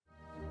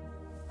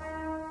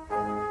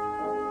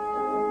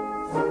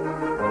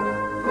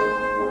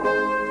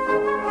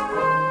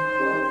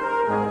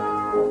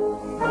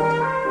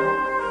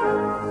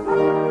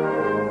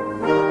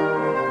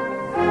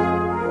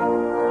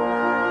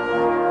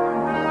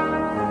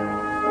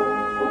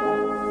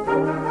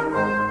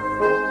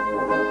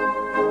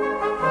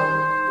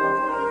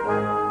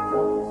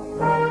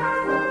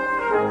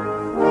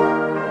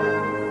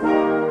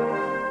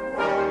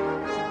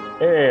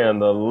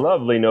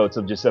lovely notes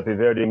of Giuseppe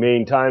Verdi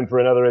mean time for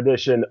another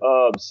edition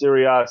of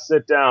Serie A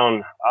Sit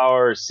Down,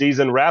 our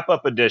season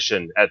wrap-up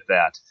edition at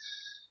that.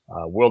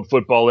 World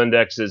Football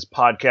Index's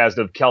podcast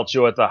of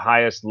Calcio at the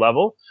highest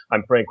level.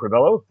 I'm Frank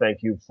Crivello. Thank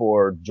you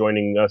for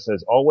joining us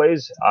as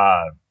always.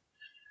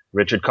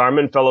 Richard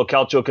Carmen, fellow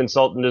Calcio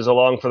consultant, is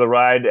along for the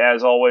ride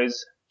as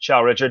always.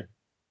 Ciao, Richard.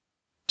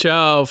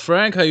 Ciao,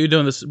 Frank. How you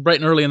doing? This bright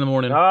and early in the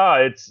morning.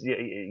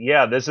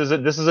 This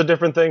is a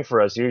different thing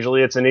for us.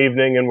 Usually it's an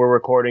evening and we're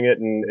recording it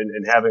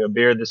and having a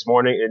beer this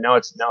morning. And now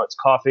it's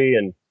coffee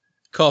and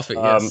coffee.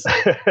 Yes.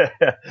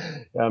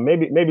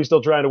 Maybe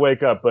still trying to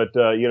wake up, but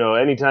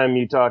anytime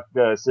you talk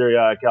Serie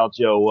A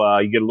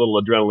Calcio, you get a little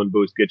adrenaline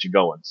boost, get you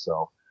going.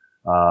 So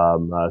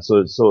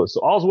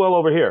all's well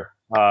over here.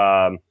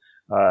 How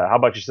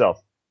about yourself?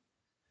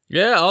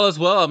 Yeah, all is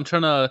well. I'm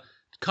trying to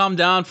come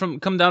down from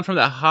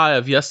that high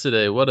of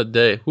yesterday. What a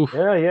day. Oof.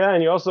 Yeah,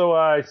 and you also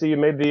I see you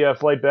made the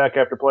flight back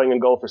after playing in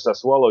goal for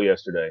Sassuolo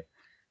yesterday.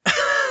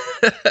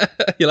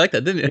 You like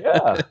that, didn't you?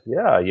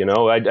 Yeah.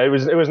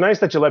 It was nice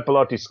that you let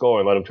Belotti score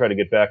and let him try to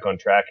get back on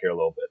track here a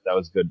little bit. That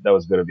was good. That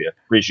was good of you.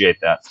 Appreciate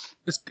that.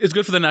 It's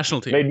good for the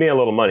national team. Made me a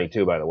little money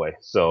too, by the way.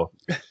 So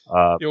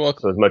you're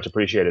welcome. So it's much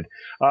appreciated.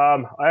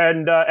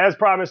 And as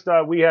promised,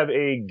 we have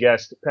a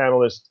guest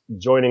panelist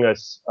joining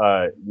us.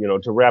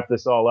 To wrap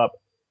this all up.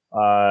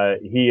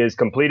 He is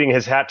completing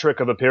his hat trick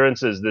of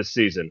appearances this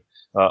season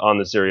on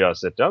the Serie A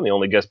Sit Down, the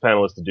only guest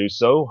panelist to do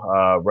so.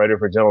 Writer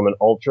for Gentleman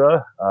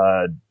Ultra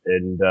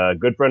and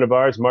good friend of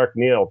ours, Mark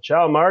Neal.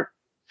 Ciao, Mark.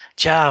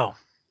 Ciao.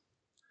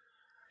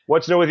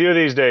 What's new with you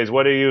these days?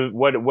 What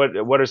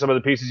are some of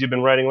the pieces you've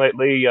been writing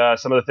lately?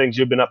 Some of the things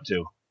you've been up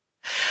to?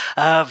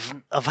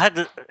 I've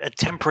had a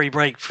temporary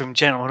break from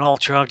Gentleman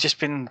Ultra. I've just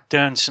been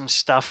doing some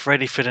stuff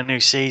ready for the new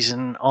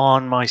season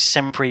on my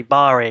Sempre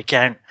Bari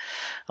account.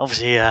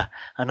 Obviously,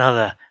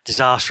 another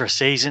disastrous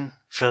season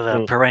for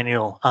the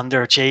perennial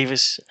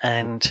underachievers,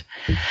 and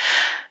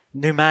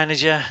new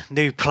manager,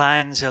 new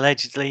plans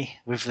allegedly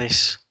with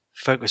this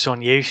focus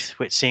on youth,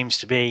 which seems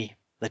to be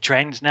the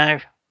trend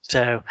now.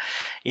 So,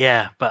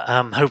 yeah, but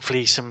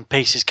hopefully some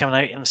pieces coming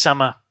out in the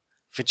summer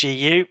for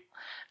GU.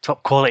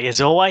 Top quality as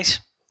always.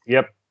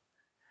 Yep.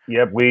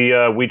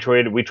 We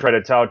try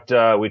to tout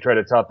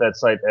that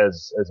site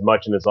as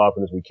much and as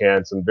often as we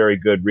can. Some very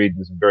good reads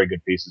and some very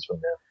good pieces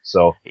from there.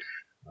 So,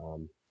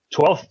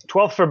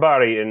 12th for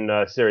Bari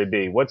in Serie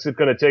B. What's it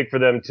going to take for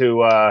them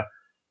to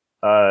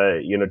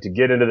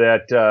get into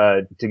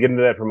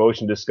that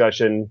promotion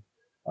discussion,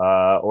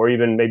 or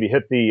even maybe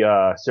hit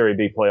the Serie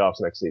B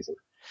playoffs next season?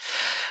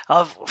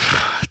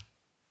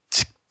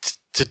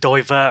 To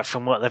divert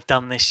from what they've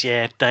done this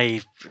year,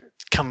 they've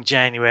come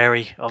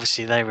January.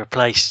 Obviously, they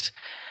replaced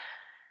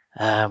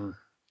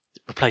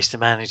the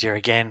manager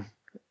again.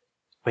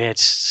 We had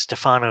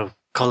Stefano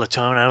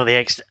Colatono, the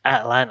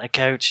ex-Atalanta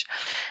coach,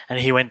 and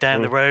he went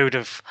down the road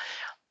of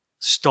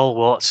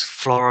stalwarts,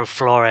 Floro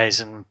Flores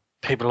and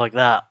people like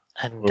that.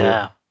 And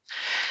that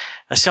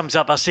sums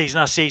up our season.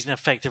 Our season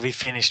effectively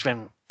finished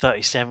when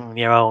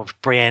 37-year-old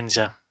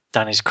Brienza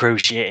done his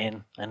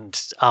cruciating,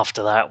 and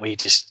after that we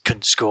just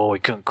couldn't score. We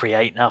couldn't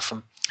create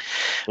nothing.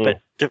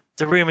 But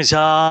the rumours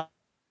are,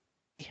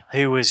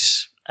 who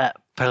was at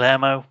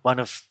Palermo, one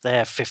of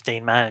their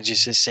 15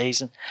 managers this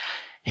season,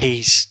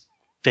 he's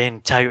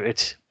been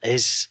touted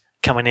as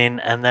coming in,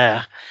 and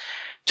they're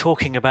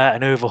talking about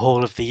an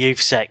overhaul of the youth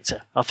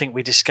sector. I think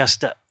we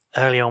discussed it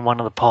early on one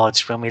of the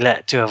pods when we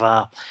let two of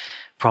our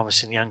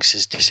promising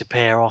youngsters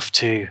disappear off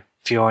to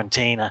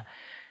Fiorentina,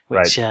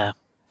 which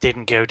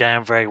didn't go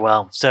down very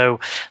well.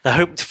 So they're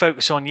hoping to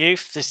focus on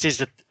youth. This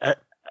is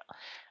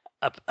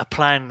a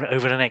plan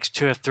over the next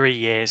 2 or 3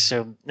 years.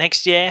 So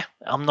next year,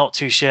 I'm not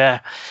too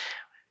sure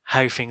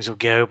how things will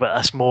go, but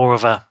that's more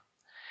of a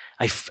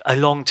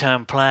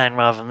long-term plan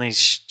rather than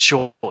these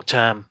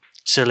short-term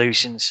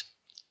solutions.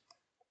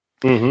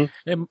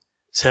 Mm-hmm.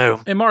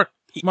 Hey, Mark,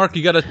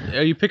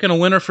 are you picking a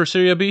winner for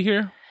Serie B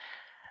here?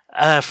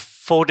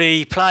 For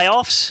the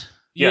playoffs?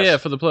 Yes. Yeah,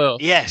 for the playoffs.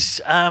 Yes.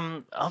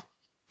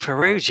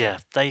 Perugia,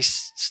 they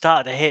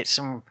started to hit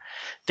some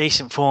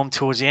decent form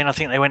towards the end. I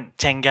think they went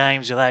 10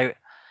 games without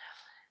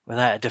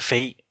a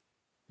defeat.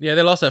 Yeah,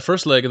 they lost that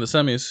first leg in the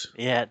semis.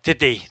 Yeah, did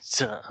they?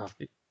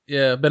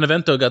 Yeah,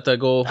 Benevento got that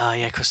goal. Oh,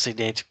 yeah, of course they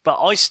did. But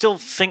I still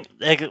think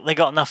they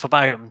got enough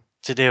about them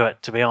to do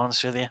it, to be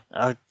honest with you.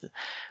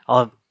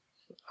 I'll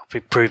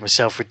prove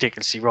myself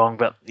ridiculously wrong,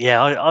 but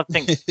yeah,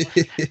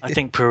 I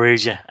think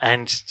Perugia,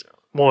 and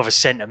more of a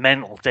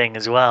sentimental thing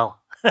as well.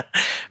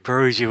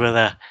 Perugia were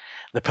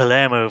the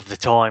Palermo of the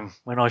time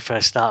when I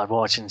first started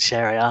watching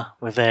Serie A,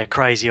 with their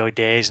crazy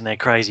ideas and their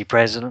crazy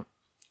president.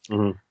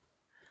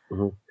 Mm-hmm.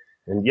 Mm-hmm.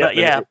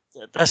 And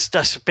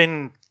that's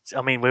been.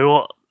 I mean, we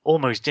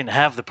almost didn't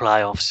have the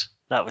playoffs.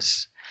 That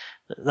was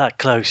that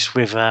close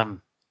with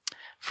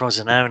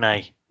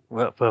Frosinone.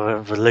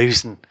 We're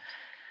losing,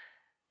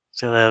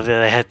 so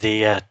they had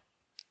the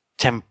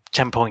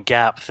 10-point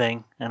gap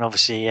thing, and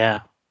obviously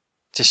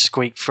just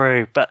squeaked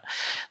through. But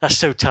that's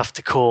so tough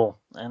to call,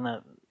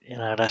 and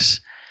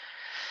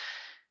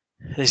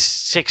there's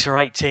 6 or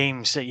 8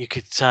 teams that you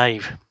could say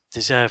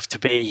deserve to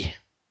be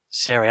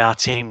Serie A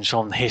teams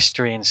from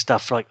history and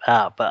stuff like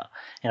that. But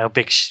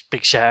big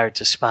shout out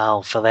to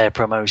Spal for their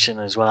promotion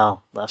as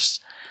well. That's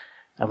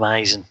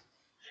amazing.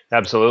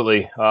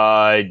 Absolutely.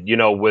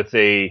 With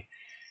a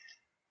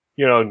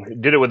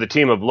did it with a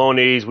team of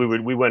loanees.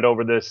 We went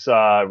over this.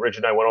 Rich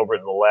and I went over it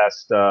in the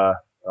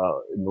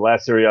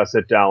last Serie A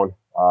sit down.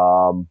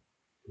 A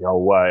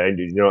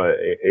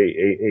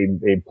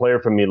player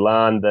from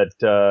Milan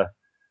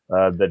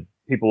that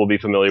people will be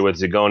familiar with,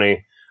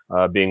 Zigoni,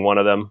 being one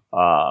of them.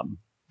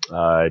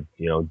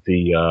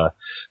 The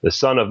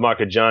son of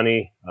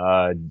Marchigiani,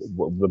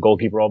 the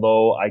goalkeeper.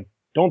 Although I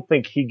don't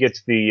think he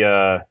gets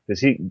the.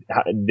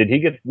 Did he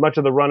get much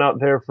of the run out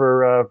there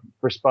for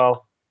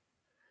Spal?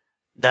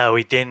 No,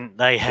 he didn't.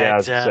 They had. Yeah, I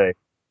was gonna say.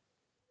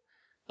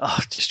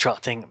 Just trying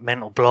to think.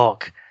 Mental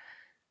block.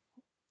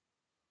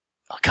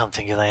 I can't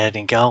think of they had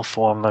in goal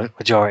for a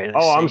majority of the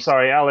season. I'm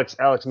sorry, Alex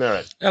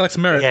Merritt. Alex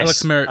Merritt. Yes,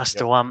 Alex Merritt. That's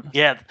the one.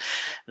 Yeah,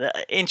 the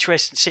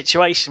interesting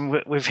situation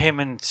with him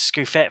and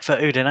Scuffet for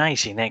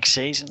Udinese next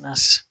season.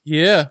 That's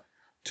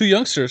 2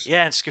 youngsters.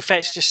 Yeah, and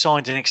Scuffet's just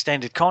signed an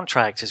extended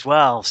contract as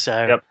well.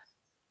 So,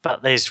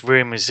 But there's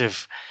rumours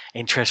of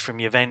interest from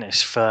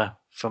Juventus for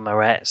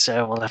Merritt.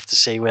 So we'll have to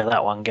see where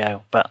that one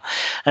go.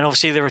 And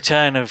obviously the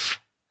return of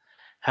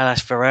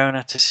Hellas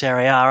Verona to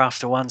Serie A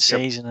after one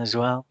season as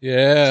well.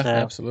 Yeah,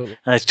 absolutely.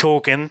 And they're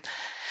talking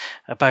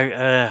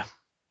about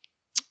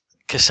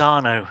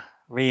Cassano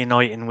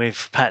reuniting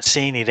with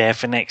Pazzini there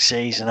for next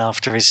season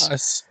after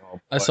his.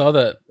 I saw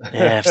that.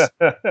 Yeah,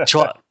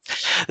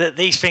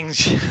 these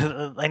things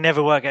they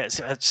never work out.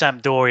 At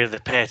Sampdoria, the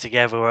pair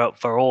together were up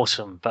for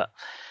autumn, but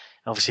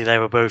obviously they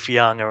were both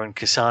younger, and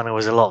Cassano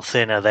was a lot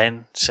thinner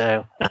then.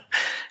 So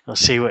we'll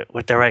see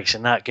what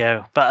direction that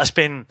go. But that's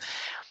been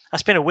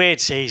a weird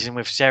season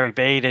with Serie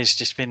B. There's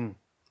just been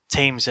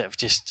teams that have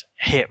just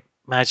hit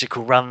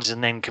magical runs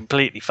and then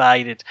completely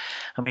faded.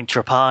 I mean,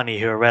 Trapani,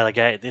 who are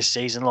relegated this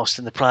season, lost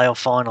in the playoff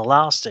final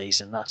last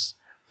season. That's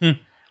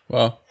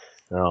wow,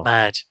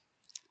 mad.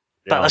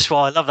 But that's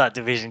why I love that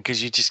division,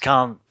 because you just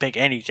can't pick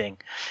anything.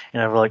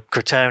 Like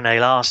Crotone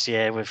last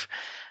year with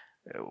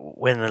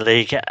winning the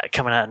league,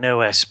 coming out of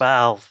nowhere.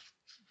 Spal,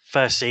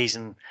 first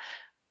season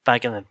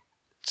back in the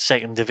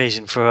second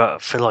division for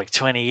like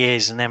 20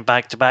 years, and then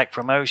back-to-back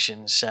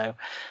promotions. So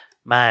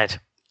mad.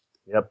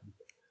 Yep,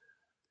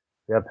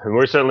 and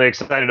we're certainly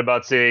excited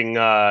about seeing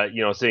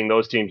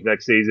those teams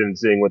next season,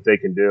 seeing what they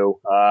can do.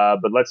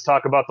 But let's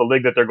talk about the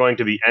league that they're going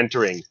to be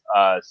entering,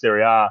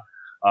 Serie A.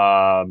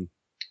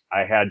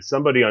 I had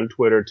somebody on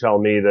Twitter tell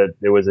me that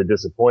there was a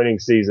disappointing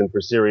season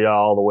for Serie A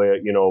all the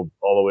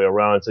way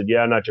around. Said,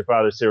 yeah, not your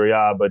father's Serie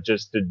A, but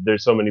just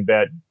there's so many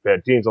bad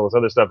teams, all this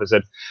other stuff. I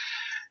said,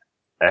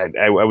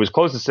 I was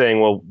close to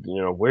saying, well,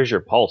 where's your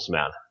pulse,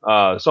 man?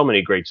 So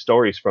many great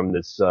stories from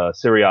this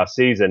Serie A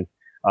season.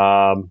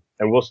 And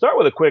we'll start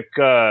with a quick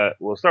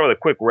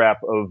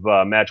wrap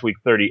of match week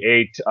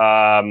 38.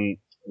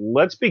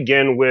 Let's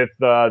begin with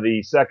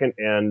the second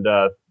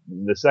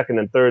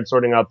and third,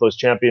 sorting out those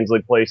Champions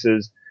League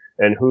places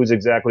and who's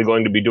exactly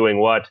going to be doing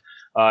what.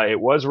 It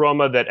was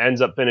Roma that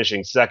ends up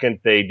finishing second.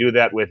 They do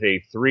that with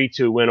a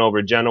 3-2 win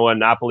over Genoa.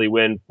 Napoli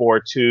win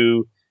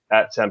 4-2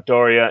 at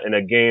Sampdoria in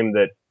a game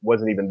that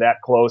wasn't even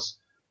that close.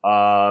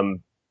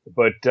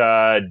 But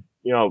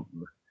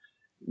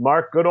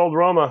Mark, good old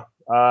Roma,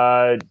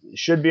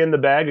 should be in the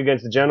bag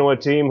against the Genoa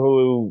team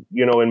who,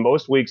 in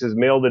most weeks has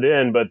mailed it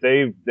in, but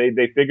they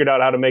figured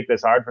out how to make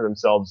this hard for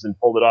themselves and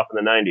pulled it off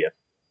in the 90th.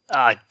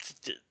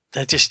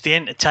 They're just the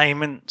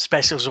entertainment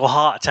specialists or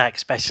heart attack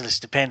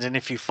specialists, depending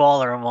if you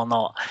follow them or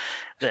not.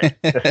 I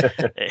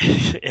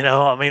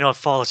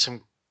followed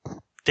some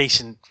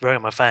decent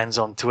Roma fans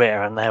on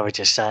Twitter, and they were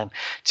just saying,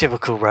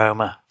 typical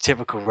Roma.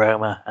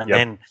 And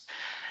then,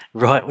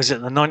 was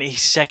it the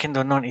 92nd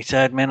or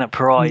 93rd minute,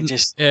 Perotti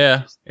just...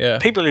 Yeah.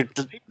 People who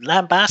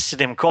lambasted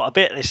him quite a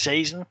bit this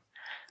season,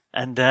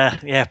 and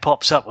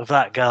pops up with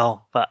that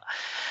goal. But,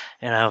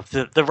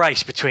 the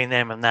race between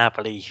them and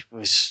Napoli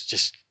was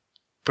just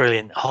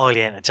brilliant,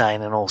 highly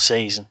entertaining all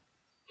season.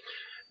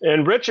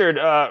 And Richard,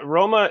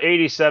 Roma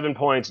 87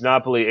 points,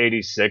 Napoli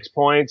 86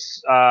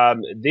 points.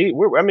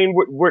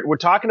 We're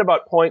talking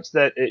about points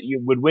that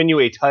would win you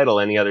a title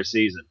any other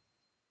season.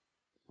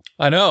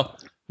 I know.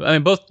 I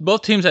mean,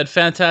 both teams had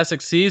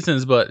fantastic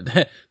seasons, but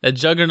that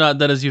juggernaut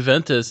that is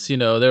Juventus, they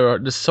were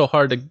just so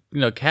hard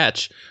to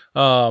catch.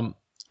 I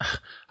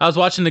was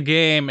watching the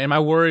game, and my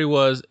worry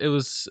was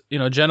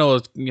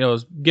Genoa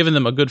was giving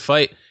them a good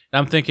fight. And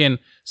I'm thinking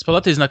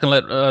Spalletti's not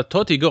going to let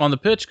Totti go on the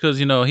pitch because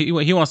he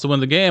wants to win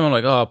the game. I'm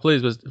like, oh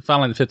please! But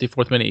finally, in the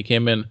 54th minute, he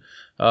came in.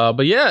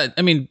 But yeah,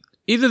 I mean,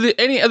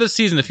 any other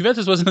season, if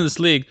Juventus wasn't in this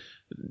league,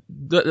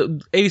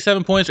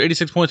 87 points or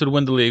 86 points would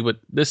win the league. But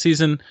this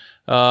season,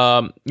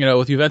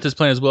 with Juventus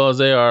playing as well as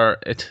they are,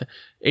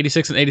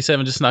 86 and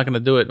 87 just not going to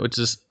do it, which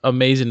is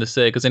amazing to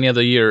say because any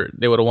other year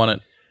they would have won it.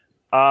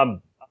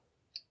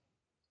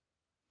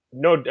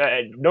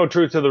 No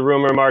truth to the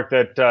rumor, Mark,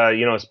 that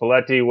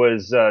Spalletti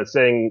was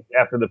saying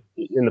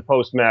in the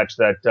post match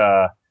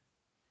that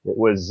it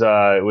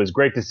was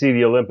great to see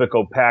the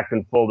Olympico packed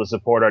and full to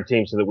support our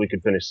team so that we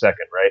could finish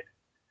second, right?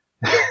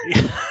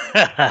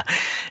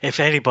 If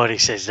anybody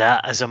says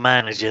that as a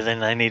manager, then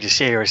they need a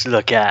serious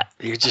look at.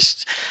 You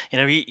just,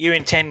 you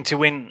intend to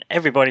win.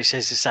 Everybody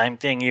says the same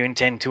thing. You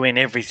intend to win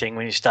everything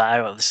when you start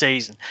out of the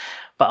season.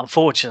 But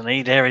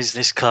unfortunately, there is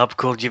this club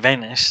called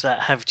Juventus that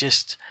have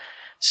just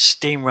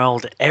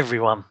steamrolled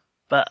everyone.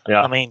 But,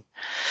 yeah. I mean,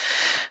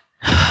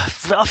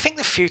 I think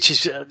the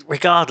future's,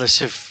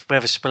 regardless of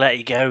whether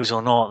Spalletti goes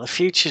or not, the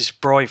future's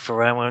bright for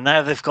Roma.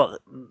 Now they've got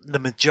the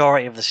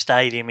majority of the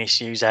stadium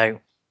issues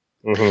out.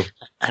 Mm-hmm.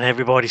 And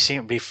everybody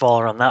seems to be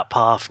falling on that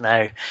path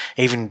now.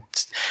 Even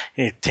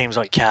teams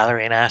like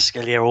Cagliari and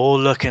Ascoli are all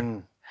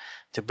looking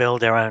to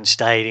build their own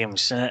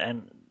stadiums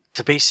and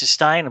to be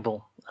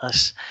sustainable.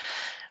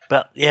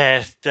 But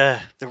yeah,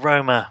 the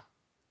Roma,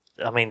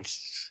 I mean,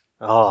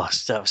 that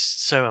was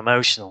so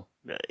emotional.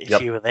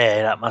 If you were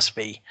there, that must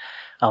be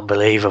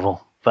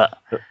unbelievable. But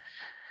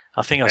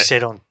I think I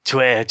said on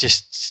Twitter,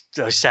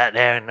 I sat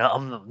there, and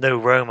I'm no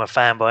Roma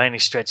fan by any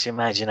stretch of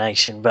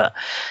imagination, but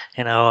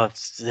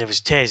there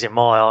was tears in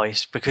my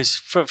eyes because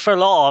for a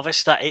lot of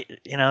us, that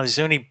there's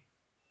only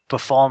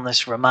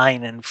fondness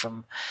remaining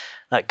from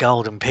that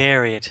golden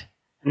period.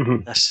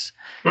 Mm-hmm. That's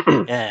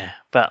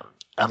but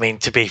I mean,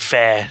 to be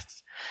fair,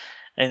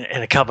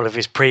 in a couple of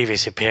his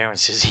previous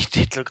appearances, he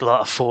did look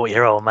like a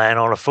 40-year-old man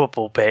on a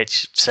football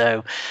pitch.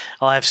 So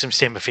I have some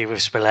sympathy with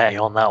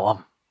Spalletti on that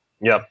one.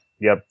 Yep.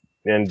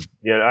 And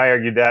I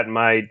argued that in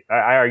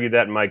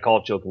my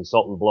cultural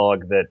consultant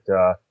blog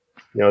that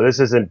this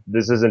isn't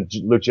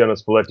Luciano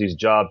Spalletti's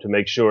job to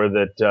make sure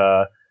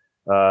that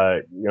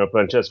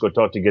Francesco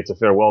Totti gets a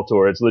farewell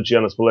tour. It's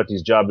Luciano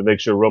Spalletti's job to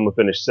make sure Roma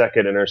finish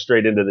second and are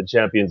straight into the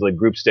Champions League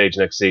group stage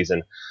next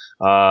season.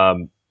 Let's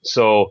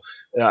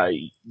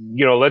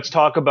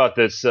talk about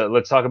this.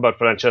 Let's talk about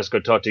Francesco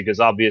Totti because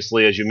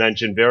obviously, as you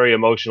mentioned, very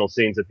emotional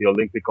scenes at the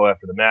Olimpico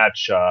after the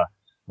match. A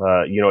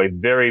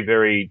very,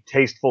 very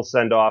tasteful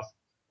send-off,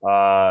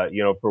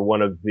 for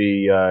one of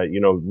the,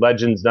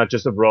 legends, not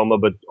just of Roma,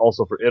 but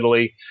also for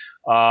Italy.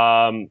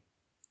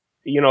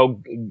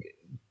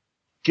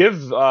 Give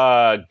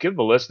the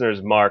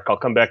listeners, Mark, I'll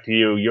come back to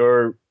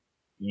you,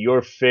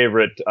 your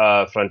favorite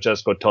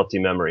Francesco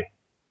Totti memory.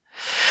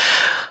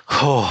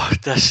 Oh,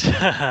 that's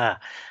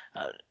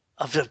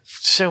I've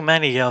so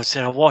many. I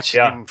watched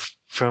him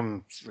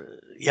from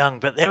young,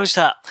 but there was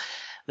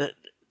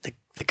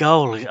the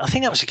goal. I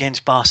think that was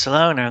against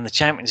Barcelona in the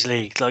Champions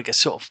League, like a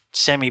sort of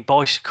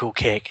semi-bicycle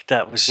kick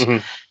that was,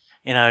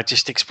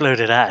 just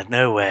exploded out of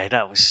nowhere.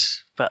 That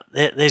was, but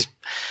there's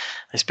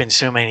been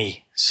so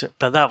many.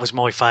 But that was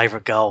my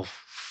favourite goal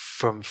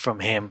from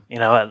him.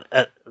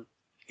 At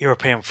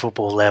European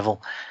football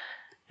level,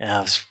 it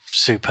was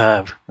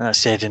superb.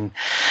 That's it, and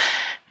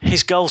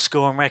his goal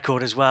scoring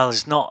record as well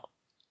is not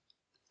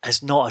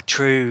a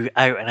true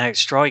out and out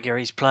striker.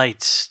 He's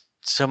played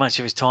so much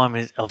of his time,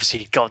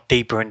 obviously got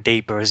deeper and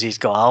deeper as he's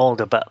got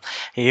older, but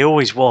he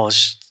always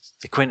was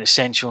the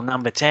quintessential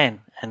number 10.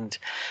 And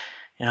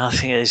I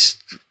think it's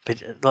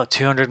like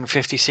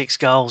 256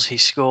 goals he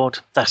scored.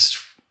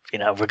 That's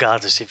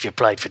regardless if you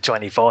played for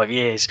 25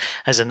 years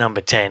as a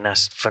number 10,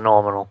 that's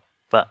phenomenal.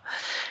 But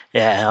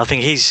yeah, I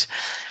think he's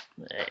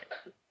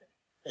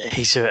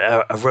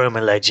a Roma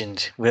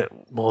legend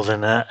more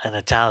than an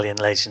Italian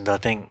legend, I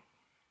think.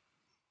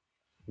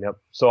 Yep.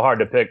 So hard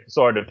to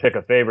pick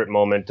a favorite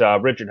moment.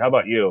 Richard, how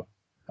about you?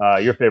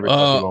 Your favorite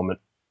Totti moment?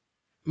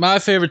 My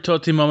favorite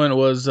Totti moment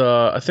was,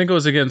 I think it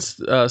was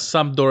against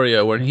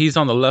Sampdoria, when he's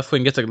on the left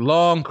wing, gets a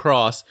long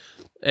cross,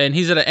 and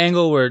he's at an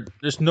angle where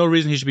there's no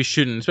reason he should be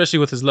shooting, especially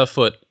with his left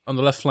foot on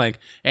the left flank,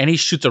 and he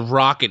shoots a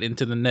rocket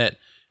into the net.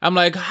 I'm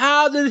like,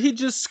 how did he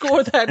just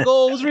score that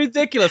goal? It was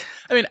ridiculous.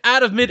 I mean,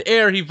 out of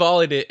midair, he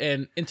volleyed it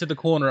and into the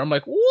corner. I'm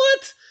like,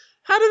 what?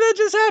 How did that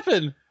just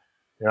happen?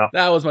 Yeah,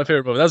 that was my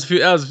favorite moment.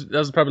 That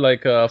was probably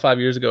like 5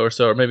 years ago or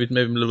so, or maybe a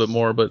little bit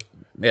more. But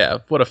yeah,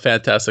 what a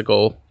fantastic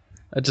goal!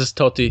 Just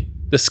Totti,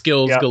 the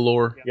skills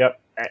galore. Yep.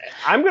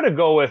 I'm gonna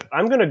go with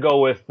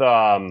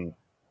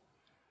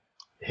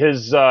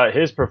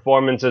his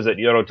performances at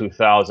Euro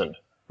 2000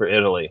 for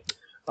Italy.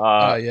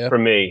 For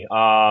me.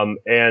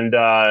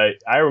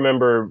 I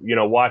remember,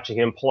 watching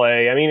him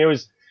play. I mean, it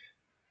was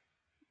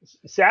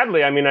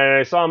sadly,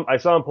 I saw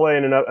him play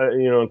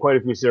in quite a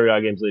few Serie A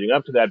games leading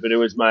up to that, but it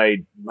was my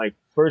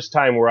first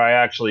time where I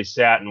actually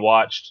sat and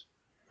watched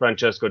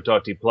Francesco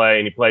Totti play,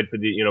 and he played for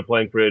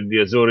playing for the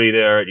Azzurri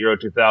there at Euro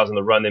 2000,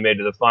 the run they made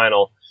to the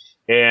final.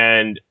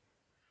 And,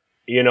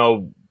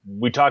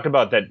 we talked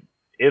about that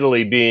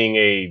Italy being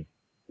a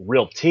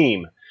real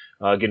team,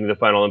 getting to the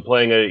final and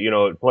playing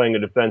a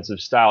defensive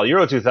style.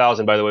 Euro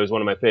 2000, by the way, was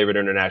one of my favorite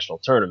international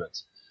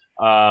tournaments.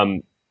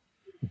 But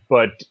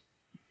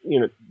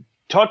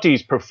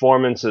Totti's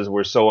performances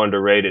were so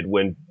underrated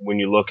when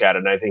you look at it.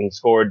 And I think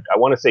I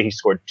want to say he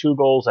scored 2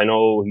 goals. I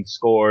know he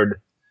scored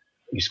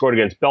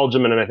against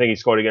Belgium, and I think he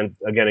scored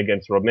again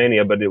against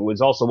Romania, but it was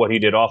also what he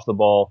did off the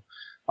ball.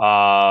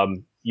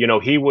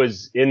 He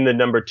was in the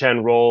number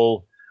 10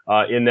 role,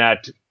 in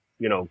that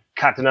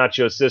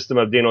Catenaccio system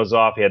of Dino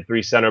Zoff. He had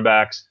 3 center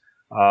backs.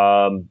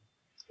 And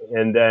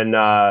then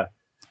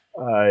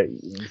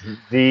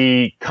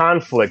the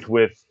conflict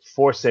with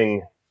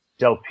forcing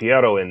Del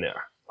Piero in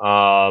there,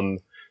 and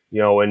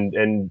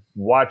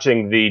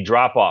watching the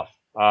drop off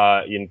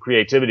in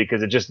creativity,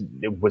 because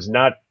it was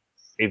not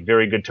a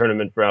very good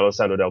tournament for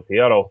Alessandro Del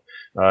Piero.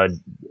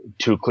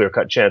 2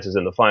 clear-cut chances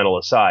in the final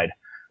aside.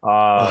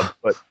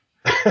 But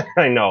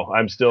I know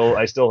I still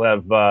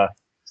have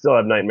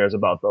nightmares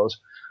about those.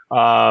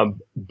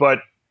 But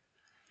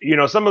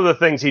some of the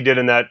things he did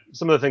in that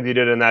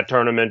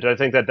tournament, I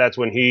think that's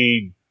when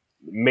he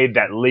made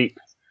that leap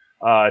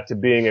to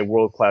being a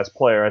world-class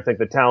player. I think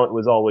the talent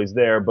was always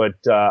there, but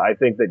I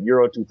think that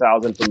Euro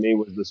 2000 for me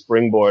was the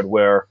springboard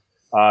where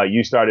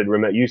you started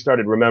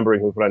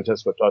remembering who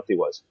Francesco Totti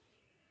was.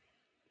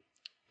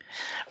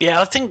 Yeah,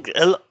 I think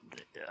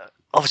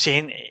obviously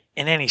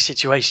in any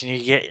situation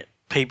you get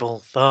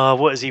people,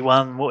 what has he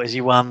won? What has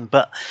he won?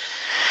 But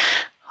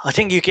I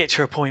think you get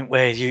to a point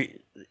where he's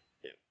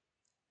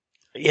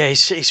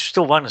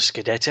still won a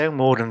Scudetto,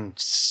 more than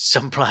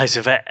some players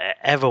have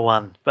ever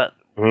won. But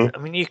I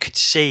mean, you could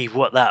see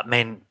what that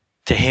meant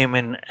to him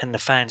and the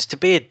fans, to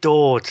be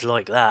adored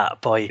like that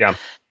by,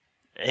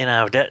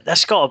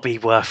 that's got to be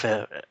worth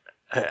a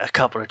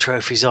couple of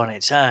trophies on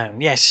its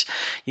own. Yes,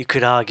 you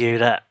could argue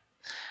that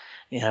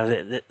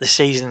the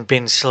season's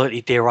been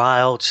slightly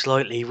derailed,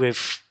 slightly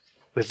with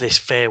this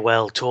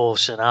farewell tour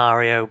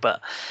scenario,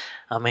 but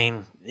I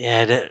mean,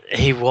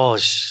 he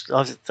was.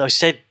 I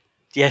said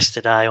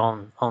yesterday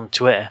on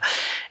Twitter,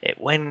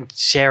 when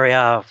Serie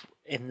A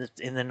in the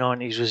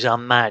 90s was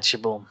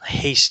unmatchable,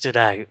 he stood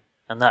out,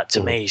 and that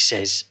to me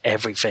says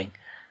everything.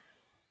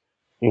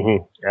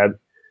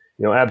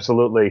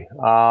 Absolutely.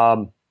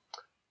 A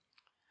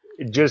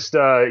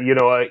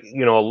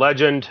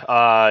legend.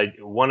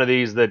 One of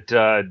these that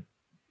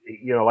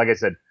like I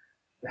said,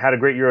 had a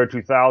great Euro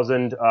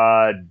 2000.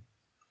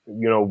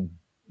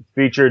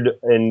 Featured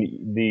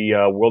in the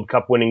World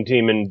Cup winning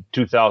team in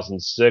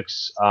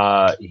 2006.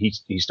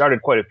 He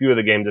started quite a few of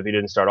the games if he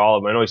didn't start all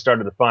of them. I know he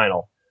started the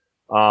final.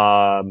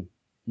 And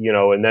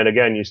then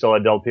again, you still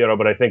had Del Piero,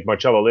 but I think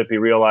Marcello Lippi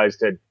realized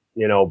that,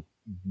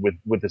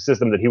 with the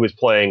system that he was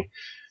playing,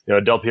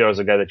 Del Piero is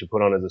a guy that you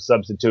put on as a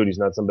substitute. He's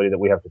not somebody that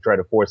we have to try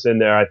to force in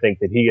there. I think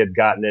that he had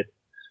gotten it.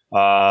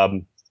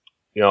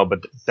 But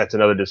that's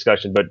another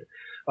discussion. But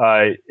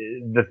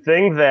the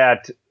thing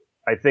that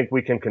I think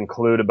we can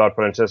conclude about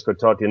Francesco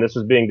Totti, and this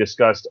was being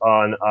discussed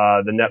on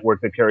the network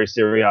that carries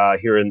Serie A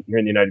here in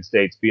the United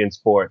States, beIN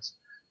Sports,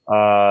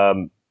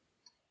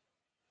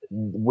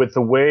 with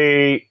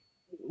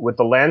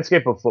the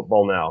landscape of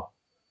football now,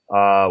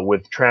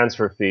 with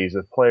transfer fees,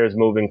 with players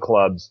moving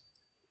clubs,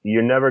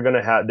 there's never going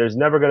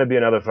to be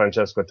another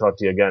Francesco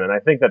Totti again. And I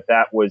think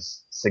that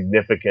was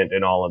significant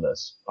in all of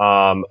this.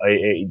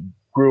 I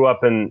grew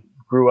up in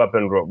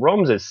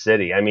Rome's his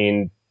city. I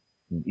mean,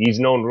 he's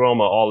known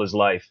Roma all his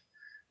life.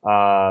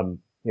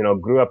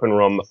 Grew up in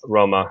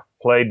Roma,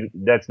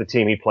 that's the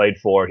team he played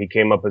for. He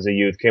came up as a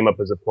youth, came up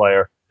as a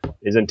player.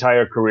 His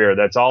entire career,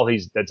 that's all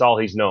he's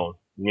known.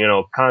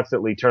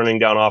 Constantly turning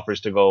down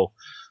offers to go,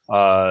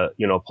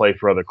 play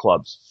for other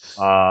clubs.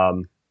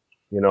 Roma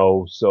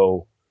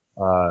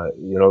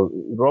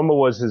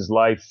was his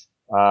life.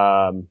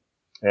 I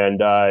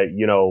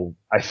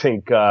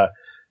think, the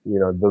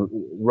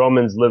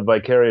Romans live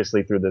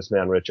vicariously through this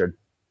man, Richard.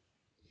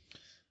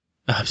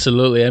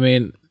 Absolutely. I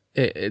mean,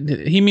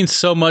 he means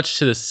so much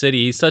to the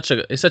city. He's such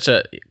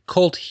a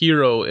cult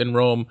hero in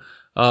Rome.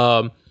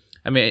 I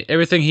mean,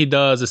 everything he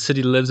does, the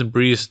city lives and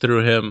breathes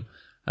through him.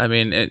 I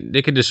mean,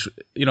 they could just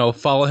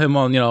follow him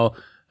on the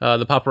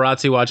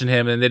paparazzi watching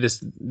him, and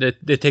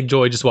they take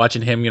joy just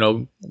watching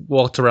him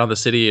walk around the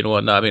city and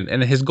whatnot. I mean,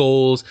 and his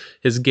goals,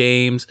 his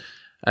games.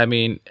 I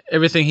mean,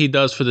 everything he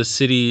does for the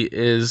city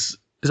is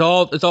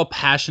all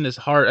passion, his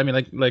heart. I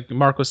mean, like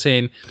Mark was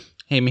saying,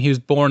 he was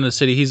born in the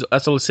city.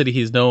 That's all the city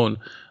he's known.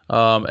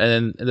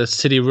 And the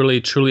city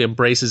really truly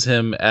embraces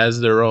him as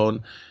their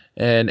own,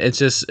 and it's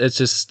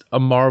just a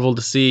marvel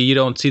to see. You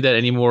don't see that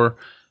anymore.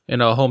 A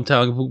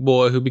hometown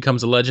boy who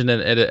becomes a legend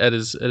at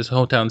his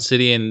hometown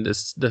city, and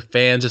the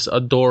fans just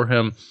adore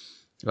him.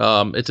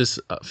 It's just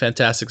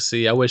fantastic to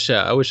see. I wish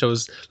I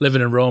was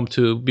living in Rome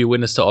to be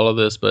witness to all of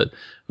this, but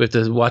we have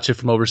to watch it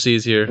from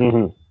overseas here.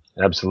 Mm-hmm.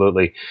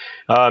 Absolutely.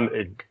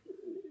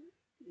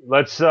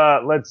 Let's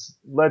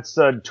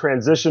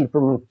transition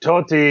from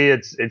Totti.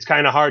 It's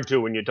kind of hard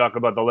to, when you talk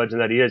about the legend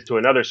that he is, to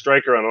another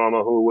striker on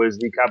Roma who was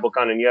the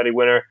Capocannoniere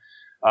winner,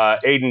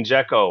 Edin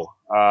Dzeko.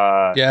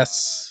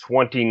 Yes,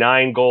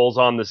 29 goals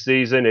on the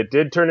season. It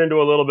did turn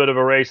into a little bit of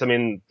a race. I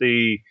mean,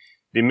 the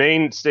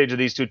main stage of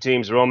these two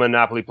teams, Roma and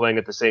Napoli playing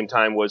at the same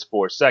time, was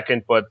for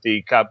second, but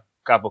the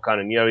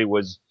Capocannoniere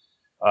was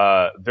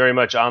very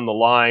much on the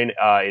line.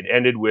 It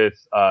ended with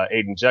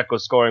Edin Dzeko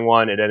scoring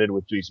one. It ended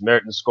with Dries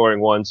Mertens scoring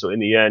one. So in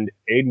the end,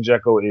 Edin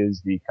Dzeko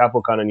is the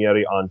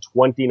Capocannoniere on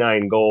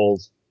 29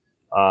 goals.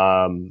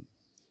 And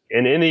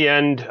in the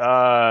end,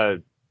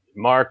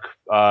 Mark,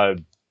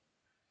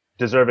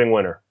 deserving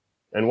winner.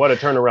 And what a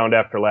turnaround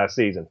after last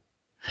season.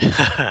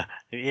 Yeah,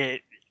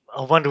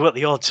 I wonder what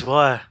the odds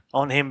were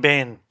on him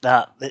being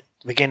that at the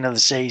beginning of the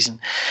season.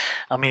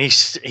 I mean,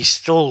 he's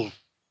still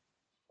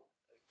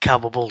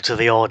culpable to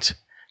the odd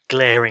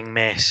glaring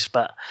miss,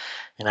 but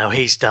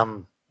he's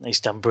done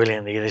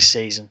brilliantly this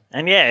season.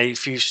 And yeah,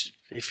 if you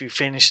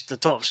finish the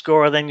top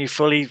scorer, then you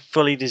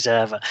fully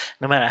deserve it.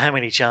 No matter how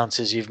many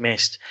chances you've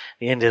missed, at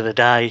the end of the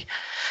day,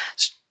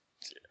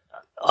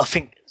 I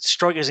think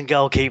strikers and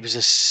goalkeepers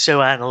are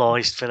so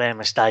analysed for their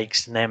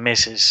mistakes and their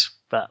misses.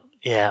 But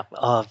yeah,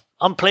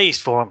 I'm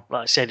pleased for him.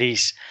 Like I said, he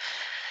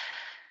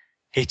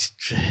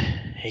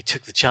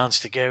took the chance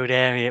to go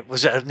there. It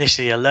was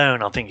initially a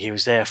loan. I think he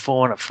was there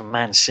for it from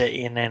Man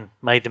City, and then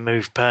made the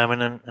move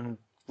permanent and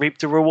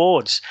reaped the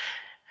rewards.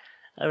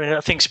 I mean,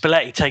 I think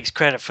Spalletti takes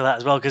credit for that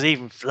as well, because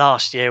even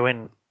last year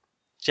when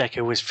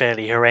Dzeko was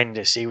fairly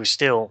horrendous, he was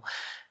still,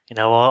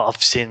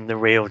 I've seen the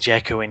real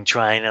Dzeko in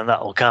train, and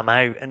that will come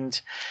out.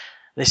 And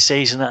this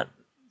season, that,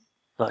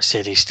 like I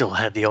said, he still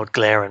had the odd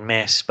glare and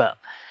miss, but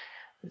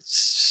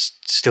it's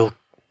still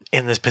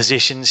in the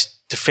positions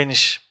to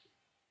finish.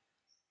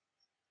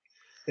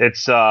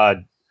 It's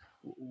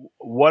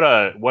what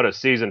a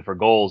season for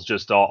goals,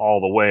 just all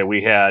the way.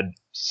 We had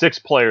 6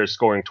 players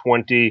scoring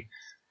 20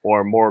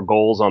 or more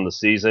goals on the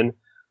season.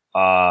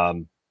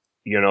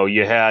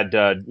 You had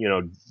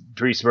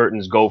Dries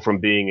Mertens go from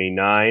being a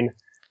 9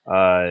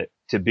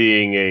 to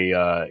being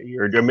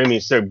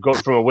go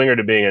from a winger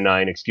to being a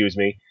 9. Excuse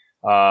me.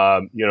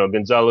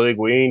 Gonzalo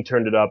Higuain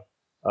turned it up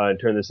and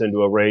turned this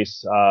into a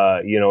race.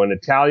 An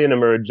Italian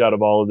emerged out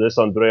of all of this,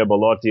 Andrea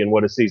Bellotti, and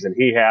what a season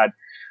he had.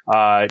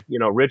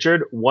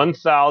 Richard,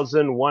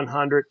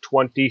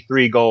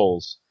 1,123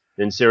 goals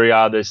in Serie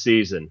A this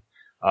season.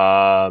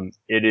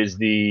 It is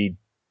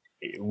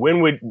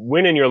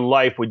when in your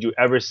life would you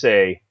ever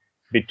say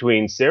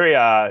between Serie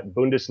A,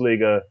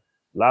 Bundesliga,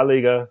 La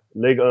Liga,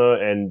 Liga,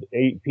 and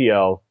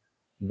APL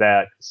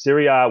that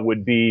Serie A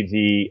would be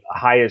the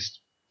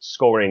highest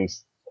scoring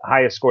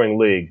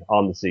league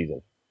on the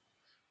season?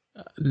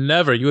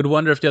 Never. You would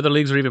wonder if the other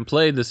leagues were even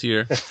played this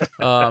year.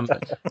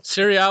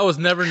 Serie A was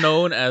never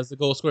known as the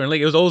goal scoring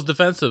league. It was always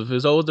defensive.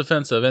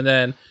 And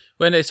then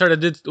when they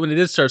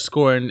did start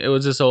scoring, it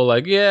was just all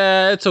like,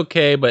 yeah, it's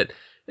okay, but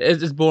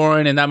it's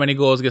boring and not many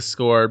goals get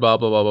scored. Blah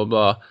blah blah blah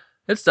blah.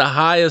 It's the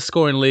highest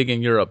scoring league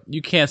in Europe.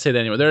 You can't say that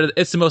anymore.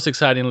 It's the most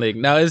exciting league.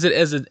 Now, is it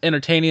as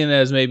entertaining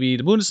as maybe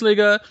the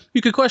Bundesliga?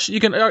 You could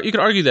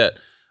argue that.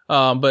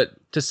 But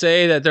to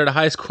say that they're the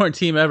highest scoring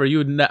team ever,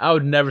 I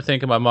would never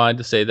think in my mind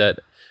to say that.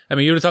 I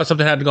mean, you would have thought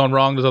something had gone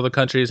wrong. Those other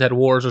countries had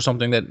wars or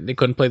something that they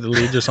couldn't play the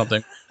leagues or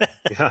something.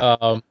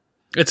 Yeah.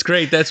 It's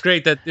great. That's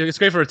great. It's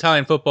great for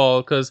Italian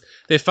football because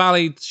they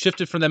finally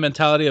shifted from that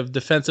mentality of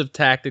defensive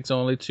tactics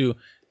only to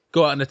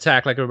go out and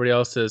attack like everybody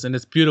else is, and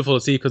it's beautiful to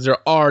see because there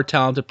are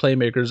talented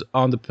playmakers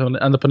on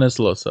the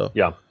peninsula. So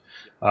yeah,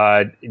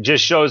 it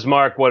just shows,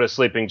 Mark, what a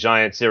sleeping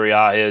giant Serie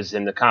A is,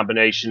 and the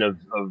combination of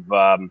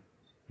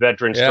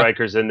veteran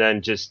strikers, and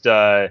then just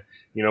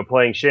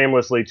playing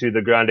shamelessly to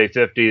the Grande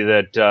 50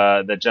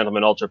 that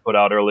Gentleman Ultra put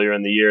out earlier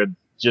in the year.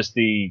 Just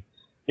the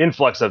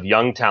influx of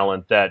young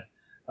talent that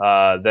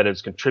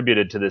has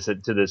contributed to this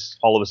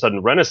all of a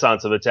sudden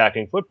renaissance of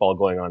attacking football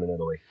going on in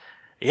Italy.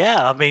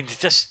 Yeah, I mean,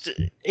 just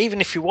even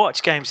if you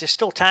watch games, they're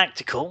still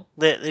tactical.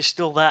 There's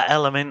still that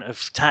element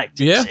of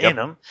tactics in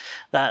them.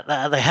 That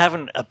they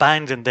haven't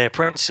abandoned their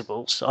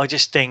principles. I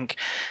just think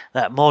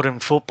that modern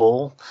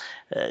football,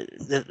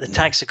 the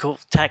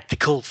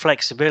tactical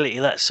flexibility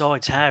that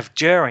sides have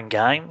during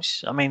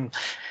games. I mean,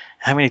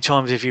 how many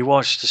times have you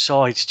watched the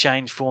sides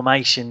change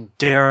formation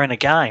during a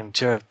game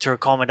to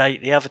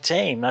accommodate the other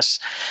team?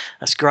 That's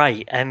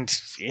great. And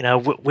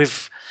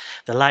with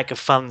the lack of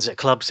funds that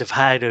clubs have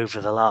had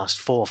over the last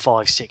 4,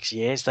 5, 6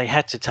 years, they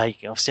had to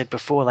take, I've said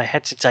before, they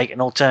had to take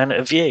an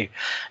alternative view.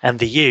 And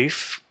the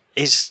youth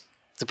is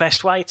the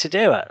best way to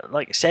do it.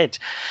 Like I said,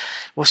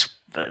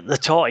 the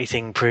Totti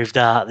thing proved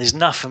that there's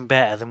nothing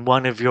better than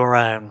one of your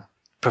own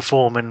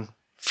performing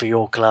for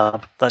your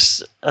club.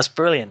 That's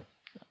brilliant.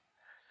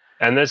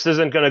 And this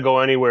isn't going to go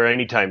anywhere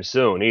anytime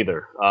soon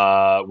either.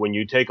 When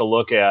you take a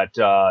look at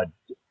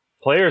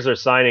players are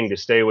signing to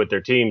stay with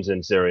their teams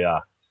in Serie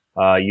A.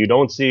 You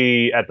don't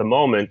see at the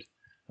moment,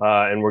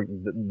 and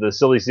the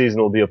silly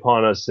season will be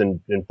upon us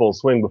in full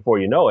swing before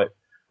you know it.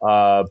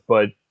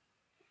 But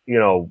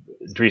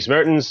Dries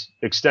Mertens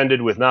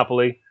extended with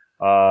Napoli.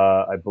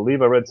 I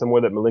believe I read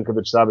somewhere that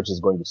Milinkovic-Savic is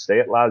going to stay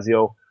at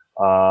Lazio.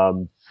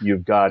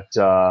 You've got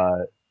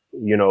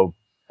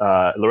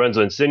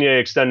Lorenzo Insigne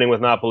extending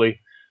with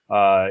Napoli.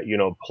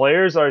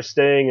 Players are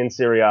staying in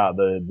Serie A.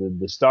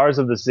 The stars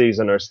of the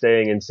season are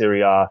staying in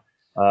Serie A.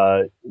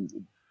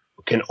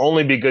 Can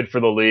only be good for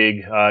the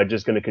league.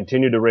 Just going to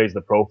continue to raise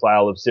the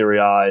profile of Serie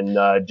A and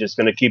just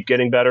going to keep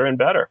getting better and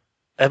better.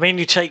 I mean,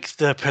 you take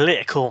the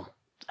political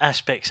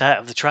aspects out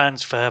of the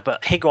transfer,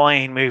 but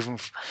Higuain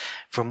moving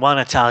from one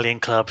Italian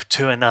club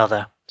to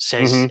another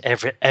says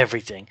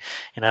everything.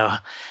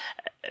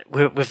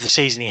 With the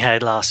season he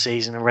had last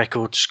season, a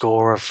record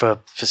scorer for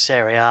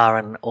Serie A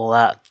and all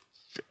that,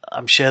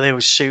 I'm sure there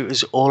was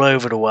suitors all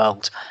over the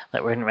world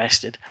that were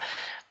interested.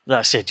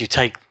 that said, you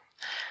take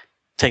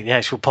the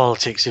actual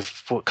politics of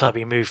what club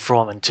he moved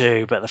from and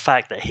to, but the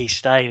fact that he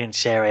stayed in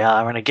Serie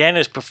A and again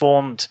has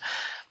performed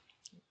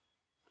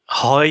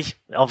high.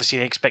 Obviously,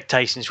 the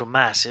expectations were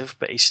massive,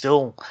 but he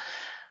still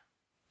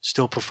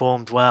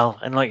performed well.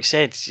 And like you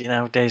said,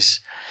 there's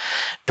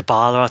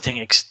Dybala, I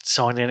think,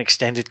 signed an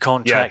extended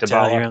contract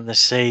earlier in the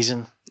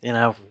season.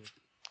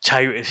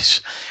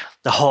 Totus,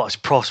 the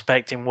hottest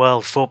prospect in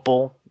world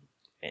football.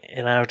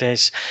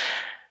 There's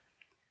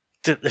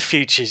the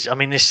futures. I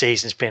mean, this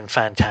season's been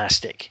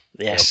fantastic.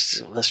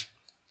 Yes,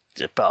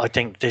 but I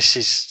think this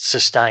is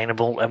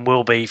sustainable and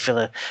will be for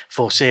the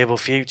foreseeable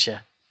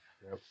future.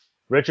 Yep.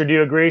 Richard, do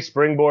you agree?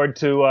 Springboard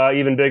to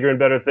even bigger and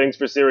better things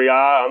for Serie A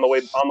on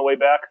the way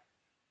back.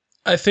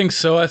 I think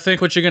so. I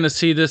think what you're going to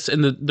see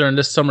during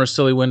this summer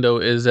silly window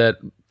is that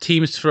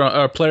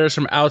players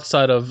from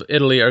outside of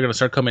Italy are going to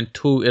start coming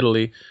to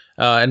Italy,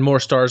 and more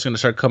stars are going to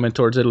start coming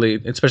towards Italy,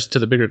 especially to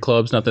the bigger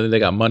clubs. Not that they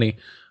got money,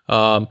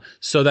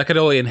 so that could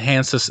only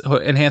enhance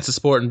the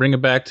sport and bring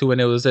it back to when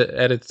it was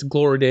at its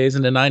glory days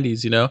in the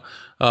 '90s.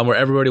 Where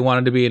everybody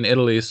wanted to be in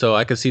Italy. So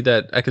I can see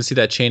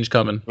that change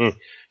coming.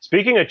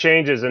 Speaking of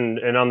changes, and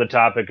on the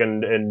topic,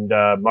 and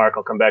Mark,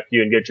 I'll come back to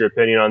you and get your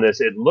opinion on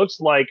this. It looks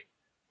like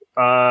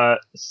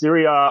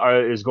Serie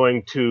A is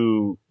going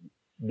to.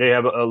 They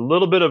have a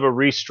little bit of a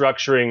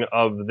restructuring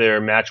of their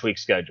match week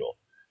schedule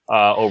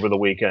over the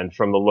weekend.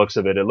 From the looks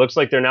of it, it looks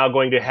like they're now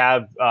going to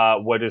have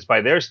what is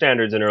by their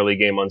standards an early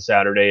game on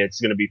Saturday.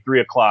 It's going to be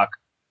 3:00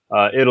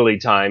 Italy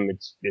time.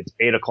 It's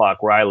 8:00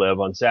 where I live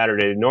on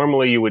Saturday.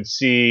 Normally you would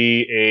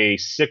see a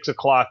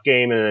 6:00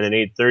 game and then an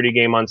 8:30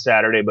 game on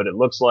Saturday, but it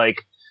looks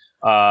like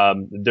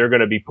they're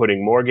going to be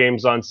putting more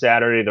games on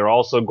Saturday. They're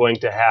also going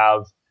to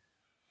have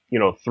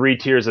 3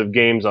 tiers of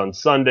games on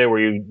Sunday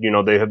where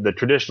they have the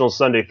traditional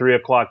Sunday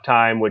 3:00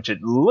 time, which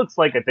it looks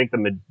like I think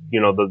the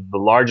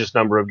largest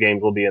number of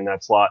games will be in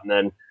that slot, and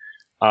then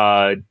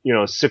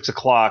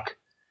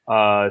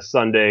 6:00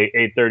 Sunday,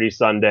 8:30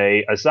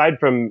 Sunday. Aside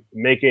from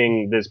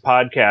making this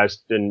podcast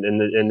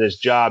and this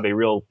job a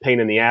real pain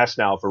in the ass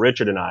now for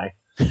Richard and I,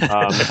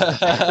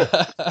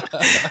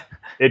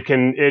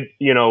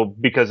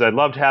 because I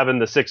loved having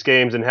the 6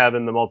 games and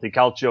having the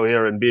multi-calcio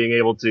here and being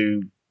able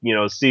to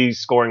see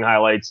scoring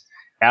highlights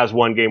as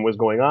one game was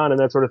going on and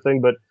that sort of thing.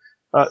 But,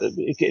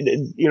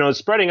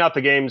 spreading out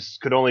the games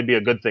could only be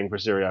a good thing for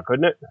Serie A,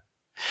 couldn't it?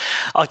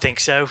 I think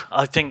so.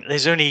 I think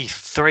there's only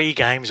 3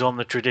 games on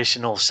the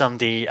traditional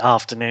Sunday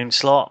afternoon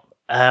slot.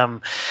 I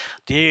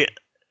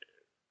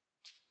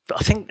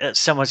think that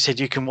someone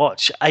said you can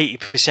watch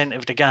 80%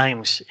 of the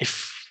games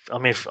if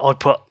I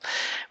put,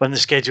 when the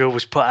schedule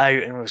was put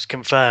out and it was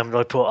confirmed,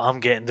 I put, I'm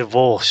getting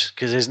divorced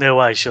because there's no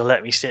way she'll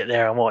let me sit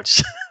there and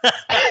watch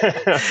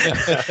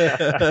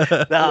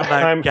that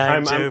amount of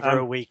games over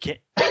a weekend.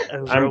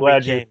 I'm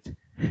glad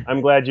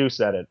you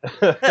said it.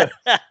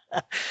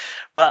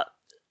 But,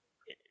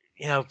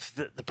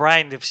 the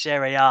brand of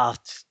Serie A,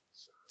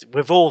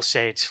 we've all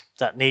said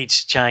that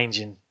needs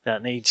changing,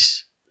 that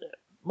needs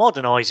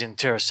modernising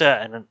to a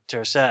certain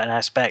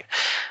aspect,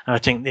 and I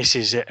think this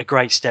is a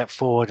great step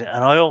forward.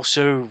 And I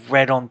also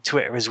read on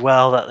Twitter as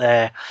well that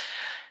they're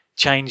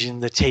changing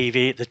the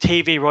TV. The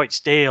TV rights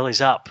deal is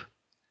up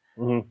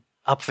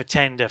for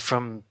tender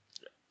from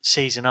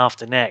season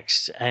after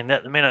next, and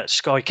at the minute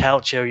Sky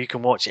Calcio you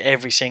can watch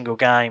every single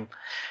game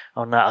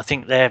on that. I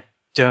think they're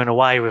doing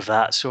away with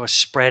that, sort of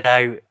spread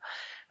out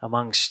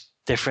amongst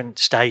different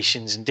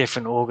stations and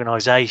different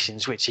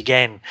organisations, which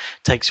again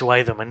takes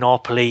away the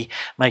monopoly,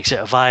 makes it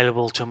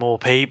available to more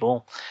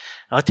people.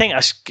 And I think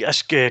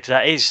that's good.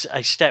 That is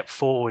a step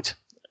forward.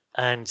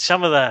 And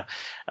some of the,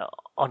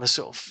 on a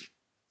sort of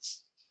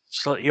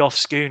slightly off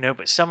schooner,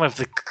 but some of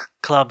the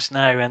clubs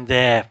now and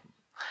their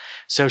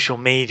social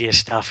media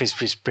stuff has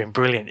just been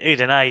brilliant.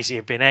 Udinese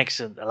have been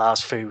excellent the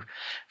last few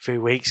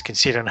weeks,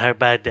 considering how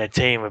bad their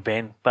team have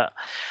been. But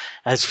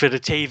as for the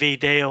TV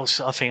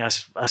deals, I think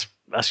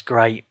that's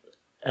great.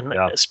 And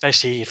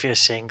especially if you're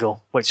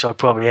single, which I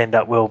probably end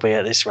up will be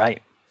at this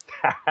rate.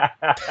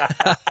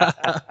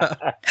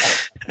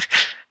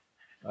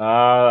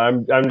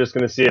 I'm just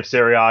going to see if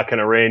Serie A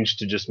can arrange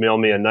to just mail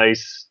me a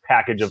nice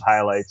package of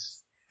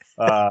highlights,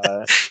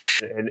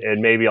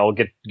 and maybe I'll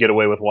get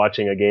away with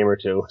watching a game or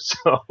two.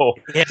 So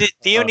yeah,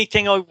 the only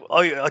thing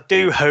I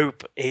do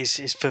hope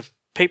is for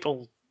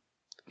people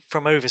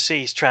from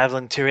overseas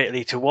travelling to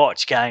Italy to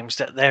watch games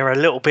that they're a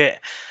little bit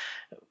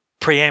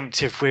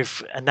preemptive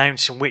with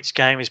announcing which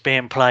game is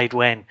being played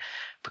when,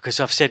 because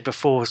I've said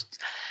before,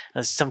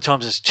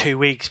 sometimes it's 2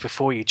 weeks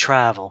before you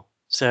travel.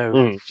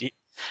 So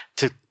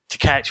to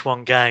catch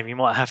one game, you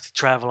might have to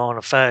travel on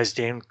a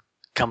Thursday and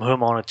come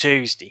home on a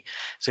Tuesday.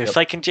 So if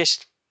they can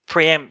just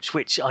preempt,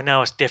 which I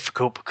know is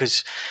difficult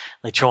because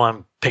they try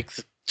and pick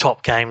the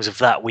top games of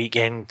that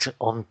weekend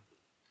on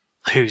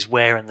who's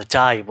where in the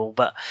table,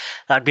 but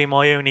that'd be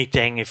my only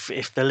thing.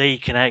 If the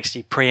league can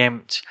actually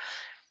preempt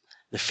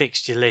the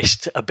fixture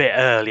list a bit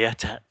earlier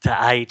to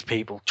aid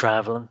people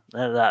travelling,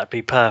 that would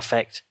be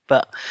perfect.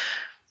 But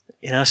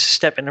it's a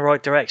step in the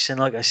right direction,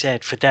 like I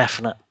said, for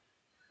definite.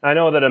 I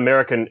know that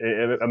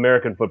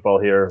American football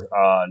here,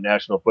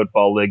 National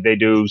Football League, they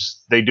do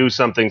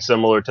something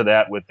similar to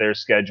that with their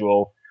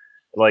schedule.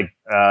 Like,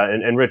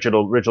 and Richard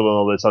will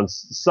know this. On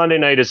Sunday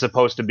night is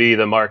supposed to be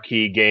the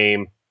marquee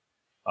game.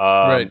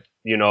 Right.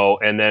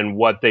 And then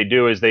what they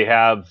do is they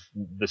have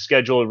the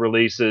scheduled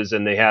releases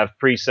and they have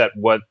preset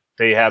what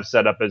they have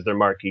set up as their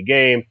marquee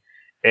game.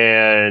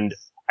 And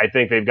I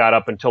think they've got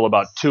up until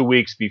about 2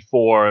 weeks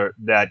before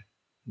that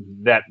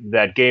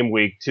game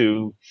week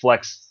to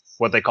flex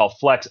what they call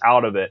flex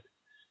out of it,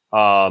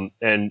 and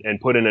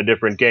put in a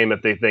different game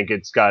if they think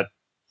it's got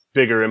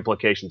bigger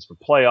implications for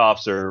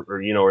playoffs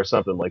or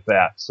something like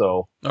that.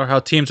 So, or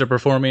how teams are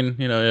performing,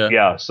 yeah.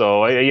 Yeah.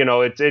 So,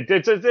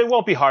 it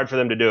won't be hard for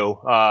them to do,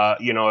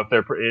 if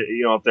they're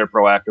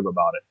proactive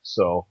about it.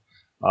 So,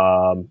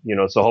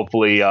 so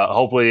hopefully,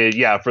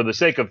 for the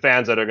sake of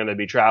fans that are going to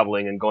be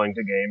traveling and going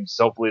to games,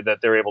 hopefully that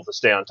they're able to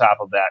stay on top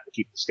of that and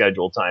keep the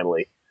schedule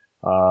timely.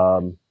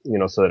 So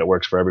that it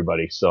works for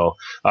everybody. So,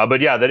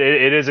 but yeah, that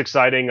it is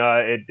exciting.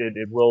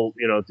 It will,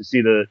 to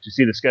see the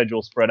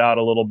schedule spread out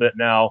a little bit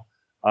now.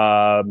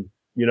 It'll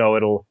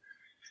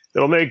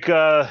make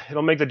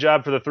the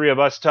job for the three of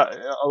us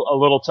a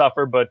little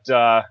tougher, but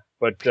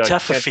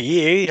tougher for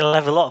you. You'll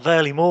have a lot of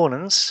early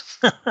mornings.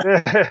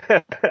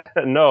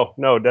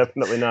 No,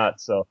 definitely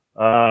not. So,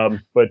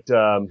 but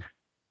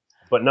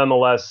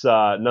nonetheless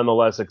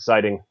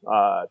exciting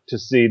to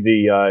see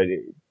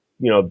the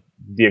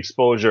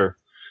exposure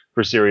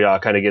for Serie A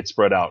kind of get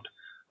spread out,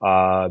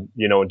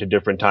 into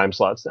different time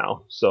slots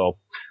now. So,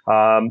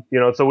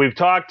 so we've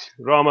talked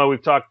Roma,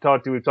 we've talked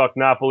Totti, we've talked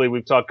Napoli,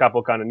 we've talked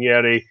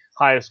Capocannoniere,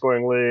 highest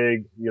scoring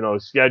league,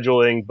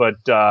 scheduling, but,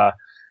 I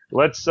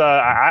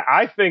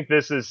think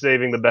this is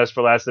saving the best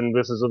for last, and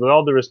this is with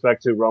all due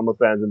respect to Roma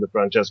fans and to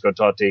Francesco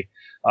Totti.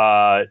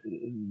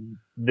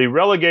 The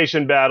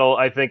relegation battle,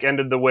 I think,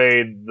 ended the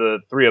way the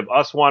three of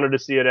us wanted to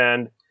see it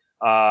end.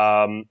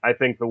 I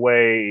think the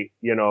way,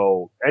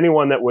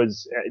 anyone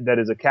that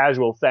is a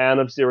casual fan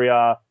of Serie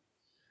A,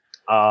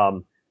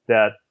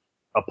 that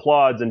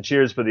applauds and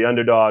cheers for the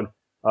underdog,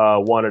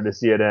 wanted to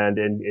see it end.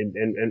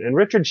 And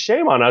Richard,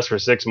 shame on us for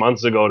 6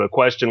 months ago to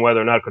question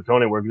whether or not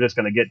Crotone were just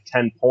going to get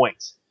 10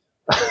 points.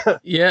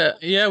 Yeah,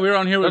 we were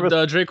on here with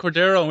Drake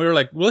Cordero, and we were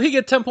like, "Will he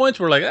get 10 points?"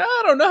 We're like,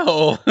 "I don't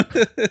know."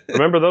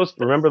 Remember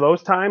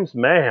those times,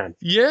 man?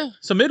 Yeah.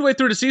 So midway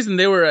through the season,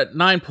 they were at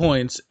 9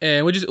 points.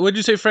 And would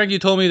you say, Frank? You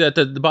told me that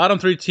the bottom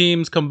three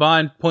teams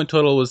combined point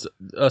total was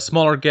a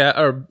smaller gap,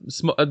 or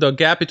the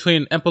gap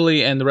between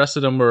Empoli and the rest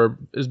of them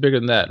is bigger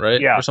than that,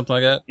 right? Yeah, or something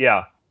like that.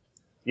 Yeah,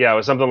 it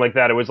was something like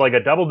that. It was like a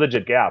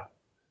double-digit gap.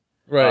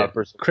 Right.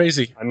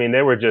 Crazy. I mean,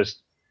 they were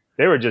just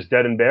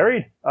dead and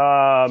buried.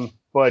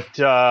 But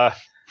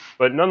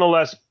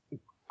nonetheless,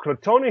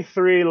 Crotone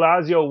 3,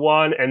 Lazio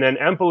 1, and then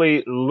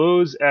Empoli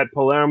lose at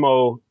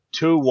Palermo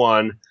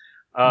 2-1.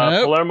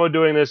 Nope. Palermo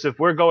doing this. If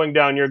we're going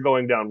down, you're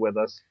going down with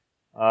us.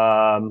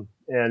 Love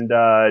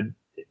it.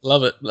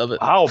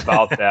 How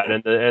about that?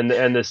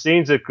 And the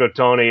scenes at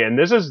Crotone, and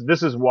this is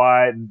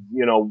why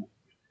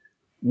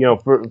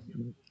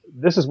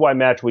this is why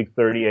match week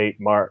 38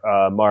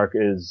 mark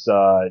is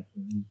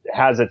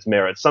has its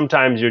merits.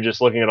 Sometimes you're just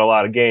looking at a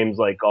lot of games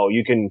like, oh,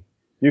 you can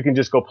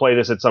just go play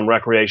this at some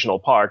recreational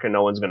park and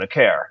no one's going to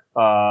care.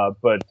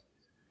 But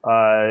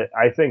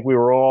I think we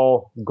were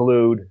all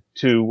glued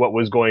to what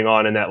was going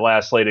on in that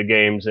last slate of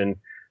games. And,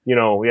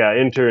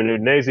 Inter and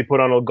Udinese put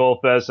on a goal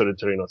fest, so did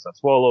Torino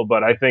Sassuolo.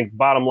 But I think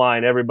bottom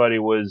line, everybody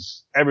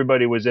was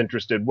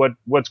interested.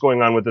 What's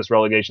going on with this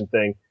relegation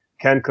thing?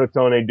 Can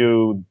Crotone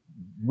do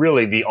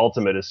really the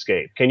ultimate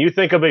escape? Can you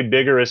think of a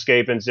bigger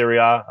escape in Serie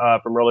A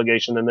from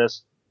relegation than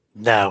this?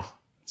 No.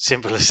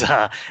 Simple as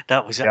that.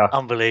 That was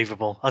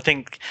unbelievable. I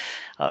think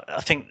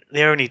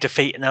the only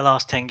defeat in the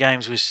last 10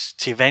 games was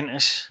to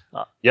Juventus.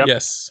 Yep.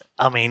 Yes.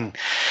 I mean,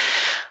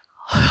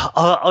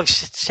 I've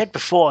said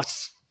before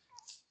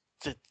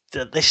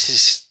that this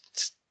is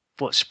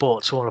what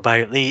sport's all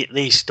about.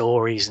 These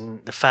stories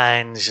and the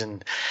fans,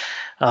 and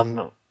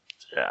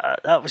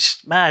that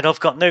was mad. I've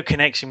got no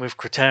connection with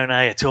Crotone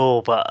at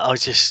all, but I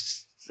was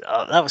just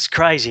that was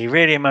crazy.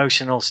 Really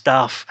emotional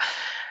stuff.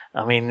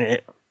 I mean,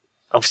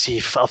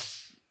 obviously,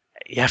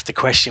 you have to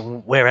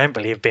question where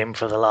Empoli have been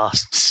for the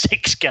last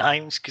 6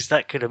 games, because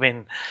that could have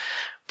been.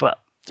 But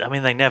I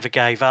mean, they never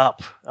gave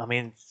up. I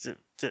mean,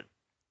 the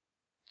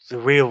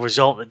real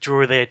result that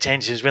drew their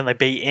attention is when they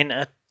beat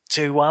Inter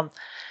 2-1,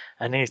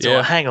 and then you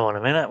thought, hang on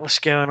a minute, what's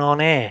going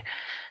on here?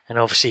 And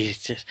obviously,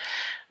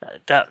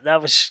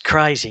 that was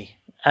crazy,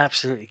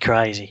 absolutely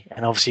crazy.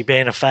 And obviously,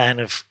 being a fan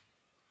of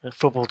a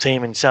football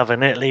team in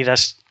Southern Italy,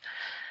 that's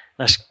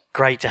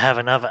great to have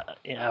another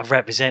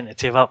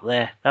representative up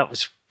there. That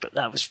was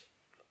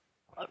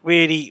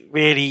really,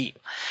 really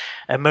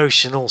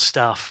emotional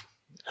stuff.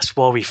 That's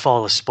why we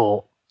follow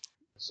sport.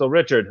 So,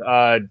 Richard,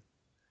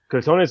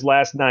 Crotone's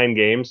last 9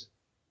 games,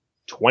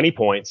 20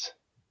 points.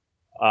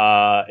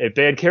 If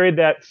they had carried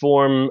that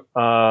form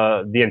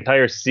the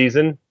entire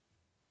season,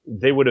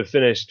 they would have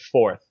finished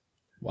 4th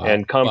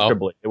and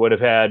comfortably. Wow. They would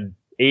have had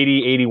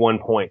 81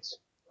 points.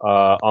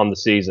 on the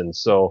season.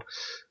 So,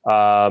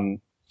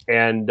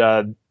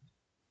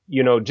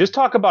 just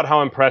talk about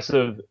how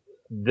impressive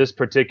this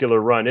particular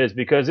run is,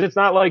 because it's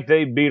not like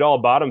they beat all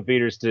bottom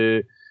feeders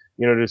to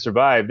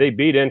survive. They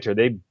beat Inter.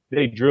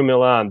 They drew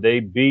Milan. They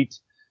beat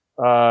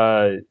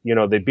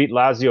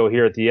Lazio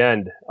here at the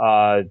end.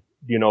 I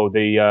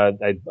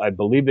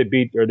believe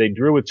they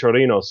drew with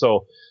Torino.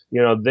 So,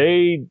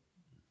 they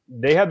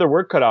had their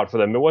work cut out for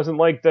them. It wasn't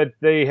like that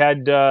they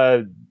had,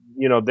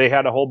 they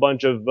had a whole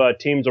bunch of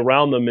teams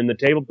around them in the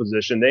table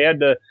position. They had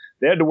to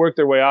work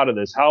their way out of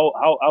this.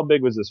 How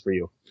big was this for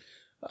you?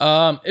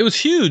 It was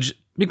huge,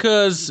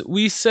 because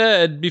we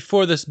said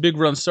before this big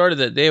run started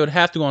that they would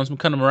have to go on some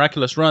kind of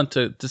miraculous run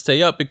to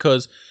stay up,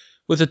 because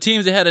with the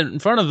teams they had in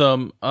front of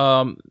them,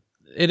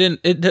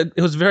 it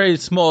was very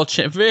small,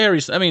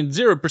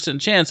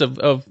 0% chance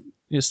of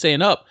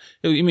staying up.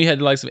 You had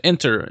the likes of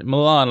Inter,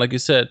 Milan, like you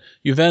said,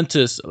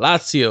 Juventus,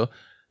 Lazio.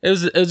 It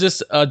was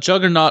just a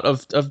juggernaut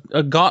of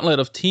a gauntlet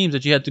of teams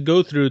that you had to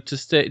go through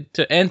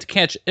to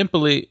catch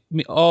Empoli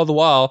all the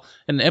while.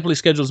 And the Empoli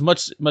schedule is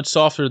much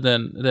softer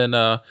than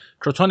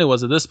Crotone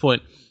was at this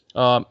point.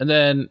 And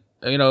then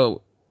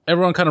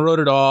everyone kind of wrote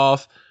it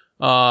off.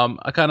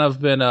 I kind of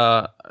been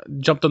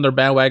jumped on their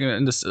bandwagon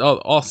in this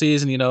all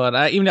season, and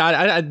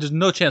I there's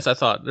no chance. I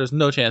thought there's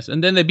no chance,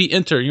 and then they beat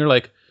Inter, and you're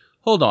like,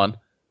 hold on,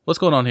 what's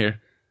going on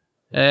here?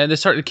 And they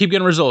start to keep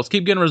getting results.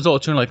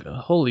 You're like,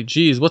 holy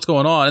jeez, what's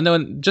going on? And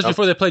then just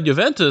before they played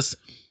Juventus,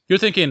 you're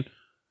thinking,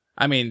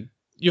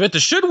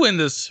 Juventus should win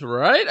this,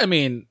 right?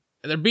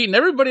 They're beating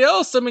everybody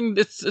else.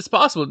 It's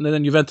possible. And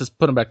then Juventus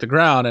put them back to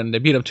ground, and they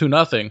beat them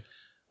 2-0.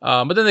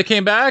 But then they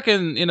came back,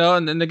 and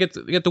and they get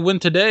the win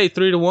today,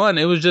 3-1.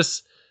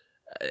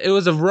 It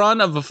was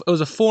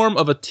a form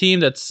of a team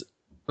that's,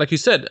 like you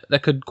said,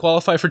 that could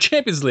qualify for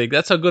Champions League.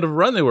 That's how good of a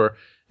run they were.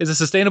 Is it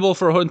sustainable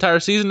for a whole entire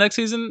season next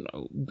season?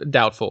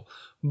 Doubtful.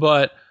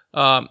 But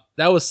that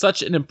was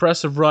such an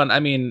impressive run.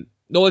 The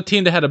only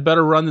team that had a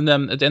better run than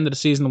them at the end of the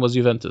season was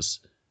Juventus.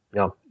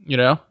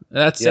 Yeah.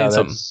 That's saying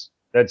something.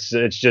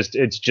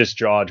 It's just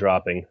jaw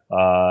dropping.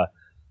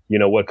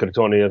 What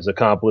Crotone has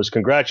accomplished.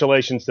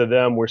 Congratulations to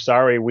them. We're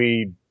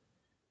sorry.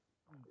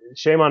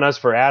 Shame on us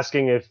for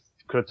asking if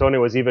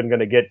Crotone was even going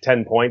to get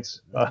 10 points.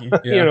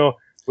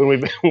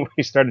 When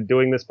we started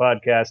doing this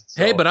podcast.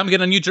 So. Hey, but I'm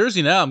getting a new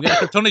jersey now. I'm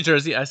getting a Crotone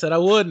jersey. I said I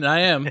would, and I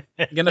am.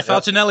 I'm getting a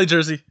Falcinelli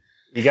jersey.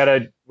 We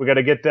gotta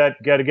get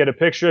that. Got to get a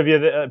picture of you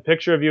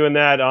in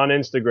that on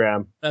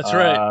Instagram. That's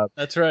right.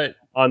 That's right.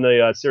 On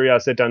the Serie A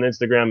Sit on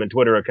Instagram and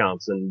Twitter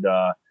accounts, and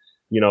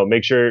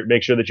make sure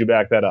that you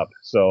back that up.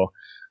 So.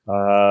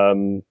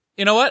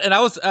 You know what? And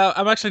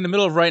I'm actually in the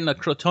middle of writing a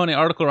Crotone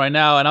article right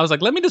now, and I was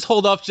like, let me just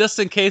hold off just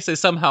in case they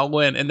somehow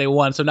win, and they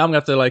won. So now I'm gonna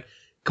have to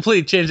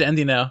completely change the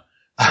ending now.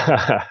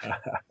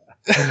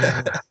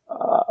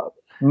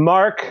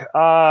 Mark,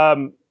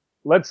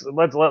 let's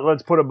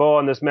put a bow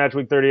on this match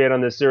week 38 on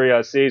this Serie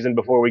A season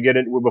before we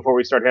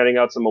start handing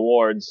out some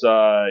awards,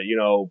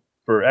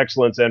 for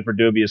excellence and for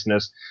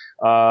dubiousness.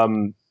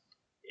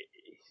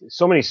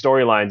 So many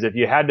storylines. If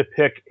you had to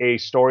pick a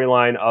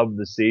storyline of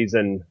the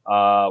season,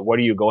 what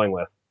are you going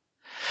with?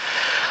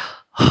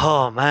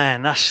 Oh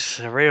man, that's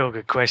a real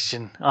good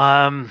question.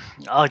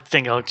 I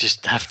think I'll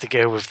just have to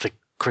go with the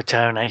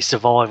Crotone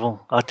survival.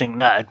 I think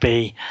that'd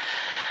be.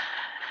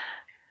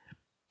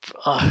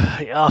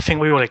 I think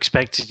we all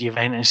expected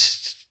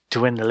Juventus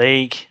to win the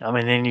league.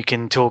 Then you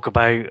can talk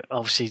about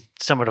obviously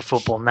some of the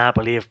football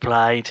Napoli have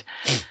played,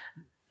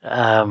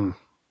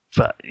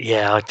 but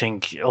yeah, I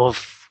think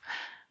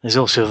there's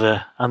also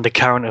the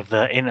undercurrent of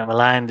the Inter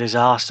Milan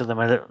disaster.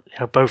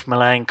 Both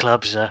Milan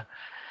clubs are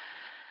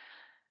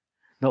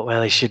not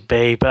where they should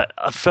be. But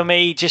for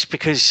me, just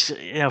because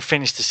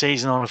finished the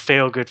season on a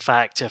feel-good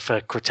factor for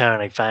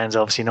Crotone fans,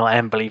 obviously not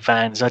Empoli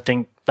fans, I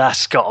think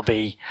that's got to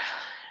be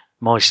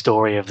my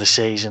story of the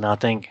season. I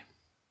think.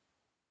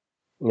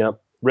 Yep.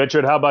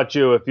 Richard, how about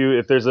you?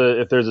 If there's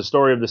a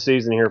story of the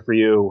season here for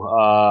you,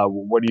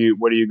 what are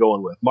you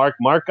going with? Mark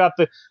got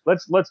the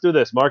let's do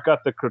this. Mark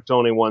got the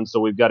Crotone one,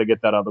 so we've got to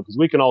get that out because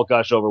we can all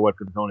gush over what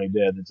Crotone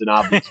did. It's an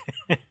obvious,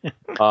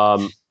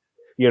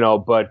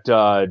 but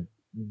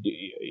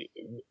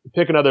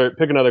pick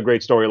another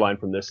great storyline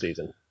from this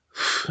season.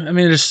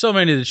 There's so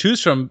many to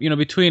choose from.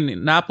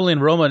 Between Napoli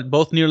and Roma,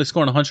 both nearly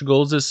scoring 100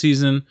 goals this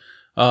season.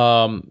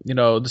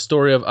 The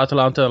story of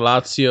Atalanta and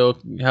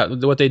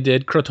Lazio, what they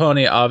did.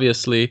 Crotone,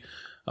 obviously.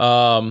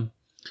 Milan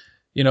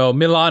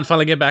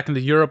finally get back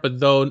into Europe, but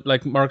though,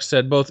 like Mark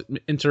said, both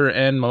Inter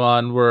and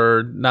Milan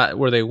were not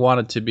where they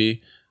wanted to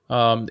be.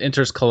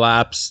 Inter's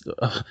collapsed.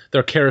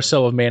 Their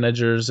carousel of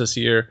managers this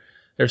year.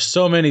 There's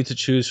so many to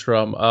choose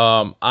from.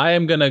 I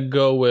am gonna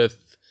go with.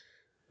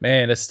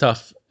 Man, it's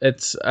tough. I'm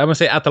gonna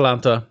say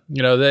Atalanta.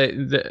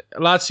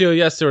 Lazio,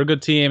 yes, they were a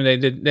good team.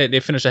 They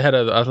finished ahead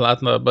of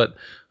Atalanta, but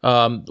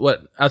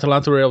what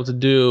Atalanta were able to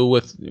do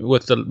with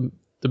the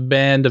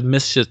band of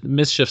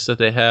mischiefs that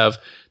they have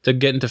to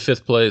get into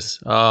fifth place,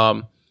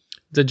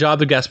 the job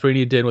that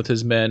Gasperini did with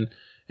his men,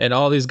 and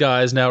all these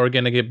guys now are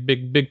going to get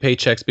big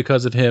paychecks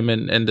because of him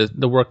and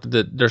the work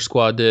that their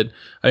squad did.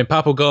 I mean,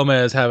 Papo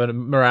Gomez having a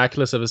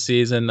miraculous of a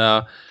season.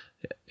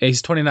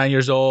 He's 29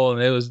 years old,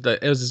 and it was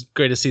his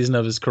greatest season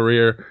of his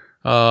career.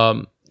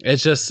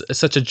 It's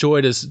such a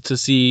joy to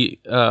see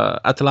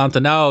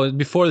Atalanta now.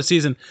 Before the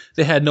season,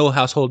 they had no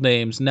household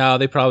names. Now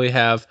they probably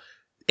have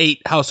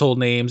 8 household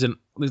names, and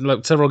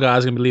several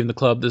guys are going to be leaving the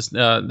club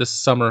this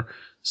summer.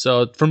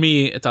 So for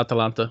me, it's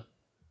Atalanta.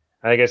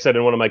 Like I said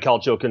in one of my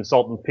Calcio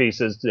consultant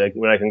pieces,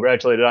 when I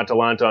congratulated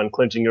Atalanta on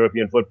clinching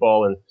European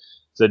football, and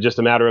said just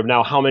a matter of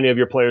now how many of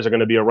your players are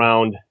going to be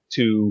around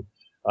to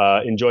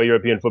enjoy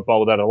European football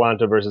with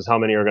Atalanta versus how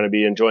many are going to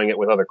be enjoying it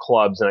with other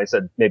clubs. And I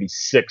said maybe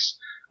 6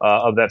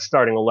 of that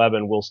starting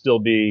 11 will still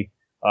be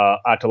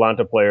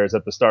Atalanta players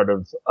at the start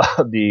of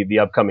the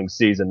upcoming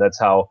season. That's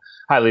how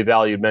highly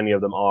valued many of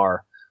them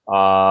are.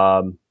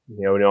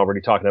 We're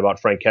already talking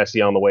about Frank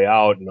Kessie on the way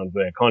out, and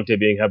Andrea Conte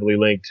being heavily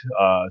linked.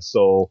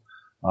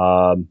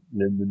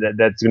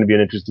 That's going to be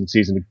an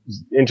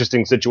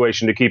interesting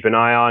situation to keep an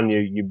eye on.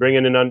 You bring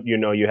in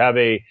you have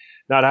a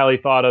not highly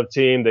thought of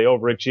team. They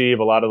overachieve.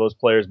 A lot of those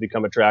players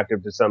become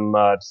attractive to some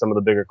of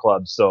the bigger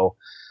clubs. So,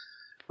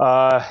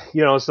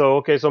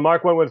 so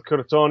Mark went with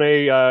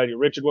Crotone.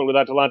 Richard went with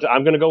Atalanta.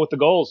 I'm going to go with the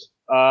goals.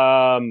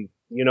 Like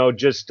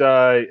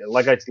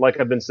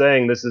I've been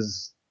saying, this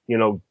is,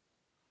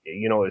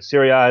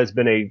 Serie A has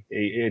been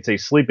it's a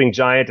sleeping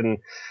giant, and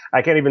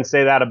I can't even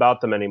say that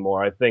about them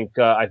anymore. I think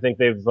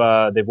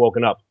they've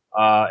woken up.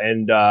 I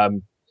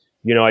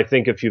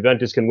think if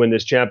Juventus can win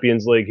this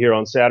Champions League here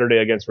on Saturday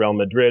against Real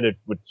Madrid,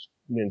 which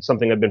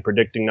something I've been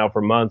predicting now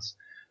for months,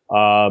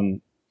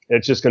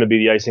 it's just going to be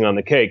the icing on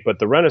the cake. But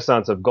the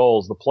renaissance of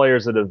goals, the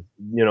players that have,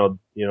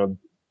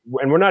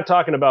 and we're not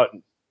talking about,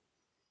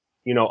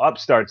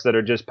 upstarts that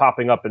are just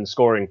popping up and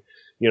scoring,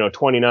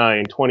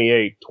 29,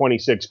 28,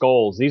 26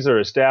 goals. These are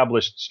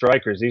established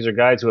strikers. These are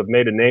guys who have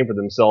made a name for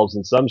themselves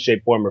in some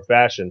shape, form, or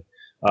fashion.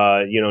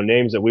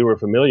 Names that we were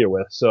familiar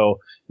with. So,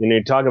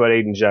 you talk about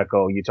Aiden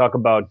Dzeko, you talk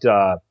about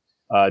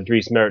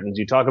Dries Mertens,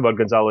 you talk about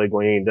Gonzalo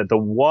Higuain, that the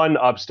one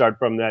upstart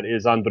from that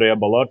is Andrea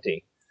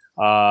Belotti.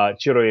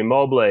 Ciro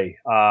Immobile,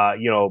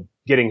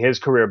 getting his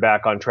career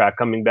back on track,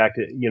 coming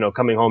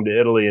home to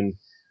Italy and,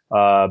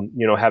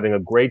 having a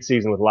great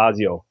season with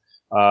Lazio.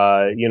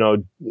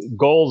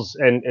 Goals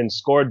and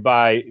scored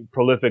by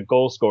prolific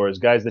goal scorers,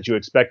 guys that you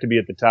expect to be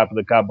at the top of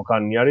the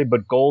Capocannoniere,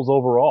 but goals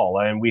overall.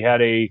 And we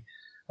had a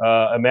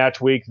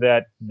match week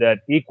that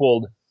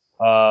equaled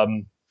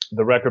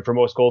the record for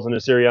most goals in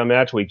a Serie A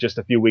match week just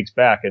a few weeks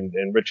back, and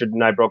Richard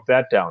and I broke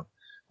that down.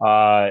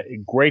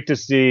 Great to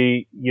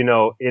see,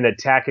 in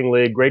attacking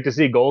league, great to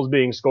see goals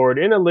being scored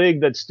in a league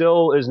that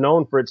still is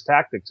known for its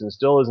tactics and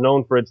still is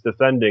known for its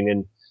defending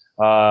and,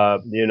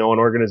 an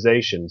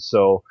organization.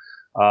 So,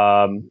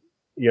 that's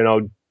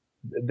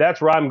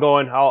where I'm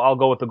going. I'll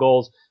go with the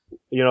goals.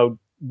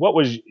 What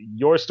was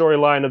your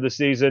storyline of the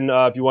season?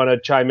 If you want to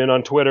chime in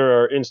on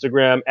Twitter or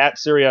Instagram at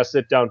Serie A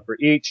Sit Down for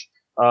each,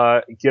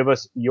 give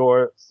us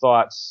your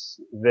thoughts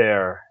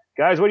there.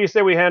 Guys, what do you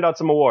say we hand out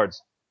some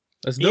awards?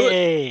 Let's do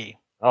it.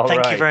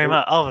 Thank you very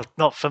much. Oh,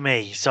 not for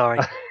me. Sorry.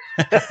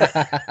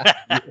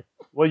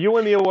 Well, you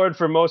win the award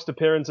for most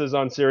appearances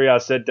on Serie A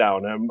Sit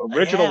Down.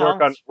 Richard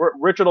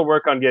will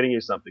work on getting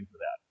you something for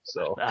that.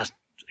 So that's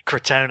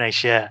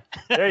Crotone, yeah.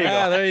 There you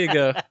go. There you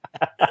go.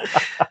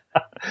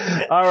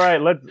 All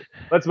right,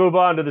 let's move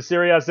on to the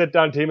Serie A Sit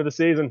Down team of the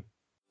season.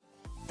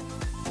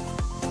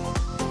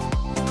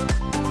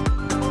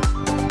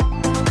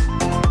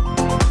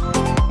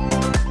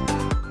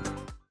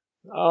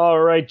 All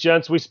right,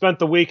 gents, we spent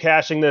the week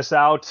hashing this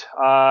out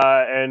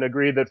and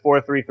agreed that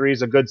 4-3-3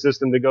 is a good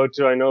system to go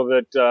to. I know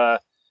that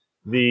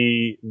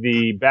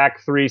the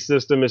back three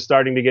system is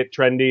starting to get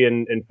trendy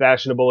and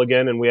fashionable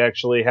again, and we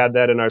actually had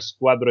that in our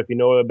Squadra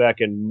Finora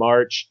back in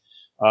March.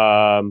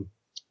 Or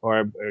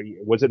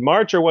was it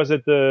March or was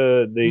it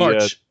the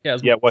March?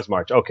 It was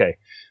March. Okay.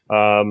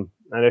 And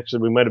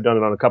actually, we might have done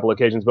it on a couple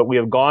occasions, but we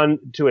have gone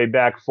to a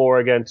back four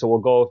again, so we'll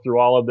go through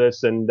all of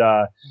this and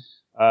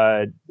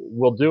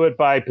we'll do it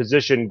by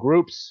position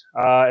groups,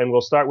 and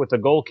we'll start with the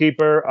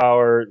goalkeeper,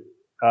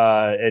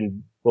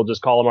 and we'll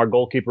just call him our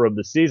goalkeeper of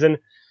the season,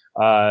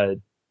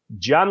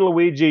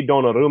 Gianluigi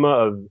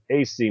Donnarumma of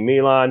AC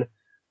Milan.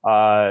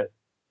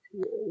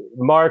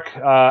 Mark,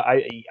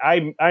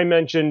 I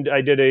mentioned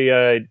I did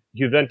a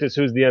Juventus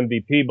Who's the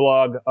MVP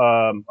blog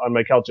on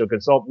my Calcio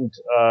Consultant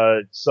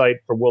site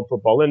for World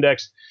Football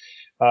Index.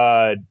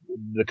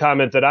 The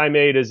comment that I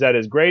made is that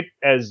as great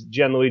as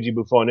Gianluigi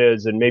Buffon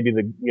is, and maybe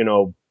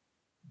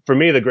for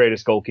me, the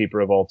greatest goalkeeper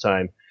of all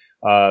time,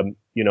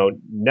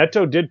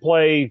 Neto did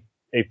play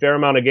a fair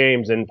amount of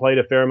games and played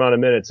a fair amount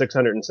of minutes,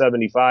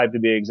 675 to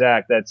be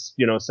exact. That's,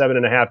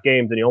 7.5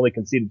 games, and he only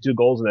conceded 2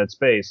 goals in that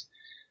space.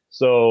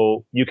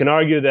 So you can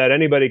argue that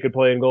anybody could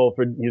play in goal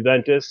for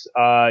Juventus.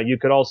 You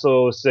could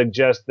also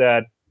suggest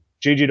that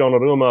Gigi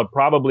Donnarumma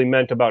probably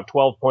meant about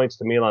 12 points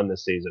to Milan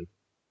this season.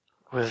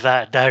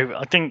 Without doubt,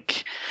 I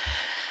think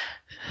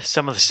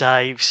some of the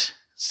saves,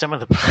 some of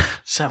the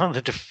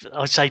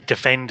I'd say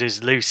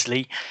defenders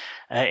loosely,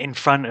 in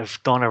front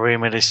of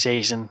Donnarumma this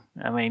season.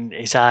 I mean,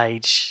 his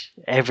age,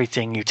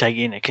 everything you take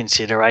into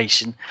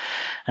consideration.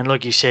 And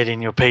like you said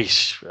in your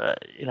piece,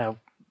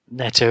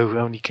 Neto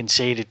only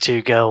conceded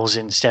 2 goals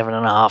in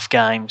 7.5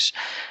 games.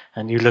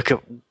 And you look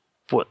at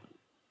what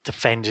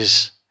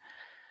defenders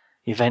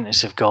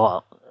Juventus have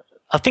got.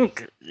 I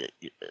think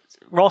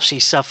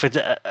Rossi suffered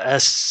a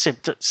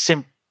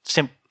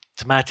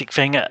symptomatic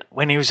thing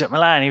when he was at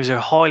Milan. He was a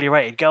highly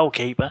rated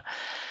goalkeeper,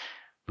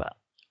 but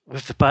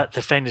with the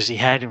defenders he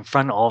had in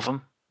front of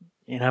him,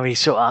 he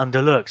sort of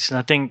underlooked. And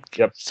I think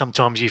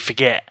sometimes you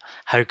forget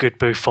how good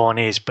Buffon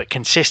is, but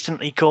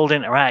consistently called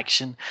into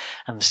action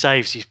and the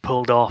saves he's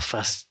pulled off,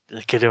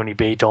 it could only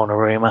be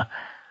Donnarumma.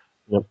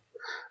 Yep.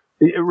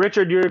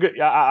 Richard, you're good.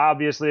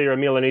 Obviously, you're a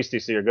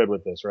Milanista, so you're good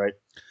with this, right?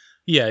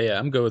 Yeah,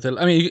 I'm good with it.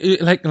 I mean,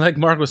 like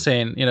Mark was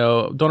saying,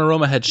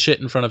 Donnarumma had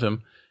shit in front of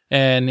him,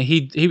 and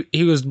he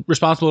was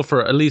responsible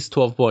for at least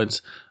 12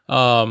 points.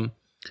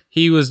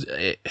 He was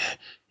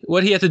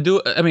what he had to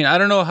do. I mean, I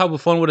don't know how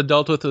Buffon would have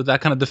dealt with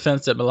that kind of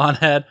defense that Milan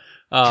had,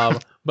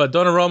 but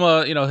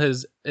Donnarumma,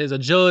 his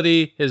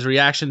agility, his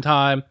reaction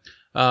time,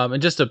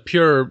 and just a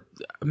pure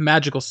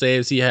magical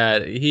saves he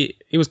had. He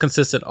was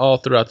consistent all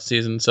throughout the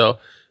season, so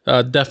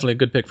definitely a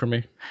good pick for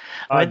me.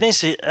 I mean,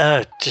 there's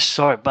I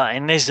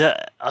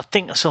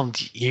think it's on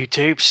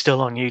YouTube,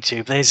 still on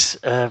YouTube. There's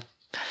a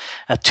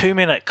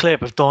 2-minute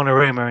clip of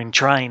Donnarumma in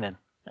training.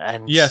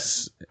 And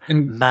yes,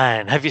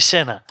 man, have you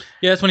seen it?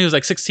 Yeah, that's when he was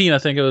like 16, I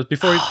think it was,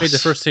 before he made the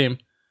first team.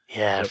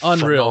 Yeah,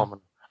 unreal,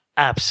 phenomenal.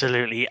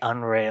 Absolutely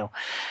unreal.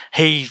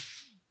 He's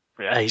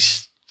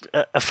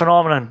a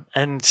phenomenon,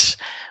 and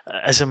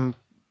as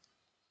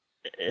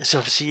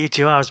obviously you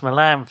two are as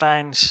Milan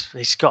fans,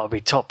 he's got to be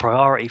top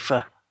priority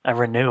for a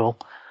renewal.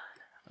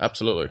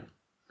 Absolutely.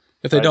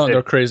 If they don't,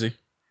 they're crazy.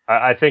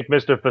 I think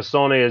Mr.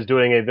 Fasone is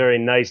doing a very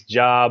nice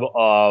job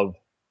of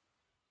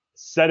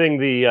setting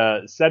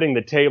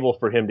the table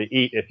for him to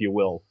eat, if you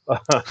will.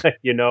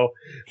 Putting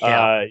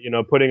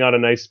on a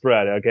nice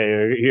spread.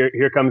 Okay,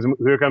 here comes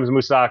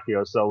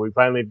Musacchio. So we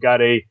finally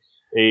got a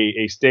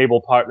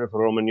stable partner for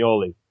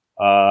Romagnoli.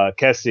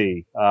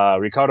 Kessie,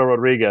 Ricardo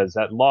Rodriguez.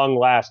 At long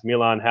last,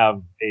 Milan have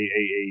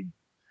a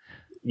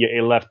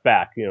left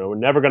back. We're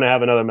never going to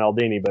have another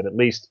Maldini, but at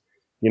least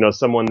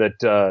someone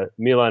that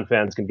Milan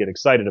fans can get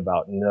excited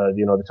about. And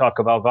the talk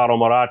of Alvaro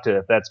Morata,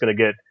 if that's going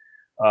to get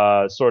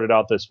sorted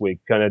out this week,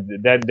 kind of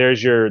that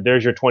there's your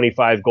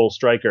 25 goal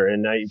striker.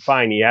 And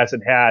fine, he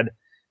hasn't had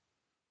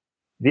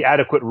the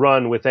adequate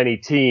run with any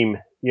team,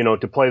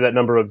 to play that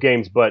number of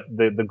games, but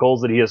the goals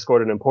that he has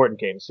scored in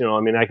important games,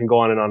 I can go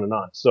on and on and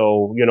on.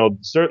 So,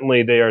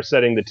 certainly they are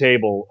setting the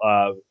table,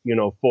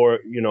 for,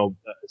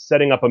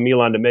 setting up a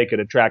Milan to make it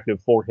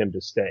attractive for him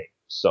to stay.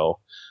 So,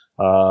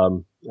 I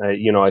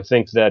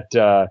think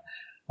that,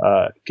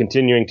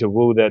 continuing to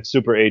woo that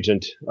super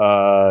agent,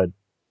 to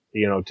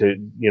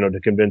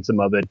convince him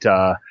of it,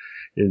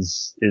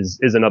 is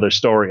another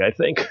story, I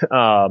think.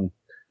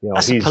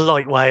 That's a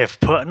polite way of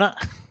putting it.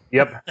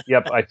 Yep.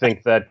 I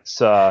think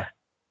that's,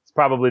 it's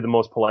probably the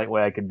most polite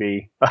way I could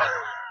be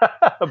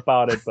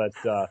about it. But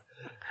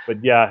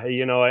yeah,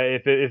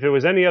 if it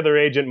was any other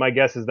agent, my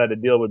guess is that a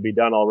deal would be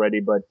done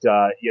already. But,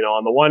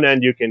 on the one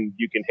end, you can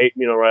hate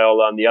Mino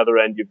Raiola. On the other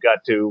end, you've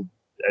got to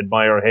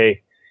admire,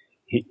 hey,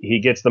 he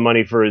gets the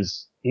money for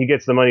his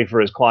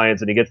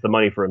clients, and he gets the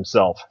money for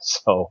himself.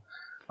 So,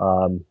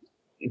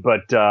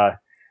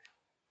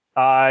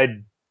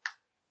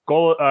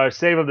 goal,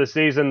 save of the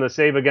season, the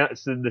save on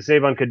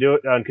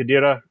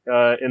Khedira,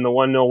 in the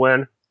 1-0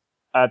 win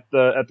at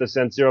the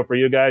San Siro for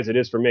you guys. It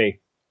is for me.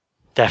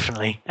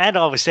 Definitely. And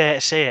I was there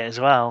to see it as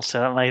well, so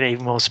that made it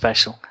even more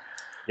special.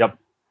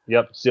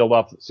 Yep. Sealed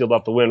off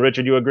the win.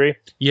 Richard, you agree?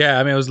 Yeah,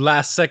 I mean, it was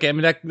last second. I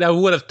mean, that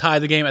would have tied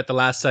the game at the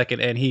last second,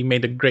 and he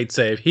made a great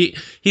save. He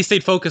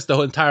stayed focused the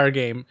whole entire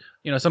game.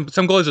 Some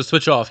goalies would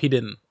switch off. He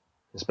didn't.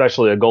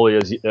 Especially a goalie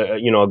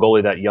a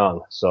goalie that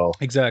young. So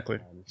exactly.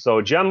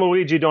 So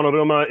Gianluigi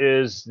Donnarumma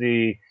is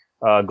the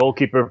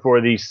goalkeeper for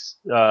the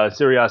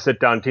Serie A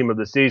sit-down team of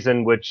the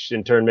season, which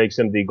in turn makes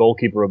him the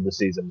goalkeeper of the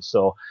season.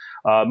 So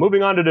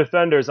moving on to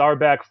defenders, our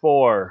back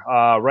four.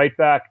 Right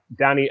back,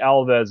 Dani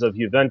Alves of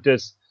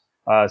Juventus.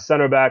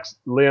 Center backs,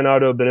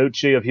 Leonardo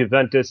Bonucci of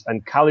Juventus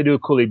and Kalidou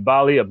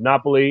Koulibaly of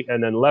Napoli.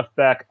 And then left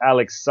back,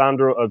 Alex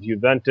Sandro of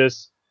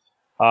Juventus.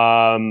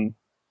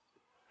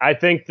 I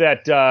think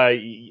that,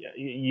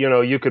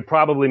 you could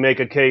probably make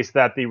a case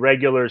that the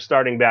regular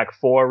starting back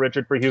four,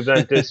 Richard, for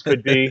Juventus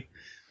could be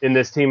in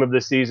this team of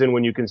the season,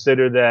 when you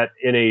consider that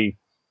in a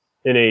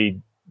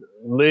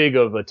league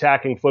of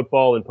attacking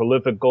football and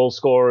prolific goal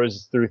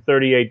scorers through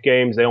 38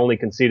 games, they only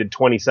conceded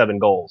 27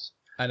 goals.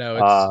 I know,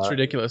 it's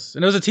ridiculous.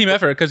 And it was a team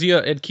effort, because you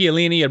had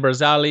Chiellini, you had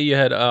Barzali, you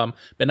had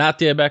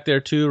Benatia back there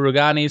too,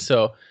 Rugani.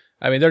 So,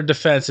 I mean, their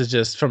defense is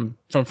just from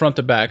front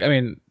to back. I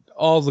mean,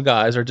 all the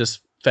guys are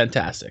just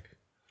fantastic.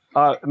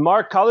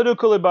 Mark, Kalidou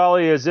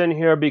Koulibaly is in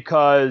here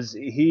because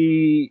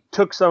he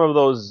took some of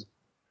those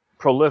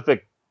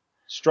prolific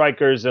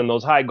strikers and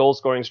those high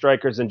goal-scoring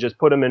strikers and just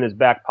put them in his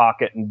back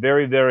pocket, and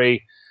very,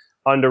 very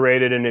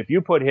underrated. And if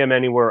you put him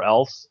anywhere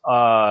else,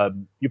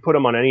 you put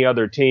him on any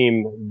other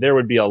team, there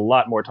would be a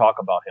lot more talk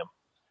about him.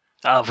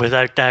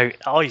 Without doubt.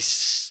 I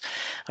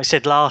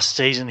said last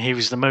season he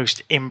was the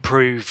most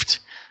improved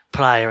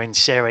player in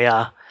Serie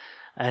A,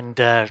 and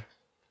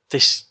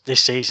this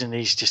season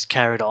he's just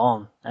carried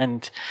on.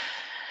 And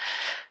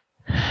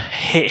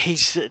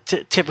he's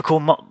the typical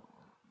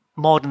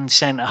modern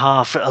centre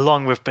half,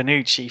 along with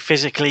Bonucci.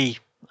 Physically,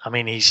 I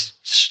mean, he's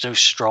so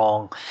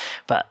strong,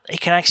 but he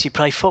can actually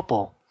play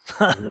football.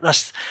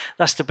 That's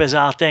the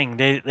bizarre thing.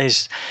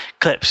 There's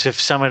clips of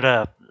some of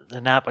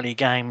the Napoli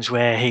games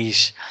where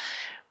he's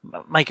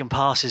making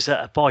passes that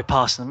are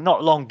bypassing them,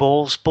 not long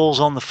balls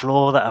on the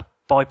floor that are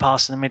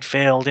bypassing the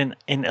midfield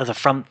into the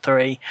front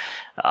three.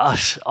 I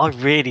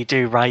really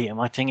do rate him.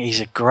 I think he's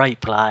a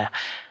great player.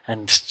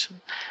 And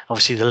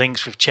obviously the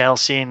links with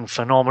Chelsea and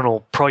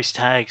phenomenal price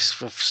tags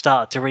have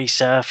started to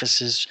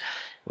resurface as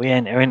we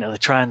enter into the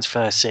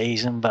transfer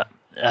season. But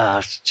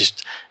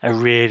just a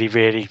really,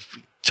 really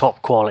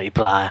top quality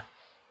player.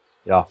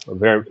 Yeah,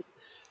 very,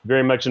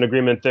 very much in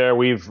agreement there.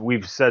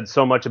 We've said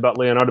so much about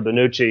Leonardo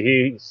Bonucci.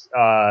 He's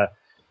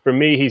for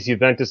me, he's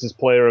Juventus's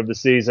player of the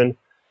season.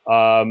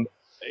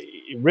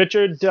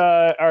 Richard,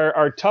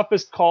 our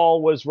toughest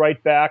call was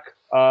right back.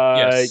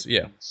 Yes,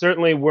 yeah.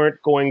 Certainly weren't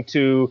going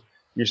to.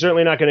 You're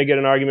certainly not going to get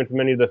an argument from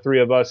any of the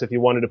three of us if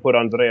you wanted to put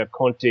Andrea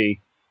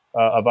Conti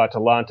of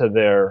Atalanta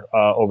there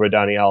over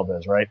Dani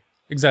Alves, right?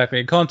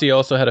 Exactly. Conti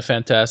also had a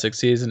fantastic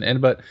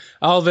season, but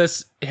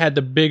Alves had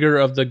the bigger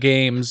of the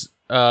games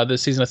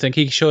this season. I think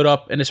he showed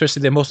up, and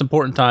especially the most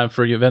important time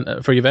for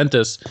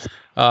Juventus,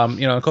 in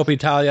Coppa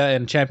Italia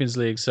and Champions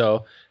League.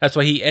 So that's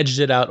why he edged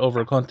it out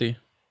over Conti.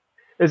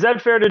 Is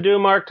that fair to do,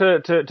 Mark,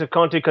 to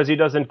Conti because he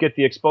doesn't get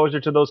the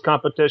exposure to those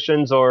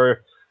competitions,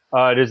 or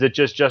does it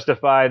just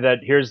justify that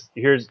here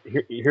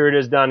it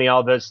is, Dani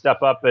Alves,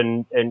 step up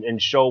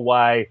and show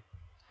why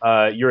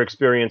your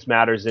experience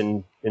matters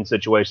in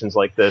situations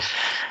like this?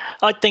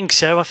 I think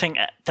so. I think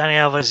Dani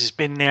Alves has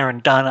been there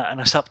and done it,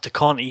 and it's up to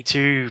Conti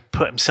to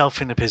put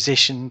himself in a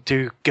position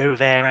to go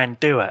there and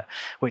do it,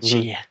 which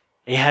he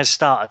has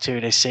started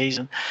to this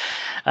season.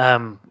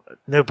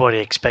 Nobody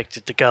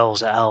expected the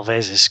goals that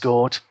Alves has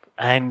scored,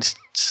 and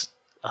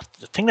I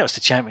think that was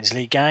the Champions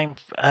League game.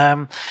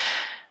 The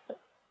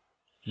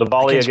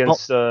volley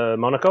against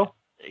Monaco?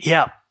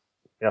 Yeah.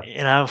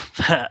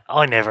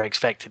 I never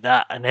expected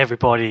that, and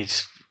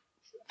everybody's...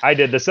 I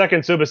did. The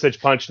second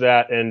Subasic punched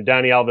that, and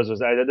Dani Alves was,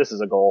 this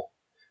is a goal.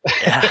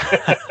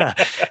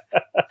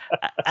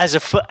 As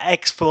a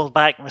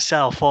ex-fullback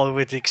myself, I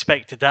would have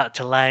expected that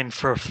to land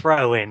for a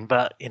throw-in,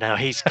 but,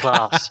 he's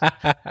class.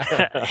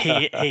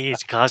 he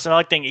is class, and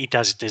I think he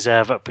does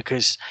deserve it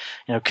because,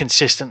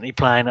 consistently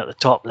playing at the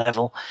top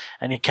level,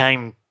 and he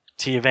came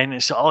to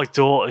Juventus,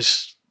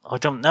 I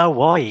don't know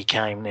why he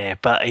came there,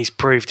 but he's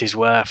proved his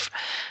worth.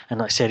 And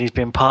like I said, he's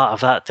been part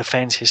of that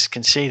defence. He's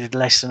conceded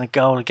less than a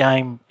goal a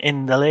game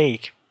in the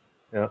league.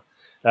 Yeah.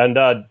 And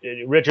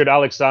Richard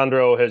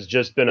Alexandro has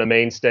just been a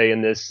mainstay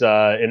in this, in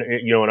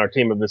our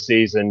team of the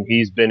season.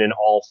 He's been in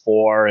all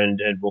four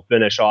and will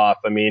finish off.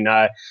 I mean,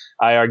 I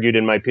argued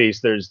in my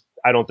piece,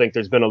 I don't think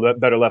there's been a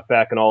better left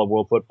back in all of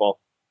world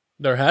football.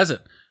 There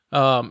hasn't.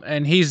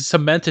 And he's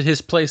cemented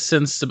his place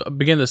since the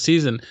beginning of the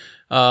season.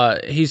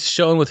 He's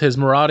shown with his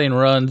marauding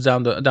runs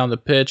down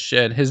the pitch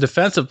and his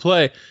defensive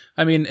play.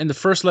 I mean, in the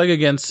first leg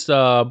against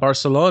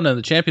Barcelona in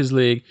the Champions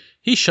League,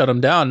 he shut him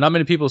down. Not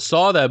many people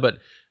saw that, but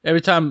every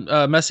time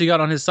Messi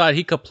got on his side,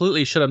 he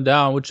completely shut him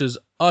down, which is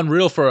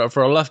unreal for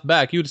a left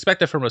back. You would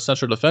expect that from a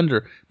central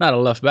defender, not a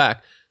left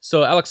back.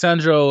 So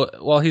Alexandro,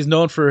 while he's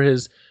known for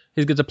his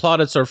gets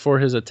plaudits or for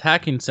his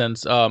attacking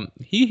sense,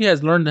 he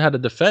has learned how to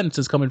defend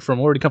since come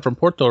from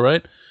Porto,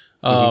 right?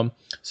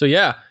 So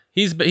yeah,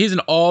 he's an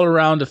all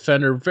around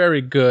defender,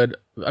 very good.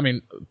 I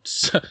mean,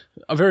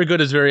 very good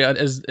is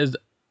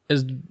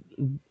is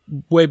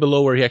way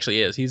below where he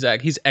actually is. He's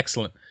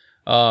excellent,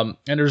 and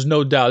there's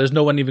no doubt, there's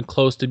no one even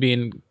close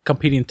to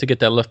competing to get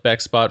that left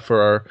back spot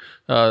for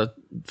our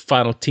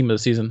final team of the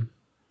season.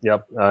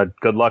 Yep.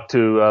 Good luck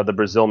to the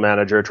Brazil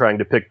manager trying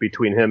to pick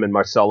between him and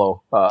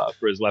Marcelo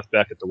for his left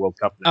back at the World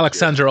Cup.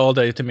 Alexandra all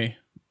day to me.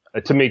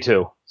 To me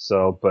too.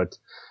 So, but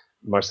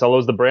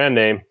Marcelo's the brand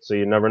name, so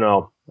you never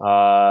know.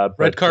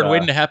 Red card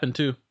waiting to happen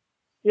too.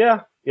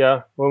 Yeah.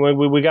 Well,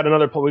 we got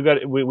another. We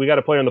got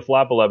a player in the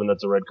flop 11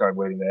 that's a red card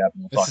waiting to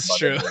happen. We'll talk about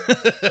true.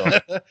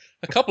 So.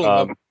 A couple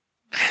of them.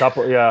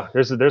 Yeah.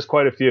 There's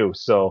quite a few.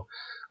 So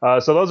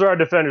those are our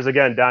defenders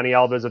again: Dani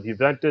Alves of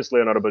Juventus,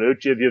 Leonardo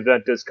Bonucci of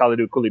Juventus,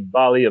 Kalidou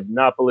Koulibaly of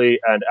Napoli,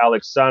 and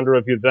Alexandro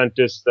of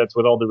Juventus. That's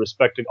with all due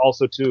respect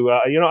also to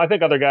I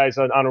think other guys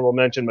on honorable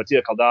mention: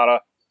 Mattia Caldara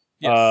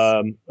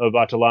of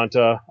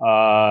Atalanta.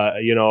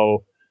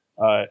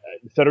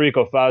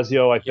 Federico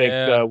Fazio, I think,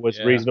 was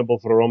reasonable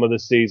for Roma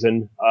this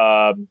season.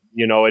 But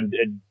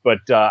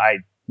Bonucci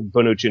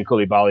and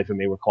Koulibaly for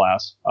me were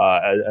class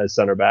as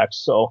center backs.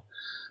 So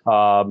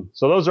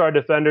those are our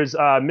defenders.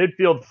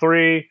 Midfield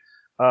three.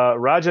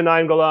 Raja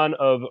Nainggolan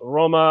of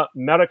Roma,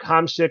 Marek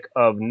Hamšík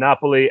of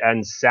Napoli,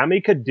 and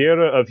Sami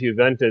Khedira of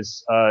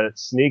Juventus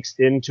sneaks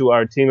into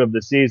our team of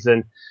the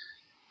season.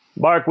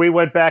 Mark, we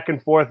went back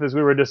and forth as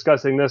we were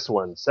discussing this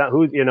one.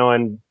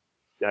 And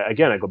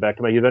again, I go back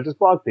to my Juventus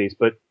blog piece,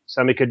 but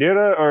Sami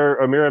Khedira or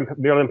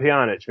Miralem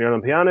Pjanic?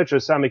 Miralem Pjanic or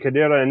Sami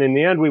Khedira? And in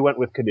the end, we went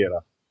with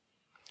Khedira.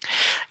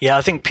 Yeah,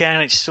 I think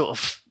Pjanic sort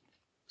of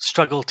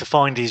struggled to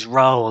find his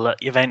role at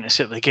Juventus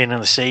at the beginning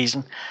of the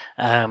season,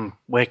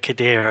 where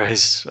Khedira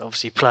has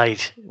obviously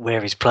played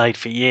where he's played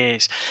for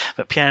years.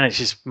 But Pjanic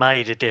has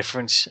made a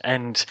difference,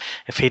 and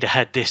if he'd have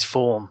had this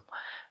form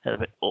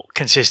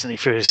consistently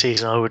through the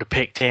season, I would have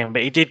picked him.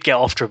 But he did get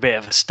off to a bit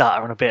of a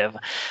stutter and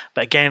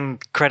but again,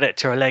 credit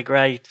to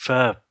Allegri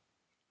for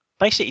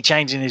basically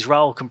changing his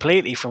role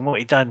completely from what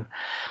he'd done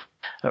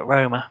at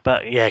Roma.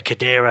 But yeah,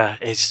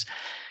 Khedira is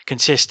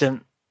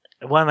consistent.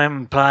 One of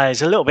them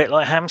players, a little bit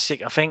like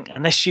Hamšík, I think,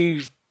 unless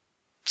you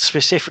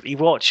specifically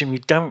watch him, you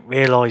don't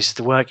realise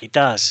the work he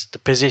does, the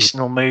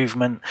positional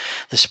movement,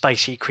 the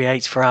space he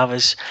creates for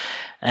others.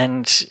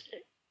 And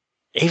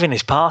even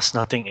his passing,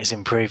 I think, has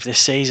improved this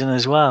season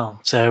as well.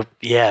 So,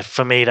 yeah,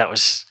 for me, that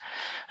was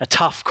a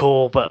tough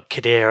call, but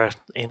Khedira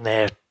in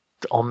there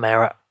on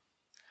merit.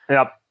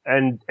 Yep.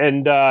 And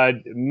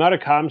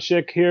Marek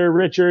Hamšík here,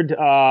 Richard.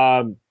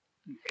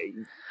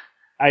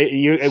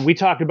 We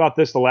talked about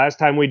this the last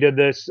time we did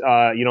this,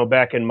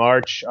 back in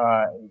March.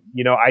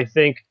 I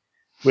think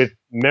with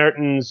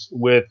Mertens,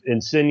 with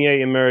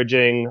Insigne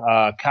emerging,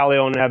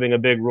 Callejon having a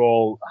big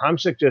role,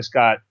 Hamšík just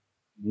got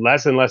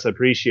less and less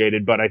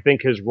appreciated, but I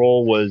think his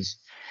role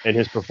and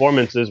his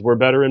performances were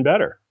better and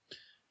better.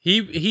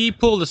 He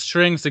pulled the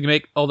strings to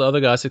make all the other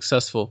guys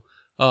successful.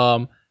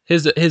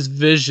 His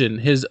vision,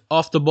 his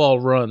off the ball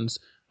runs,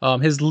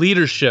 his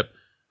leadership.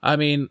 I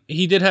mean,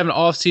 he did have an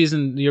off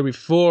season the year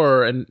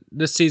before, and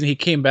this season he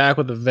came back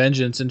with a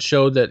vengeance and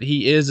showed that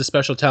he is a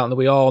special talent that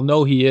we all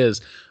know he is.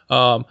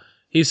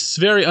 He's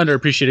very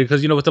underappreciated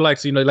because, with the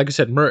likes, like you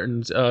said,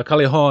 Mertens,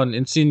 Callejon,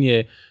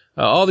 Insigne,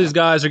 all these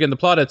guys are getting the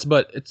plaudits,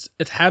 but it's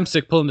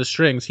Hamšík pulling the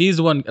strings. He's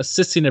the one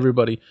assisting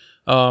everybody.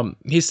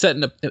 He's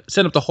setting up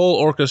the whole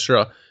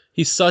orchestra.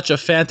 He's such a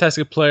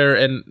fantastic player,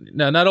 and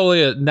not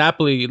only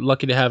Napoli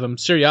lucky to have him,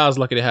 Serie A is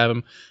lucky to have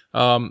him,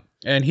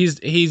 and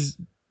he's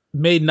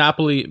made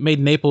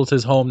Naples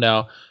his home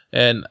now.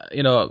 And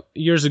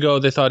years ago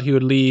they thought he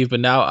would leave, but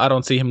now I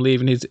don't see him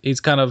leaving. He's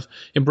kind of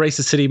embraced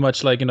the city,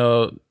 much like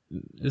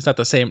it's not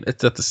the same.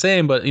 It's not the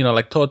same, but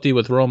like Totti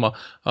with Roma.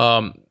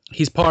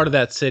 He's part of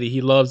that city.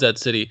 He loves that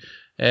city,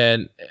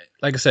 and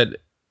like I said,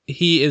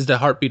 he is the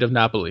heartbeat of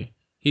Napoli.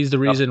 He's the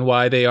reason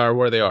why they are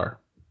where they are.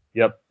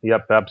 Yep,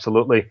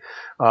 absolutely.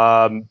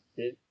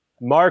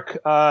 Mark,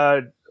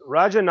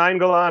 Raja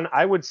Nainggolan,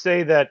 I would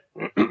say that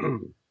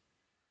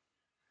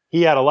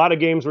he had a lot of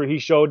games where he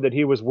showed that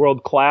he was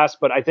world class,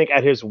 but I think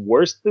at his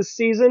worst this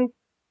season,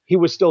 he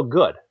was still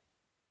good.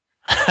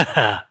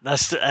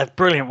 That's a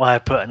brilliant way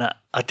of putting it.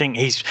 I think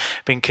he's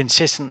been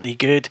consistently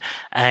good,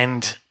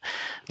 and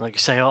like I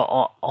say,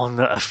 on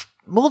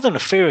more than a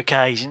few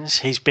occasions,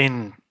 he's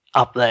been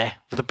up there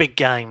for the big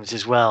games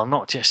as well.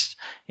 Not just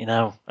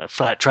a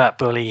flat track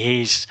bully.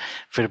 He's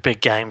for the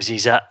big games.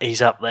 He's up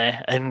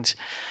there, and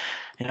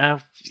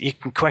you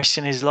can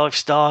question his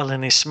lifestyle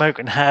and his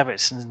smoking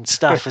habits and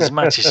stuff as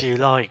much as you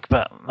like,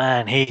 but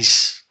man,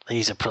 he's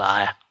a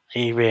player.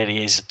 He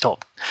really is a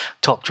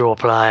top draw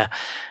player,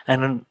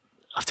 and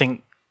I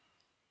think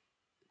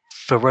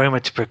for Roma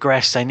to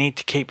progress, they need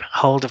to keep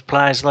hold of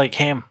players like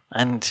him.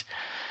 And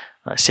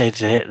like I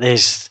said,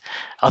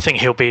 I think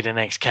he'll be the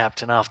next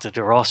captain after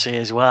De Rossi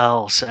as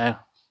well. So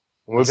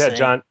we've had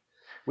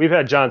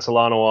John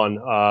Solano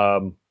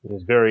on.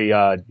 He's very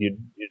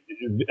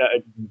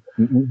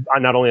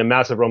not only a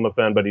massive Roma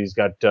fan, but he's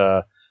got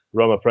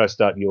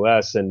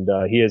RomaPress.us, and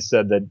he has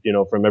said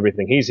that from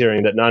everything he's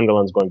hearing that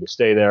Nainggolan's going to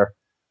stay there.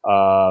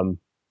 For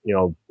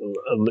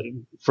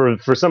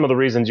some of the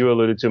reasons you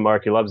alluded to,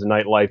 Mark, he loves the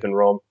nightlife in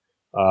Rome,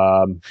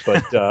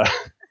 but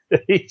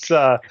he's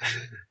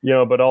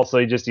but also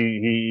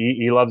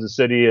he loves the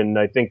city, and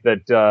I think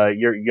that to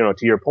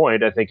your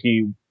point, I think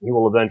he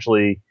will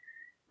eventually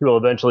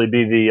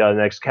be the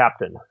next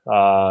captain.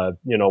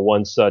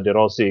 Once De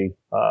Rossi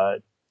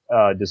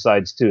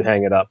decides to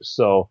hang it up.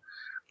 So,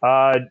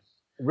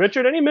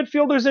 Richard, any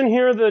midfielders in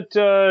here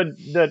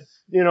that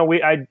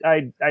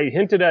I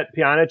hinted at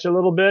Pjanic a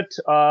little bit.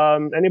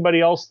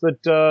 Anybody else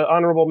that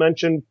honorable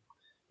mention?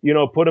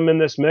 Put him in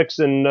this mix,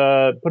 and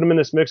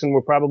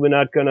we're probably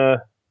not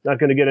gonna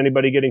get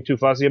anybody getting too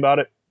fussy about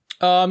it.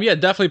 Yeah,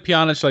 definitely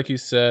Pjanic, like you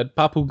said.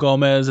 Papu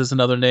Gomez is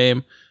another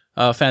name.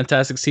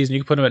 Fantastic season.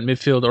 You can put him at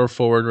midfield or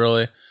forward,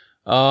 really.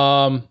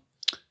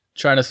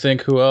 Trying to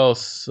think who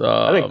else.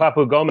 I think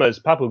Papu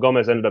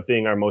Gomez ended up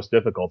being our most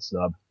difficult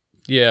snub.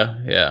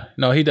 Yeah.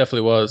 No, he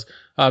definitely was.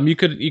 You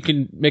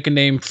can make a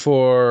name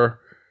for.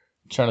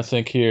 Trying to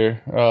think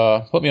here.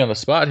 Put me on the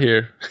spot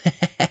here.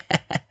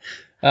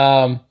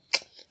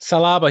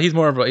 Salaba. He's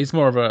more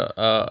of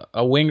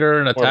a winger,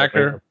 an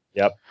attacker.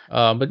 Yep.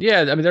 But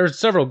yeah, I mean, there's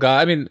several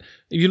guys. I mean,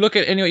 if you look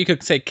at anyway, you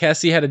could say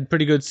Kessie had a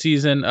pretty good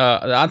season. The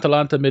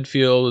Atalanta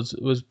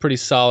midfield was pretty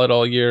solid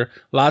all year.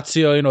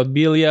 Lazio,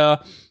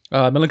 Bilia,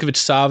 Milinkovic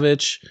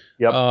Savic.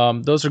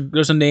 Yep.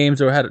 Those are names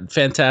that had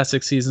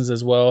fantastic seasons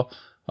as well.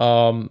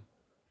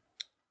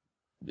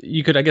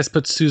 You could, I guess,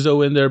 put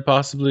Suso in there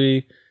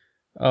possibly.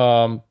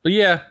 But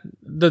yeah,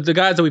 the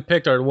guys that we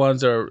picked are the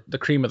ones that are the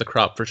cream of the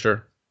crop for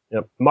sure.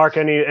 Yep. Mark,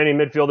 any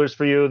midfielders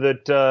for you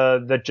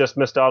that just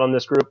missed out on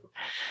this group?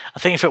 I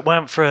think if it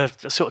weren't for a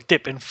sort of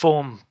dip in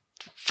form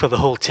for the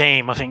whole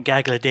team, I think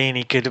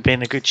Gagliardini could have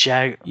been a good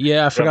shout.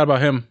 Yeah, I forgot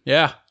about him.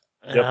 Yeah.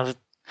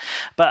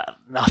 But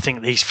I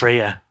think these three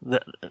are,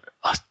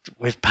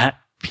 with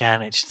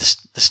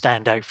Pjanic, the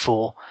standout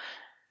four.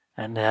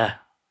 And I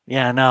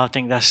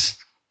think that's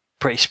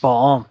pretty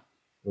spot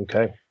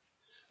on.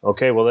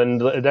 Okay, well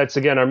then that's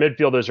again our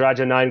midfielders: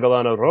 Raja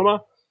Nainggolan of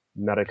Roma,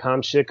 Marek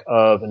Hamšík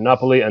of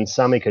Napoli, and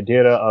Sami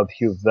Khedira of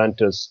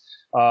Juventus.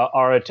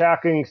 Our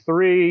attacking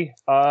three: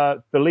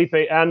 Felipe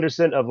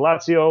Anderson of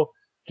Lazio,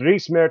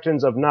 Dries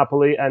Mertens of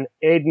Napoli, and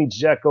Edin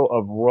Dzeko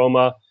of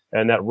Roma.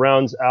 And that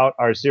rounds out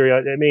our Serie A.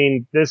 I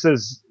mean, this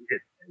is,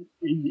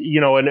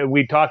 and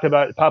we talked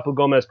about Papu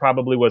Gomez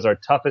probably was our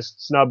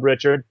toughest snub,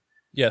 Richard.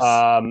 Yes.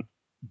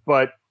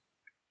 But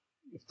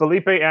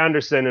Felipe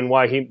Anderson and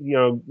why he,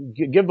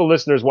 give the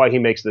listeners why he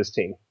makes this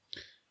team.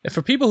 And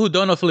for people who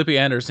don't know Felipe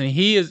Anderson,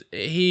 he's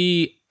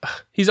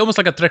almost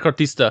like a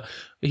trequartista.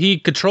 He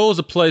controls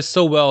the play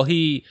so well.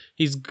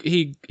 He's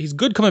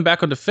good coming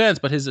back on defense,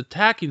 but his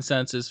attacking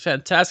sense is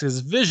fantastic. His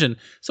vision,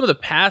 some of the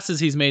passes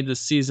he's made this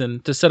season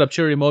to set up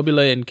Ciro Immobile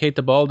and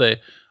Keita Balde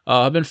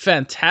have been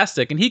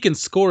fantastic, and he can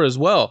score as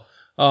well.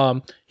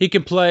 He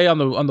can play on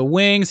the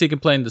wings. He can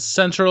play in the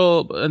center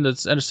of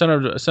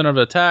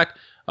the attack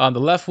on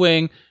the left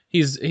wing.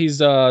 He's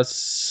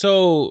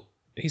so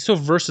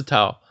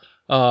versatile.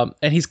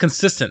 And he's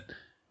consistent.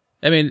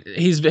 I mean,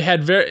 he's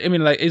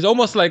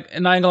almost like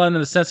Nainggolan in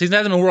the sense he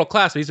hasn't been world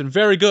class, but he's been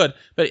very good.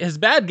 But his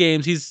bad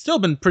games, he's still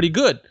been pretty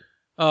good.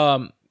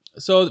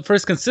 So for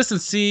his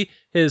consistency,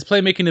 his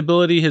playmaking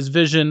ability, his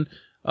vision,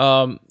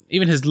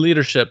 even his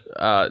leadership,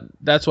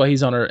 that's why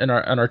he's on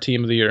our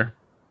team of the year.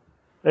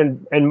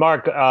 And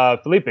Mark,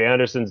 Felipe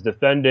Anderson's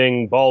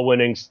defending, ball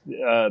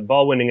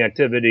winning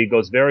activity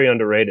goes very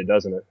underrated,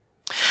 doesn't it?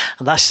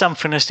 And that's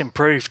something that's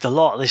improved a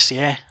lot this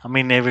year. I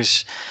mean, there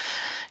was.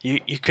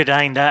 You could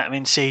aim that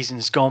in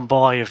seasons gone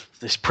by of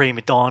this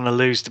prima donna,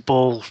 lose the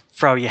ball,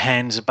 throw your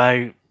hands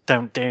about,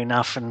 don't do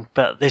nothing.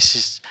 But this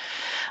is,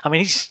 I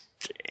mean, he's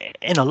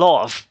in a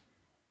lot of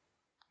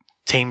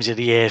teams of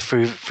the year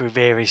through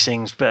various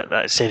things. But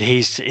like I said,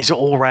 his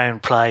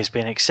all-round play has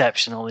been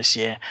exceptional this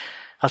year.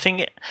 I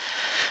think,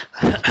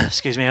 I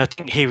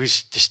think he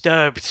was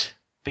disturbed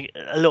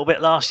a little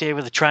bit last year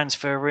with the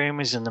transfer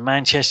rumours and the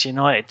Manchester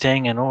United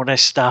thing and all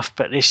this stuff,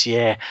 but this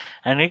year,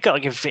 and you've got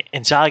to give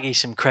Inzaghi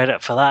some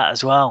credit for that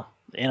as well.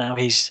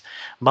 He's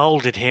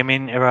moulded him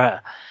into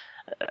a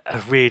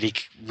really,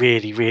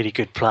 really, really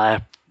good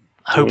player.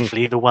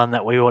 Hopefully the one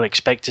that we all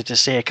expected to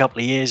see a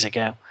couple of years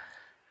ago.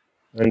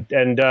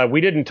 And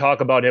we didn't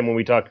talk about him when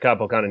we talked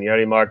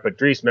Capocannoniere, Mark, but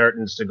Dries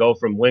Mertens to go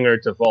from winger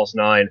to false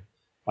nine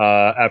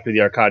after the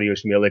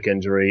Arkadiusz Milik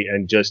injury,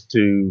 and just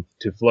to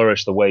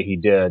flourish the way he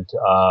did.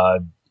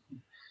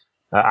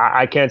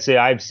 I can't say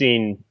I've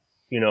seen,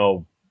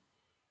 until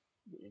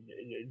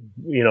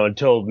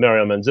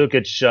Mario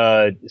Mandzukic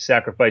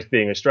sacrificed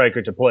being a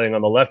striker to playing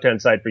on the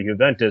left-hand side for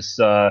Juventus,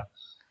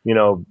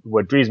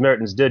 what Dries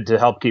Mertens did to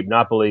help keep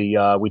Napoli.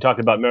 We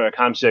talked about Marek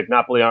Hamšík.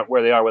 Napoli aren't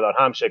where they are without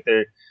Hamšík.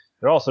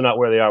 They're also not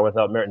where they are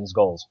without Mertens'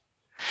 goals.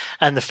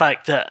 And the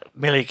fact that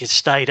Milik has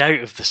stayed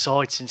out of the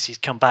side since he's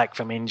come back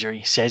from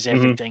injury says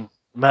everything.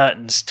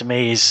 Mertens, to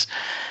me,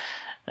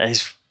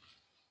 has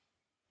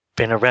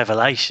been a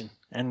revelation.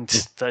 And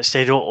they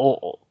said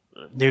all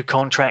new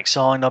contract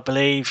signed, I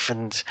believe.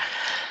 And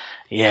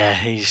yeah,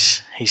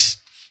 he's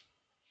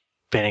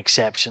been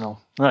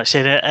exceptional. Like I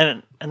said,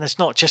 and it's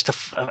not just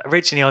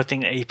originally I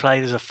think that he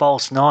played as a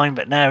false nine,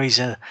 but now he's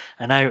an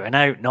out and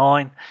out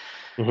nine.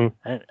 And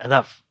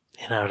that.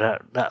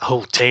 That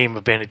whole team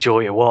have been a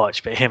joy to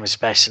watch, but him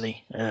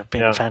especially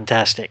been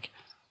fantastic.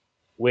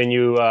 When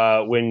you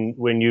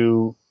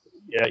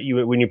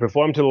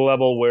perform to the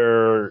level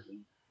where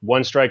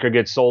one striker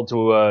gets sold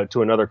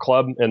to another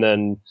club, and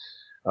then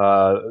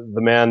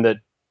the man that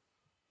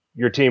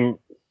your team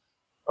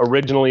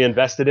originally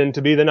invested in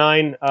to be the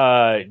nine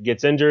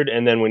gets injured,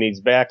 and then when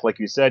he's back, like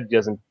you said,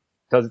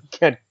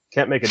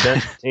 can't make a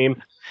dent in the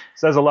team,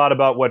 says a lot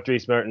about what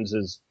Dries Mertens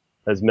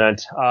has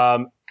meant.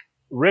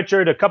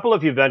 Richard, a couple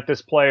of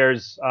Juventus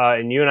players,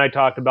 and you and I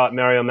talked about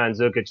Mario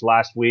Mandzukic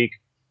last week,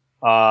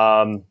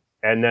 and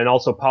then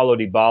also Paulo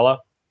Dybala.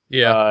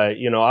 Yeah.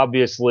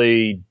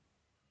 Obviously,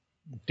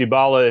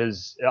 Dybala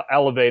is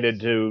elevated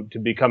to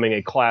becoming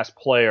a class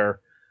player.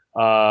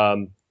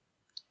 But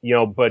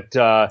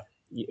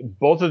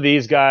both of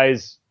these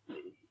guys,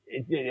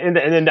 and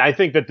then I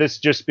think that this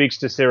just speaks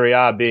to Serie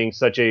A being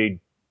such a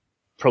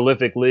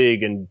prolific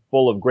league and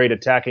full of great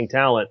attacking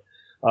talent.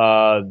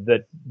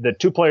 that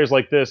two players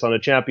like this on a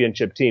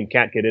championship team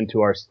can't get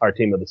into our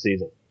team of the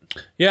season.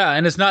 Yeah,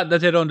 and it's not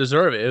that they don't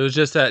deserve it. It was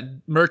just that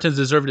Mertens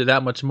deserved it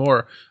that much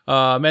more.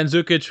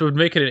 Mandzukic would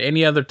make it at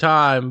any other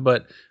time,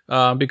 but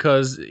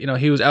because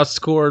he was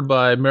outscored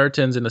by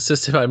Mertens and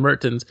assisted by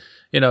Mertens,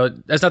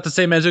 that's not to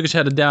say Mandzukic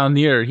had a down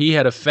year. He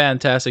had a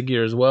fantastic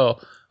year as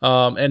well.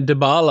 And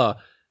Dybala,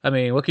 I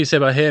mean, what can you say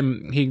about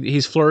him?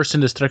 He's flourished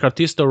in this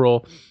trequartista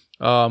role.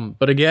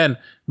 But again,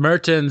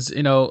 Mertens,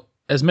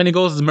 as many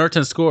goals as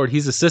Mertens scored,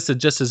 he's assisted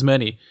just as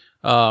many.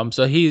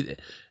 So he,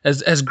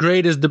 as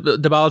great as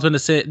Dybala's been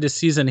this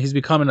season, he's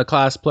becoming a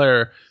class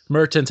player.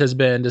 Mertens has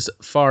been just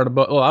far and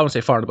above. Well, I wouldn't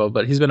say far and above,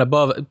 but he's been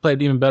above,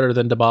 played even better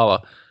than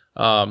Dybala.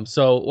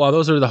 So while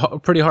those are the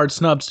pretty hard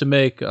snubs to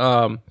make,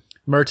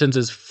 Mertens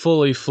is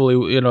fully,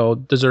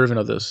 deserving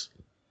of this.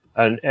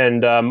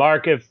 And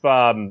Mark, if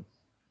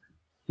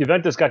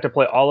Juventus got to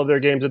play all of their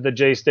games at the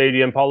J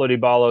Stadium, Paulo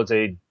Dybala is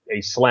a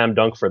slam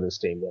dunk for this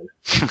team. Then,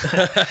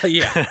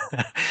 yeah,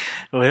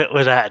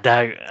 without a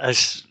doubt.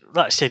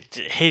 Like I said,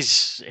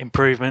 his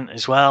improvement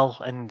as well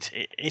and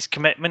his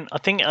commitment. I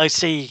think I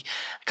see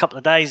a couple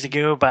of days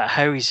ago about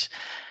how he's,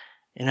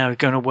 going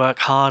to work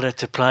harder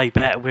to play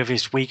better with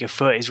his weaker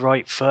foot, his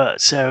right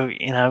foot. So,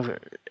 he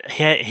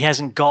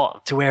hasn't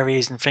got to where he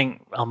is and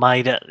think, I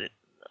made it.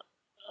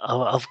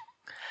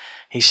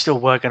 He's still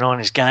working on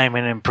his game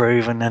and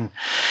improving. And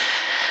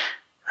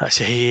I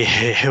say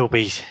he'll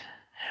be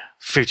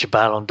future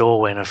Ballon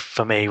d'Or winner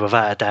for me,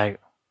 without a doubt.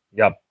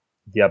 Yep.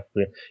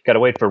 Got to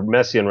wait for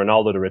Messi and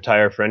Ronaldo to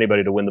retire for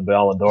anybody to win the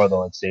Ballon d'Or,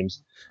 though, it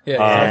seems.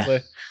 Yeah,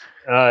 exactly.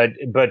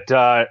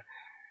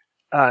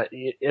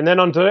 And then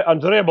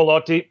Andrea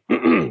Belotti,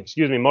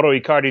 excuse me, Mauro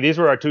Icardi, these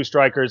were our two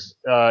strikers,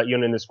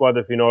 in the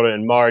Squadra Finora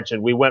in March,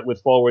 and we went with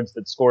forwards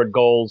that scored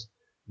goals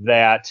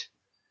that,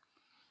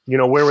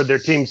 where would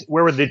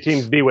the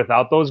teams be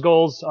without those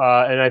goals?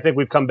 And I think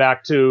we've come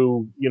back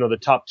to, the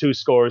top two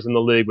scorers in the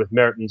league with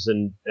Mertens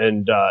and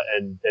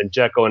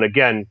Dzeko. And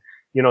again,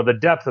 the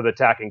depth of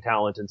attacking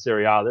talent in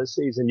Serie A this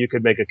season, you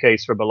could make a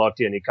case for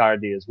Belotti and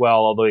Icardi as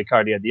well, although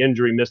Icardi had the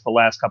injury, missed the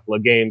last couple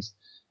of games.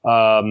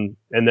 And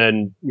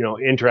then,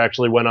 Inter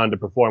actually went on to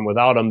perform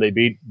without him.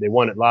 They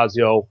won at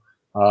Lazio.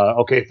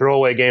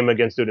 Throwaway game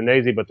against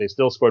Udinese, but they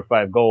still scored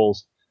 5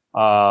 goals.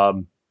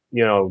 Might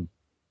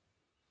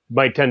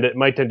tend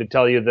to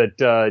tell you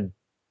that,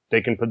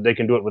 they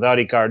can do it without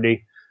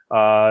Icardi.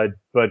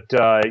 But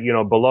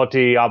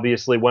Belotti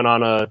obviously went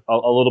on a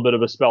little bit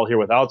of a spell here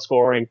without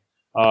scoring.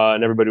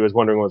 And everybody was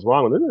wondering what's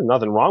wrong with him. There's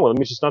nothing wrong with him.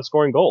 He's just not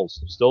scoring goals.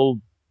 He's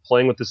still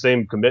playing with the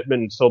same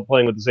commitment and still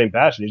playing with the same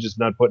passion. He's just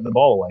not putting the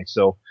ball away.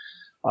 So,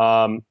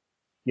 but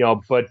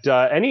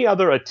any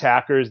other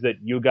attackers that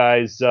you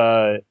guys,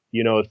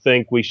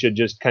 think we should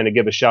just kind of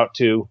give a shout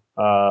to,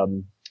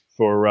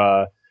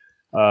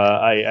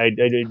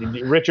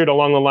 Richard,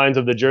 along the lines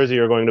of the jersey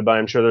you're going to buy,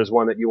 I'm sure there's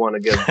one that you want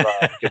to give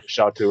a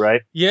shout to,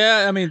 right?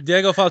 Yeah, I mean,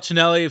 Diego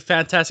Falcinelli,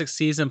 fantastic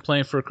season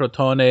playing for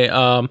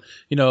Crotone.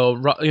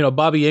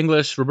 Bobby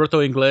English, Roberto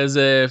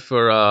Inglese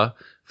for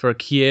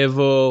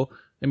Chievo.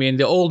 I mean,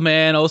 the old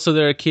man also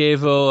there at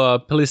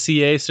Chievo,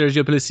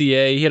 Sergio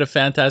Pellissier. He had a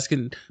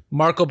fantastic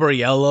Marco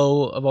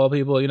Borriello of all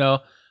people.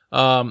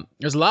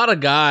 There's a lot of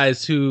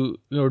guys who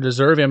were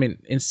deserving. I mean,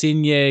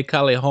 Insigne,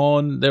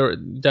 Callejon, they were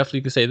definitely,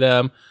 you could say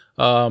them.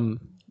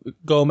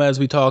 Gomez,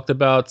 we talked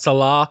about.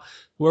 Salah,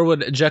 where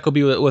would Dzeko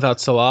be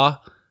without Salah?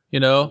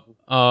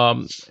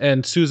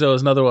 And Suso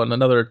is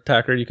another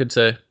attacker, you could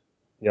say.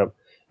 Yep.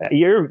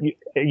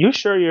 You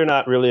sure you're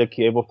not really a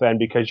Chievo fan,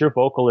 because your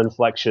vocal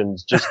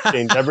inflections just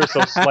change ever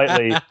so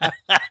slightly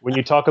when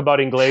you talk about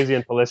Inglese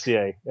and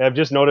Pellissier. I've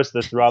just noticed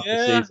this throughout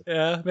the season.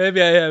 Yeah,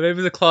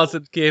 maybe the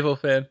closet Chievo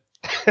fan.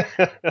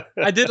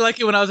 I did like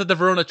it when I was at the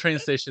Verona train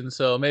station,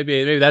 so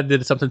maybe that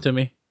did something to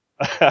me.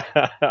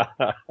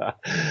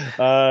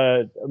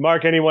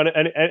 Mark,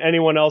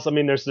 anyone else? I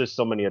mean, there's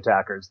so many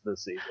attackers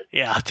this season.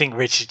 Yeah, I think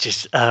Richard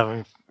just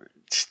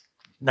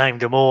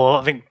named them all.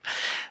 I think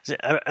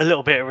a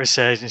little bit of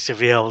resurgence of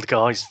the old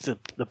guys, the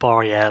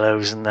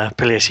Borriellos and the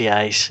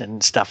Pellissiers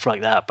and stuff like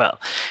that. But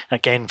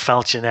again,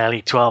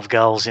 Falcinelli, 12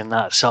 goals in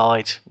that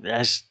side.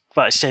 As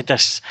I said,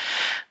 that's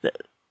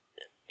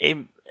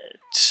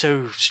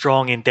so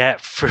strong in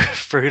depth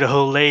through the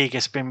whole league.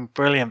 It's been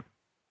brilliant.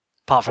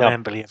 Apart from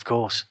Empoli, of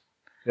course.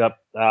 Yep.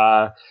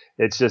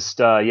 It's just,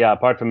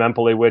 apart from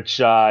Empoli,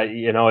 which,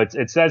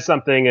 it says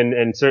something,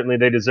 and certainly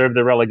they deserve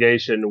the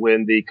relegation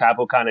when the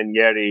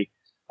Capocannonieri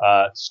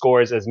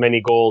scores as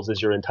many goals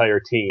as your entire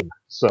team.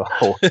 So,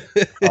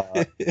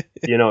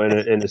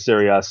 in a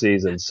Serie A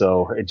season.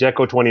 So,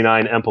 Dzeko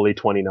 29, Empoli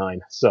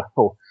 29. So,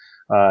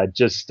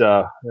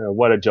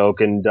 what a joke.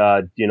 And,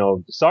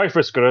 sorry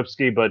for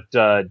Skorupski, but,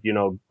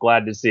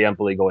 glad to see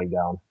Empoli going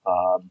down.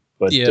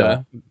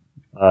 The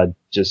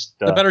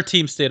better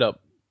team stayed up.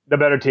 The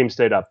better team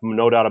stayed up,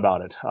 no doubt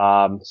about it.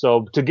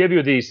 So to give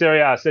you the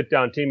Serie A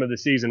sit-down team of the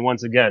season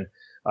once again,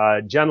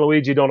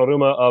 Gianluigi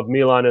Donnarumma of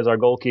Milan is our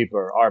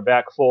goalkeeper. Our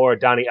back four,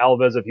 Dani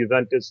Alves of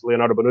Juventus,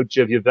 Leonardo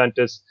Bonucci of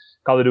Juventus,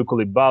 Kalidou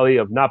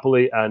Koulibaly of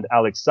Napoli, and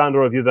Alex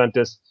Sandro of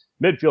Juventus.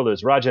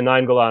 Midfielders, Raja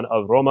Nainggolan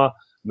of Roma,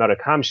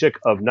 Marek Hamšík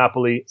of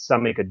Napoli,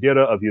 Sami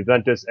Khedira of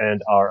Juventus,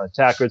 and our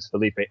attackers,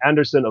 Felipe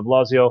Anderson of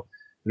Lazio,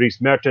 Dries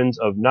Mertens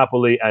of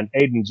Napoli, and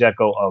Aiden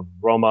Dzeko of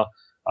Roma.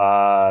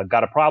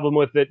 Got a problem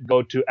with it?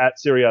 Go to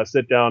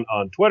 @SeriaSitDown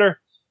on Twitter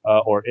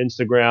or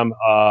Instagram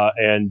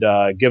and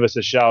give us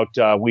a shout.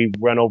 We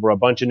run over a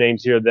bunch of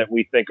names here that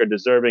we think are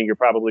deserving. You're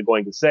probably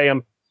going to say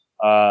them.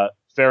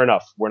 Fair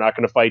enough. We're not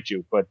going to fight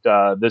you, but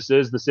this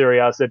is the Serie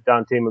A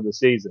sit-down team of the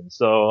season.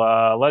 So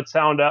let's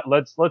hound out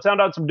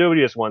some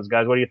dubious ones,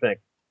 guys. What do you think?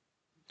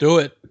 Do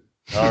it.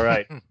 All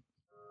right.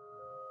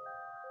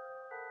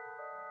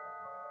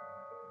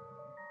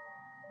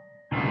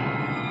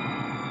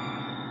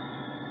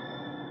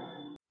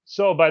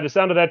 So by the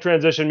sound of that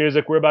transition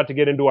music, we're about to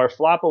get into our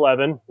flop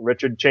 11.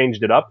 Richard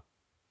changed it up.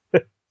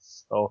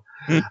 So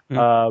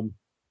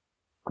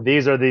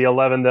these are the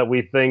 11 that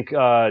we think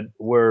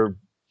were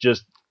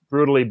just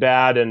brutally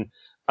bad. And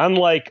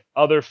unlike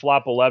other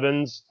flop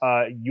 11s,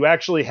 you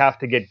actually have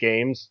to get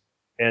games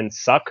and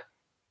suck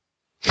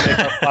to make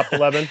a flop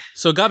 11.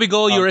 So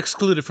Gabigol, you're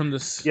excluded from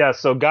this. Yeah,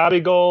 so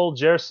Gabigol,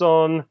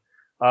 Gerson,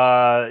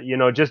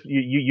 just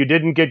you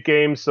didn't get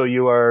games, so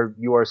you are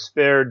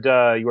spared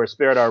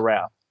our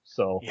wrath.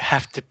 So you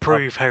have to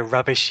prove how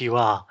rubbish you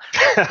are.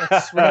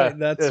 That's right.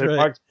 That's right.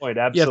 Mark's point.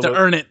 Absolutely. You have to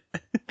earn it.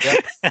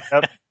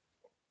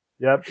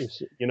 Yep.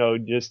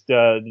 Just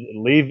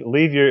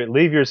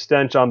leave your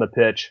stench on the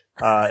pitch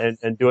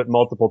and do it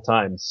multiple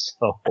times.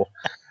 So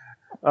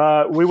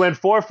we went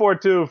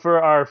 4-4-2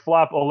 for our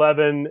flop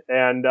 11,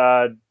 and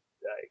the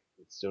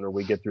sooner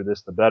we get through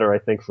this, the better, I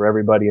think, for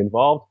everybody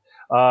involved.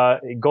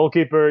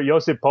 Goalkeeper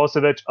Josip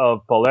Posovic of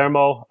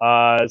Palermo.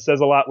 It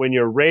says a lot when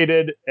you're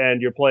rated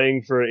and you're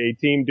playing for a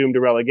team doomed to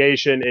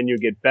relegation and you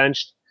get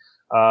benched.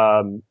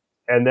 And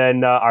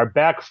then our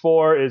back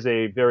four is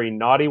a very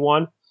naughty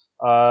one.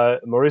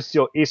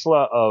 Mauricio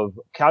Isla of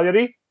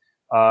Cagliari,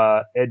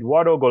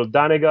 Eduardo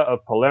Goldanega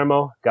of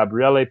Palermo,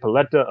 Gabriele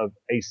Paletta of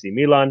AC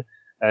Milan,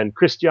 and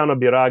Cristiano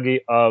Biraghi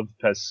of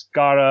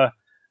Pescara.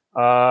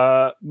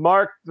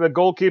 Mark, the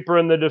goalkeeper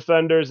and the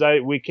defenders,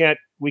 we can't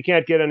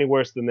get any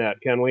worse than that,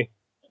 can we?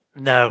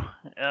 No.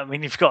 I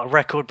mean, you've got a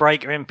record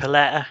breaker in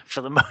Paletta for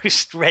the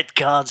most red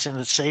cards in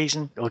the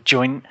season, or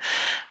joint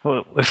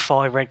with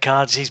 5 red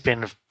cards. He's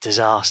been a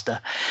disaster.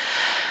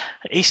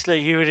 Isla,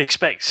 you would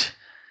expect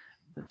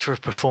to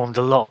have performed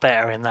a lot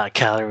better in that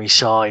Cagliari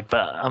side,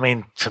 but I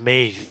mean, for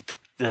me,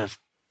 the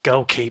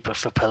goalkeeper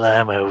for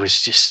Palermo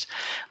was just,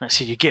 let's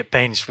see, you get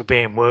benched for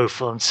being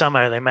woeful, and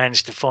somehow they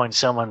managed to find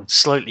someone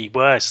slightly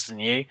worse than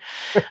you,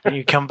 and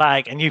you come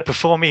back and you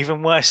perform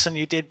even worse than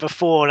you did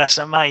before. That's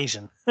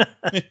amazing.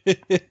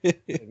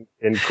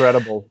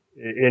 Incredible.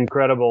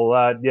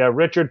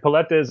 Richard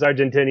Paletta is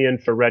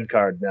Argentinian for red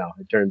card now,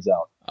 it turns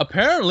out.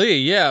 Apparently,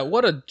 yeah.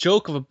 What a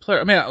joke of a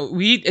player. I mean,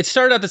 it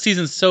started out the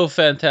season so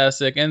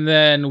fantastic and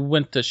then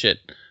went to shit.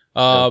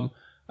 I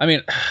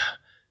mean,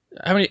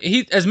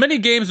 as many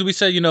games as we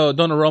said,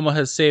 Donnarumma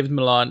has saved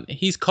Milan.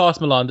 He's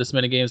cost Milan this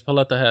many games.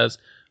 Paletta has.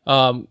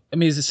 I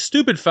mean, it's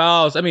stupid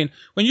fouls. I mean,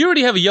 when you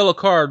already have a yellow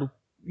card,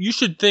 you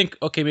should think,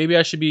 okay, maybe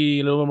I should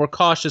be a little more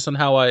cautious on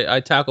how I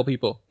tackle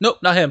people. Nope,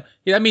 not him.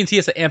 That means he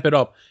has to amp it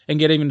up and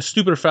get even a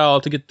stupider foul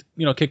to get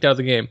kicked out of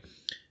the game.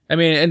 I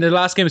mean, and the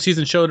last game of the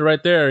season showed it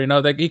right there.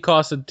 That he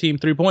cost the team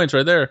 3 points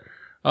right there.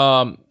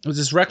 It was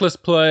this reckless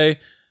play.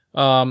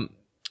 Milan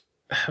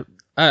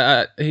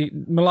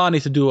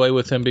needs to do away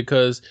with him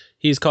because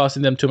he's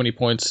costing them too many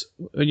points.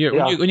 When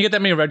you get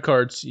that many red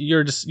cards,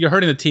 you're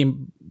hurting the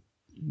team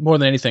more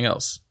than anything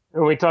else.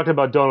 And we talked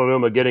about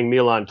Donnarumma getting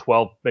Milan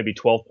 12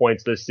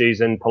 points this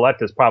season.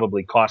 Paletta's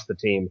probably cost the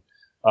team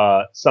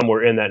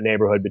somewhere in that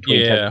neighborhood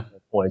between 10 and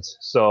 12 points.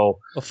 So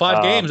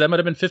 5 games, that might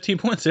have been 15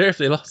 points there if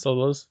they lost all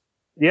those.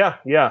 Yeah,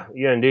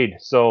 indeed.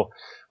 So,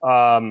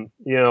 and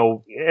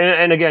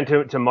again,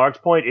 to Mark's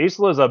point,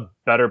 Isla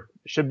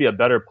should be a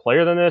better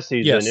player than this.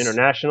 He's an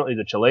international. He's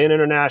a Chilean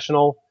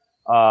international.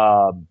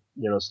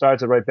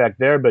 Starts it right back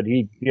there, but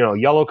he,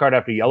 yellow card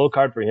after yellow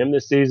card for him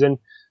this season.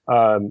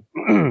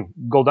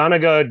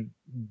 Goldanega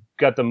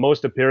got the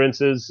most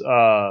appearances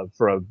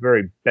for a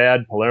very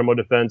bad Palermo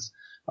defense.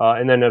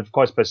 And then, of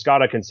course,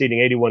 Pescara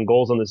conceding 81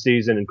 goals on the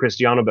season, and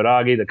Cristiano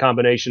Biraghi, the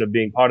combination of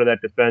being part of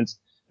that defense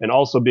and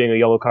also being a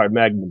yellow card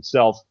magnet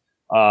himself.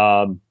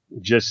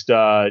 It's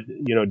a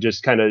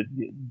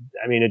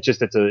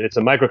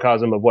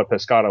microcosm of what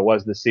Pescara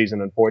was this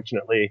season,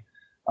 unfortunately.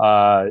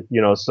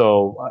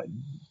 So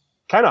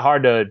kind of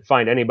hard to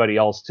find anybody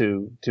else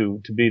to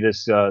be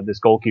this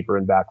goalkeeper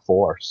in back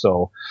four.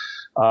 So,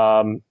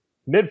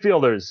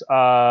 midfielders,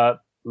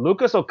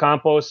 Lucas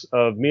Ocampos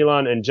of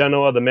Milan and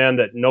Genoa, the man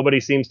that nobody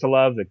seems to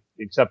love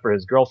except for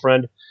his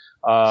girlfriend.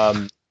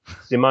 Simone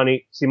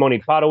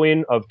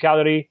Padoin of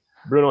Cagliari,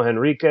 Bruno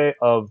Henrique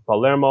of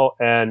Palermo,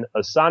 and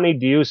Asani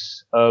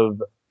Dius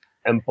of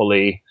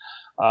Empoli.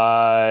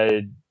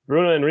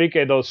 Bruno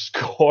Henrique, though,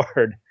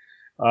 scored.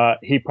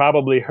 He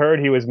probably heard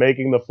he was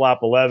making the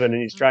flop 11,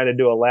 and he's trying to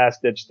do a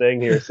last-ditch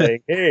thing here,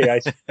 saying, hey,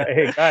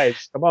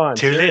 guys, come on.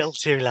 Too little,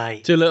 too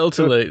late. Too little,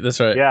 too late. That's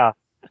right. Yeah.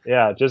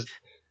 Just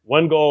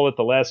one goal at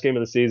the last game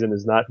of the season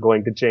is not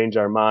going to change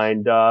our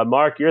mind.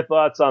 Mark, your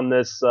thoughts on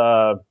this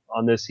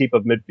heap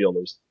of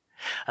midfielders?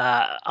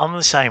 I'm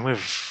the same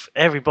with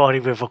everybody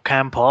with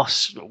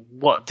Ocampos.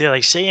 What do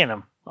they see in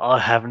him? I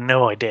have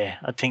no idea.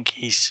 I think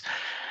he's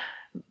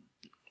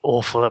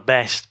awful at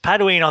best.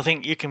 Paduin, I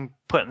think you can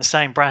put in the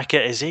same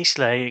bracket as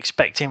Isla. You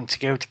expect him to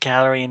go to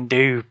Cagliari and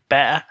do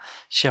better,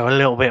 show a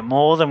little bit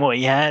more than what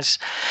he has.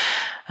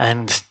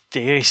 And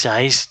you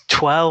say he's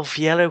 12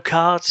 yellow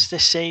cards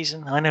this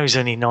season. I know he's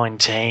only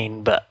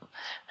 19, but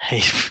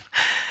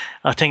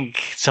I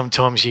think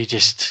sometimes you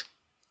just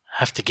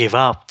have to give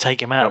up,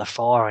 take him out of the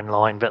firing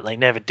line, but they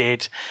never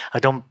did. I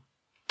don't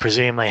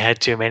presume they had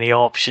too many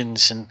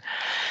options, and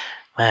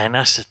man,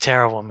 that's a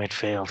terrible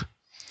midfield.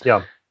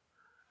 Yeah.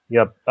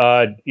 Yep.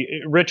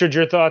 Richard,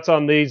 your thoughts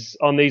on these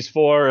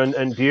four,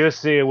 and do you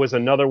see it was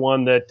another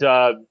one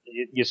that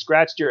you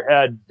scratched your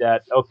head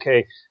that,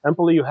 okay,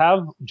 Empoli, you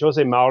have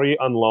Jose Mauri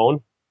on loan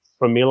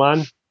from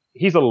Milan.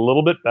 He's a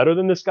little bit better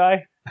than this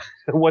guy.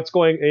 What's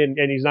going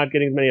and he's not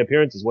getting as many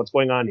appearances. What's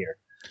going on here?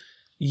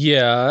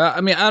 Yeah,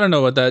 I mean, I don't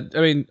know what that. I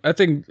mean, I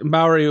think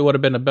Mauri would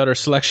have been a better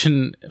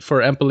selection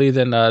for Empoli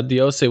than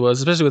Diose was,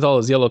 especially with all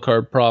his yellow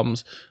card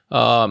problems.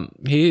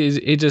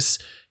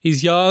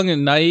 He's young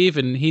and naive,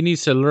 and he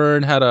needs to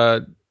learn how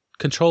to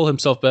control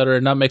himself better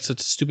and not make such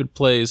stupid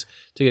plays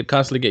to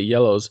constantly get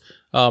yellows.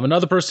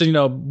 Another person,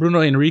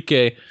 Bruno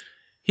Henrique,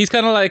 he's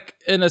kind of like,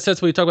 in a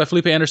sense, we talked about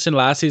Felipe Anderson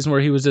last season,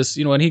 where he was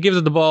just, when he gives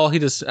it the ball, he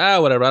just,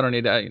 whatever, I don't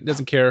need that. He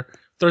doesn't care,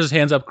 throws his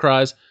hands up,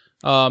 cries.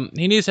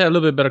 He needs to have a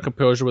little bit better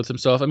composure with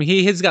himself. I mean,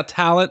 he's got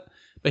talent,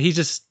 but he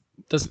just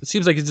doesn't.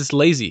 Seems like he's just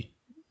lazy.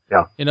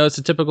 Yeah, it's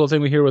a typical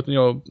thing we hear with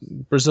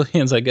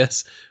Brazilians, I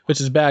guess, which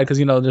is bad because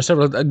there's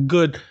several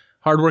good,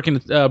 hardworking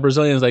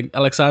Brazilians like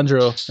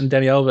Alexandro and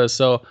Danny Alves.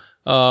 So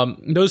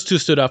those two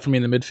stood out for me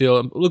in the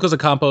midfield. Lucas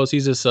Ocampos,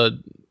 he's just a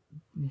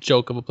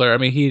joke of a player. I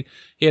mean, he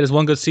had his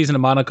one good season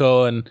in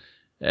Monaco, and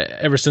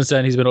ever since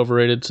then he's been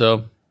overrated.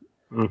 So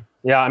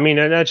yeah, I mean,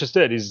 and that's just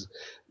it. He's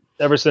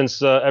ever since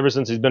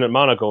he's been at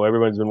Monaco,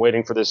 everyone's been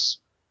waiting for this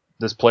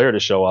player to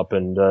show up,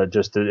 and it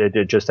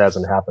just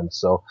hasn't happened.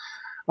 So,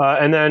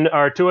 and then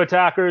our two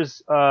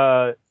attackers,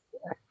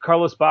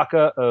 Carlos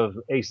Bacca of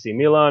AC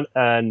Milan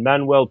and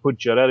Manuel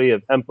Pucciarelli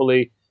of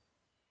Empoli.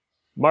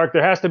 Mark,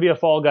 there has to be a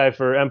fall guy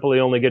for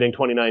Empoli only getting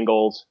 29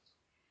 goals.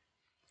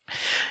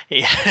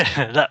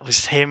 Yeah, that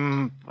was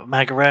him,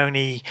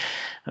 Magaroni.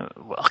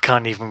 I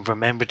can't even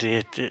remember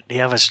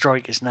the other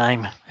striker's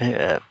name.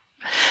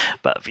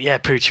 But yeah,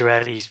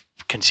 Pucciarelli's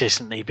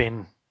consistently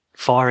been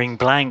firing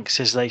blanks,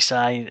 as they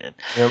say.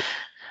 Yep.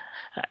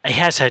 He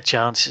has had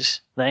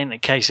chances. They, in the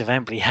case of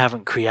Empoli,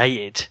 haven't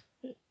created.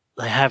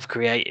 They have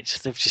created.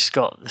 They've just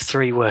got the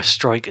three worst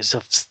strikers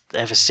I've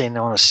ever seen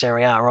on a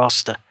Serie A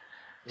roster.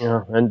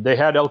 Yeah, and they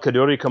had El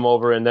Kaduri come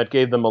over, and that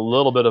gave them a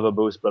little bit of a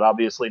boost, but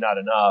obviously not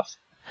enough.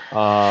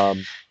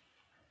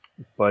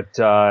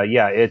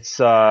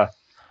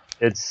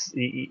 It's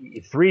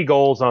 3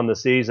 goals on the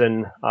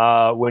season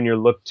when you're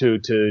looked to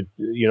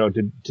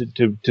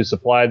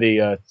supply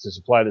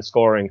the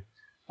scoring,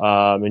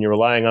 and you're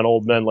relying on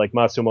old men like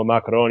Massimo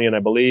Maccaroni, and I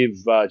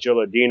believe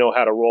Gilardino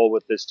had a role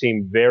with this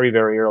team very,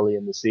 very early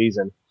in the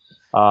season.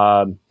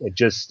 It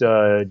just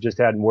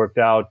hadn't worked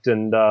out,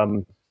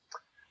 and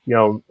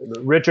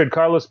Richard,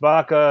 Carlos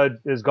Bacca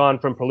has gone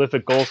from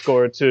prolific goal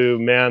scorer to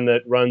man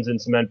that runs in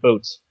cement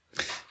boots.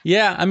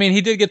 Yeah, I mean,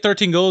 he did get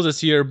 13 goals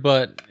this year,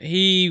 but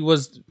he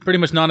was pretty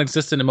much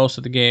non-existent in most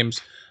of the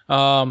games.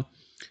 And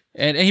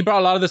he brought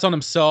a lot of this on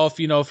himself,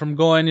 from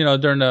going,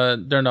 during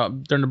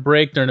the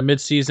break, during the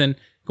midseason,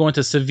 going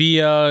to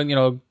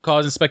Sevilla,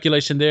 causing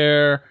speculation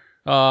there.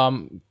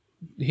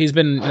 He's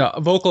been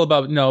vocal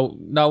about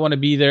not want to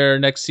be there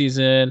next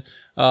season.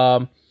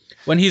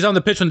 When he's on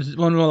the pitch,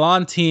 when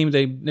Milan team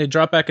they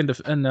drop back in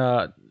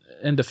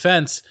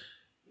defense,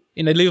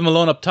 and they leave him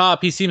alone up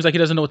top, he seems like he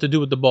doesn't know what to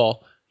do with the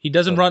ball. He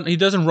doesn't run. He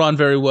doesn't run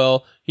very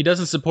well. He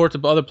doesn't support the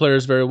other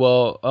players very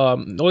well.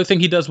 The only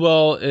thing he does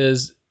well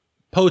is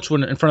poach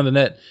when in front of the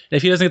net. And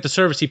if he doesn't get the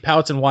service, he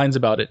pouts and whines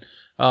about it.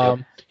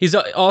 He's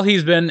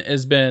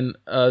been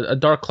a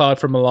dark cloud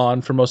for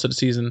Milan for most of the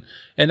season,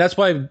 and that's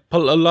why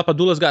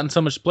Lapadula's gotten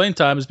so much playing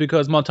time, is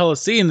because Montella's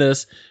seeing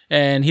this,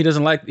 and he needs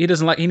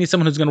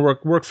someone who's going to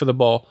work for the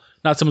ball,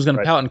 not someone who's going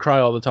to pout and cry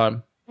all the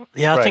time.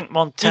 Yeah, I think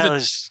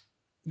Montella's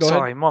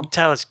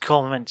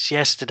comments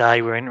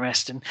yesterday were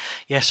interesting.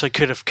 Yes, I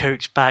could have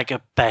coached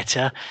Bacca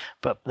better,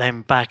 but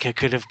then Bacca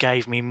could have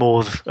gave me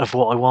more of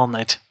what I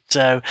wanted.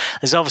 So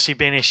there's obviously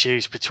been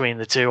issues between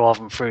the two of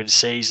them through the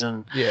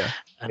season. Yeah.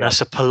 And that's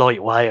a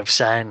polite way of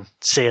saying,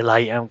 see you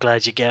later, I'm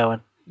glad you're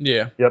going.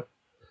 Yeah. Yep.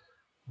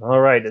 All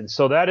right. And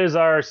so that is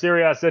our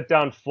Serie A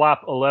sit-down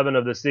flop 11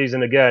 of the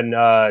season. Again,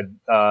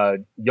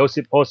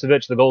 Josip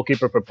Posevic, the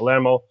goalkeeper for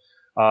Palermo.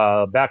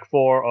 Back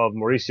four of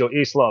Mauricio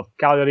Isla of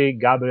Cagliari,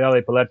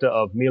 Gabriele Paletta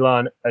of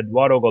Milan,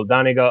 Eduardo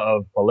Goldaniga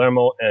of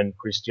Palermo, and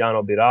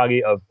Cristiano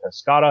Biraghi of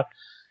Pescara.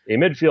 A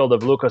midfield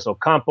of Lucas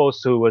Ocampos,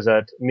 who was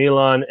at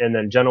Milan and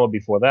then Genoa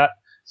before that.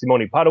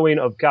 Simone Paduin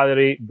of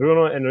Cagliari,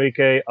 Bruno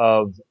Henrique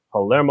of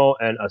Palermo,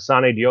 and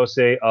Asane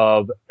Diose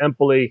of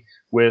Empoli,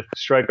 with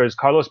strikers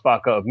Carlos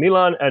Bacca of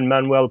Milan and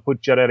Manuel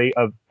Pucciarelli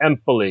of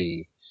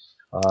Empoli.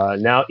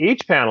 Now,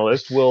 each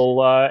panelist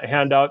will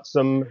hand out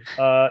some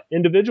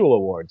individual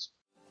awards.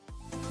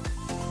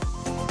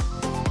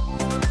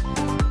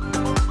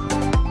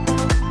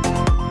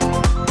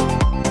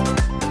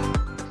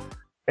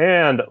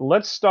 And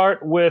let's start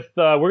with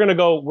we're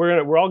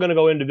all gonna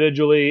go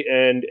individually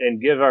and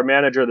give our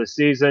manager of the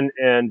season.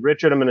 And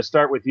Richard, I'm going to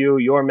start with you.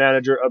 Your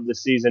manager of the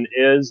season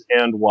is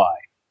and why?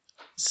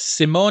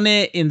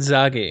 Simone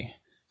Inzaghi.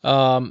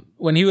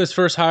 When he was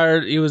first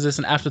hired, he was just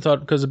an afterthought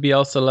because of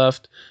Bielsa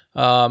left,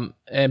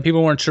 and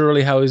people weren't sure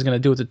really how he was going to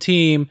do with the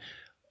team.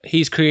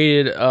 He's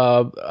created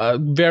a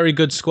very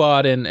good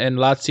squad in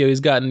Lazio. He's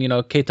gotten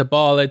Keita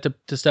Bale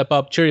to step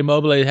up. Ciro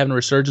Immobile having a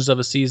resurgence of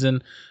a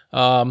season.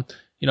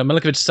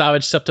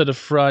 Milinkovic-Savic stepped to the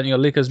front.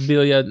 Likas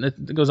Bilia.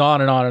 It goes on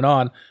and on and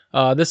on.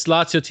 This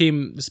Lazio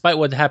team, despite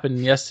what happened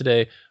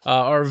yesterday,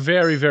 are a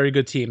very, very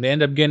good team. They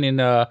end up getting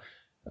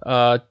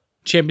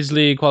Champions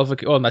League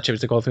qualification. Well, not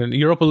Champions League qualification,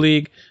 Europa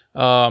League.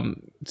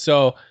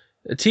 So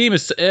the team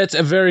it's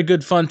a very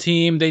good, fun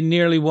team. They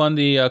nearly won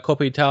the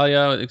Coppa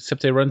Italia,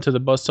 except they run to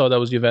the buzzsaw that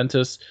was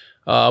Juventus.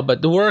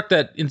 But the work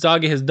that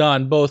Inzaghi has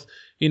done, both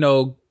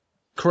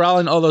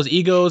corralling all those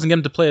egos and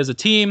getting them to play as a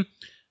team,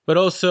 but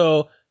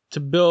also to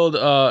build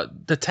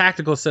the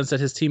tactical sense that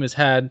his team has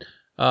had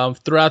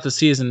throughout the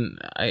season,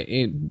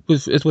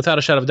 it's without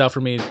a shadow of doubt for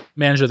me,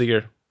 manager of the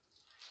year.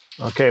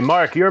 Okay,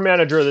 Mark, your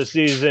manager of the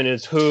season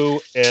is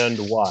who and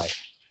why?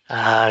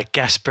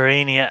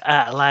 Gasperini at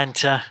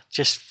Atalanta,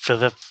 just for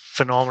the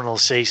phenomenal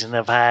season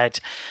they've had,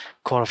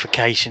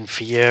 qualification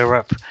for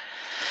Europe.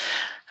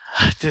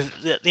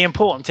 The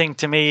important thing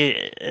to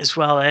me as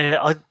well,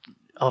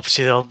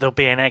 obviously there'll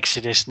be an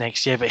exodus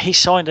next year, but he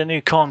signed a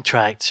new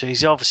contract, so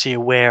he's obviously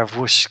aware of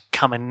what's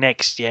coming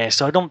next year.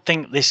 So I don't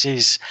think this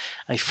is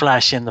a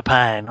flash in the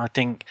pan. I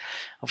think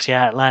obviously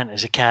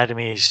Atlanta's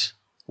academy is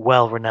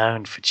well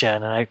renowned for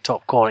churning out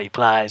top quality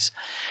players.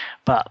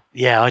 But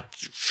yeah,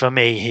 for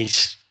me,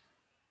 he's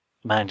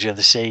manager of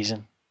the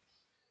season.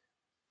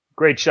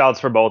 Great shouts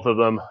for both of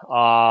them.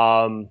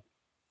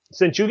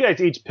 Since you guys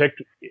each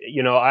picked,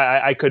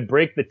 I could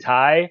break the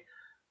tie,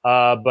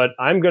 but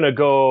I'm gonna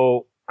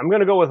go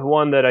with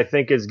one that I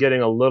think is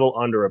getting a little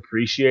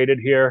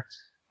underappreciated here.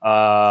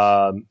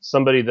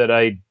 Somebody that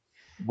I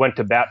went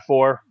to bat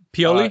for.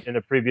 Pioli? In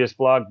a previous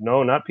blog.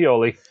 No, not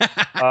Pioli.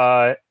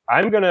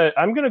 I'm gonna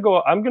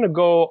go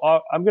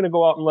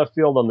out in left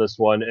field on this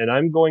one, and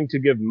I'm going to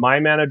give my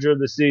manager of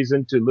the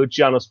season to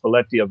Luciano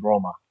Spalletti of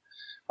Roma.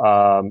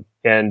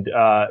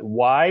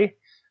 Why?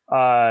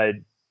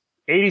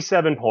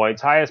 87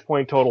 points, highest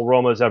point total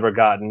Roma's ever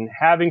gotten,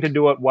 having to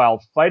do it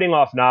while fighting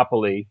off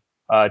Napoli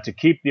to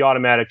keep the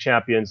automatic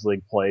Champions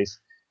League place.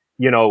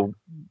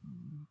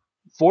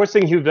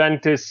 Forcing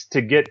Juventus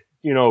to get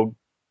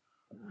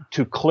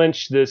to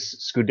clinch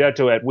this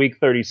Scudetto at week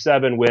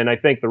 37, when I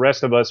think the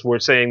rest of us were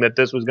saying that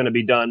this was going to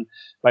be done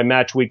by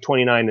match week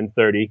 29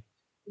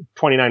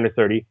 or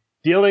 30,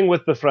 dealing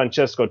with the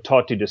Francesco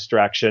Totti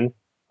distraction,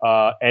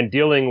 and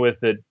dealing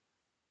with it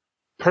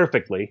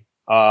perfectly,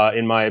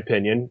 in my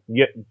opinion.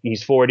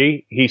 He's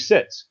 40, he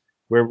sits.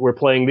 We're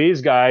playing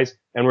these guys,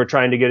 and we're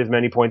trying to get as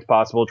many points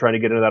possible, trying to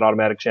get into that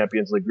automatic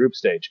Champions League group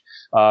stage.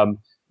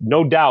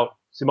 No doubt,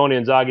 Simone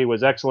Inzaghi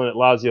was excellent at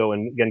Lazio,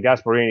 and again,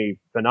 Gasperini,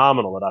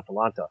 phenomenal at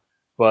Atalanta.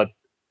 But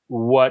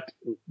what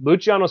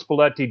Luciano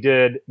Spalletti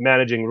did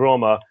managing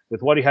Roma,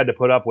 with what he had to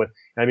put up with,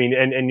 I mean,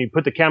 and you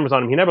put the cameras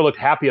on him, he never looked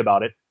happy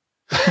about it.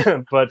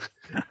 but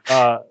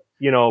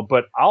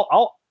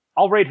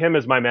I'll rate him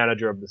as my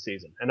manager of the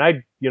season. And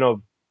I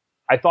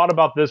thought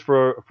about this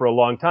for a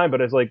long time,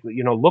 but it's like,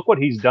 look what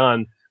he's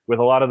done with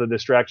a lot of the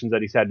distractions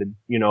that he's had to,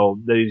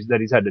 that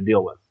he's had to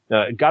deal with.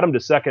 Got him to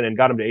second and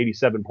got him to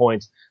 87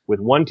 points with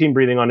one team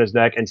breathing on his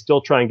neck and still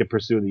trying to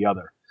pursue the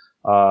other.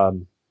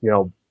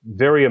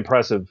 Very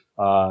impressive.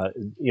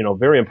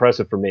 Very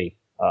impressive for me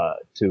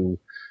to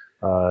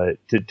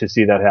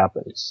see that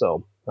happen.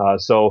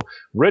 So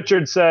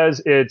Richard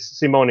says it's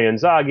Simone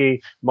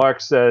Inzaghi.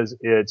 Mark says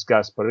it's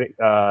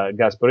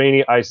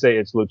Gasperini. I say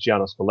it's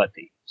Luciano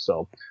Spalletti.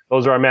 So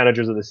those are our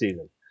managers of the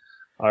season.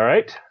 All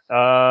right.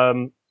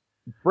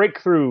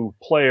 Breakthrough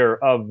player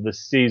of the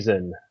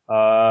season.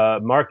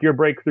 Mark, your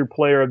breakthrough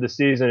player of the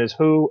season is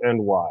who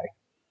and why?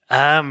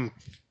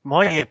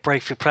 My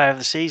breakthrough player of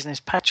the season is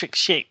Patrick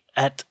Schick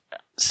at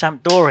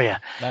Sampdoria.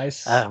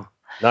 Nice.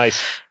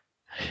 Nice.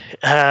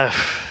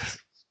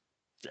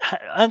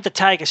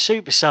 Undertaker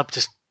super sub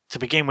to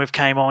begin with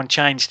came on,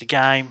 changed the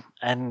game,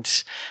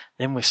 and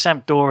then with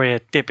Sampdoria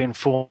dipping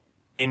for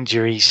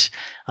injuries,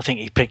 I think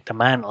he picked the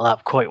mantle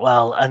up quite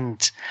well.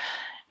 And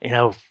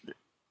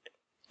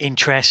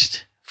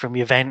interest from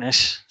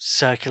Juventus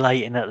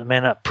circulating at the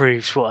minute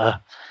proves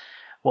what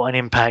an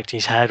impact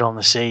he's had on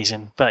the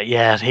season. But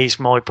yeah, he's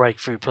my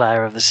breakthrough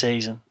player of the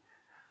season.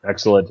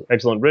 Excellent.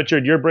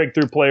 Richard, your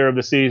breakthrough player of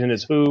the season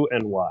is who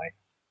and why?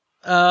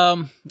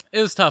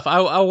 It was tough.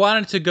 I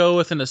wanted to go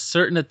with a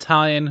certain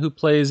Italian who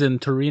plays in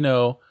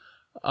Torino,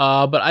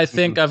 but I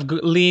think I've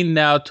leaned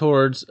now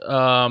towards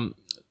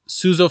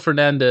Suso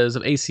Fernandez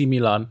of AC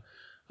Milan.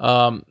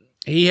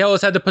 He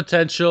always had the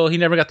potential. He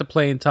never got the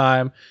playing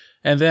time.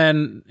 And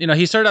then,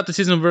 he started out the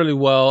season really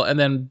well, and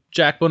then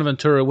Jack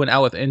Bonaventura went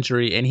out with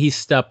injury, and he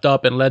stepped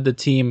up and led the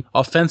team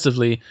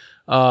offensively.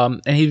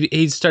 And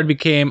he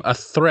became a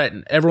threat,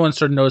 and everyone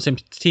started noticing.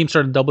 The team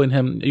started doubling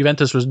him.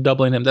 Juventus was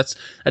doubling him. That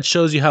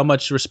shows you how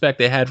much respect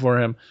they had for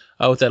him.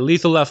 With that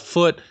lethal left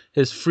foot,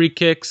 his free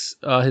kicks,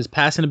 his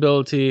passing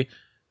ability.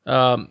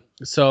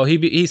 So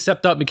he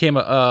stepped up, became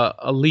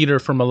a leader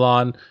for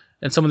Milan,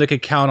 and someone they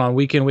could count on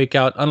week in, week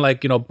out.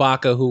 Unlike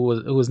Baca, who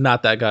was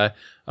not that guy.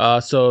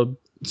 So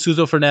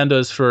Suso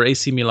Fernandez for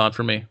AC Milan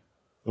for me.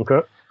 Okay.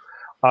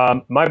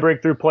 My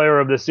breakthrough player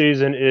of the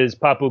season is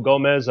Papu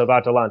Gomez of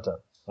Atalanta.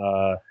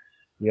 Hard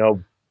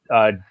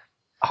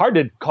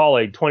to call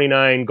a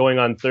 29 going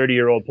on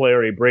 30-year-old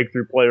player a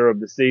breakthrough player of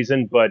the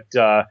season, but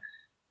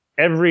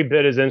every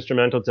bit as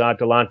instrumental to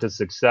Atalanta's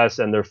success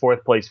and their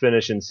fourth place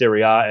finish in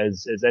Serie A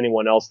as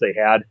anyone else they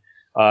had.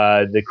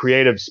 The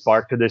creative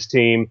spark to this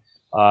team,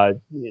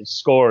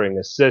 scoring,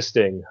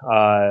 assisting,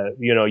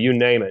 you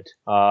name it.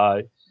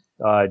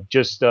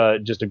 Just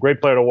a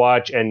great player to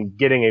watch, and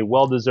getting a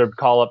well-deserved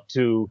call-up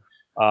to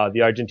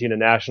the Argentina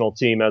national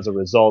team as a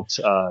result.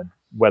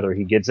 Whether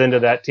he gets into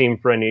that team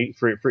for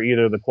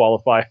either of the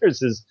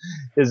qualifiers is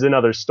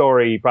another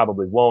story. He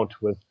probably won't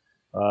with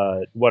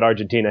what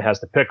Argentina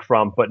has to pick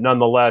from. But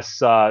nonetheless,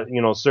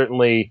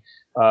 certainly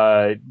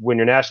when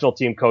your national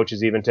team coach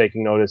is even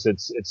taking notice,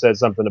 it says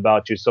something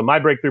about you. So my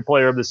breakthrough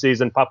player of the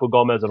season, Papu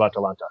Gomez of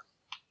Atalanta.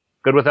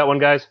 Good with that one,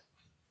 guys?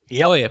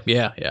 Yeah. Oh, yeah.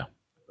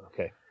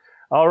 Okay.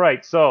 All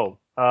right. So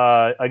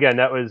again,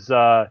 that was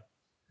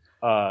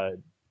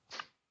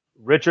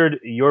Richard.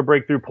 Your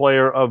breakthrough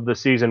player of the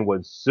season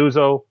was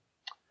Suso.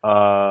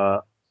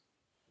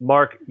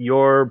 Mark,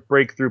 your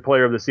breakthrough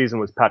player of the season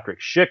was Patrick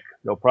Schick.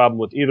 No problem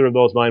with either of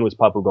those. Mine was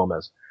Papu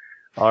Gomez.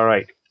 All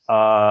right.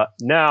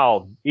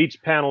 Now,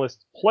 each panelist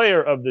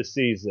player of the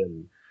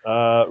season.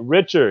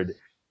 Richard,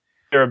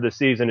 player of the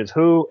season is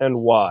who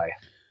and why?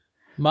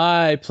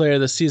 My player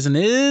of the season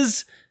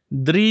is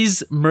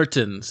Dries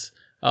Mertens.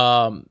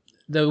 The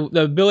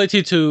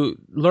ability to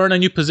learn a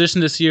new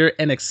position this year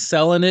and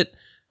excel in it,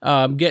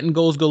 getting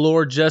goals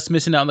galore, just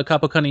missing out on the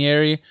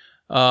Capocannoniere.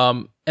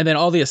 And then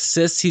all the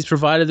assists he's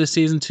provided this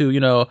season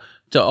to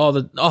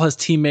all his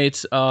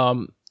teammates.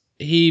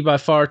 He by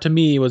far, to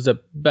me, was the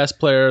best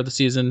player of the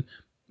season.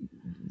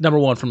 Number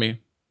one for me.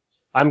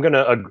 I'm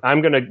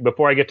gonna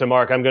before I get to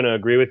Mark, I'm gonna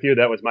agree with you.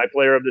 That was my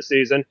player of the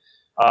season.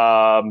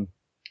 I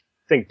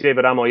think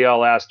David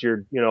Amoyel asked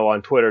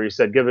on Twitter. He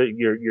said, "Give it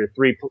your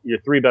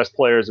three best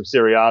players of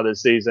Serie A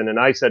this season," and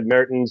I said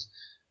Mertens,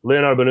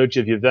 Leonardo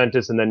Bonucci of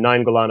Juventus, and then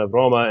Nainggolan of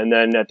Roma. And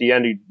then at the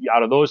end,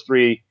 out of those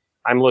three,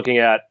 I'm looking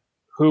at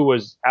who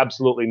was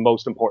absolutely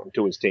most important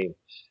to his team.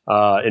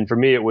 And for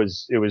me, it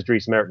was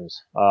Dries Mertens.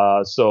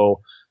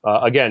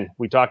 Again,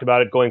 we talked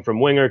about it going from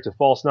winger to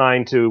false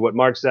nine to what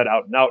Mark said,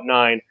 out and out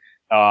nine,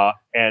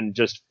 and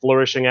just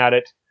flourishing at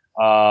it.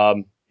 A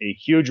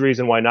huge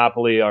reason why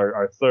Napoli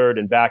are third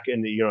and back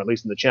in the, at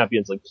least in the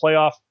Champions League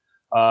playoff.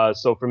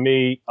 So for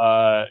me,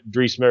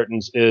 Dries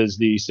Mertens is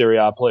the Serie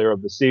A player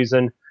of the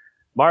season.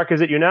 Mark,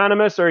 is it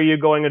unanimous, or are you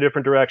going a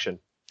different direction?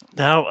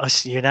 No,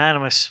 it's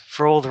unanimous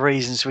for all the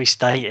reasons we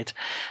stated.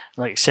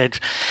 Like I said,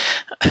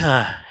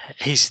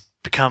 he's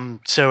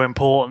become so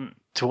important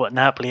to what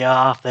Napoli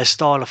are, their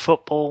style of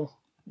football,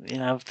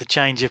 the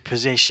change of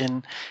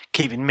position,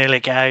 keeping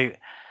Milik out.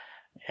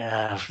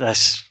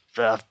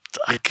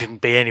 It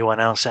couldn't be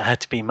anyone else. It had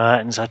to be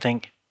Mertens, I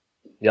think.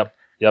 Yep.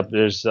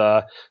 There's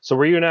so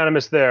we're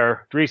unanimous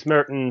there. Dries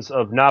Mertens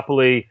of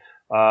Napoli,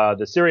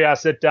 the Serie A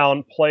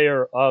sit-down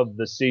player of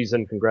the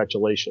season.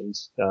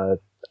 Congratulations.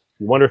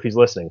 You wonder if he's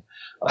listening.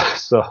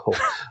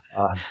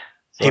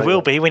 He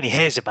will be when he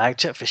hears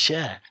about it, for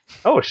sure.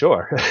 Oh,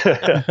 sure.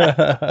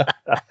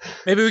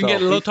 Maybe we can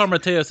get Lothar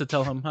Matthäus to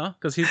tell him, huh?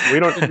 Because he's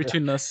in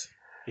between us.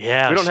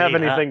 Yeah, we don't have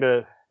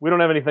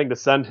anything to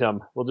send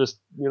him. We'll just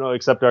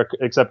accept our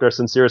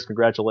sincerest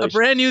congratulations. A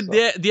brand new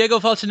Diego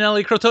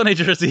Falcinelli Crotone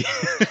jersey.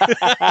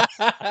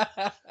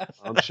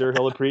 I'm sure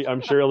he'll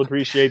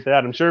appreciate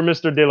that. I'm sure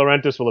Mr. De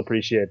Laurentiis will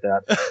appreciate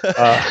that.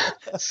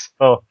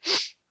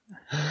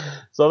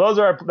 So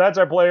that's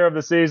our player of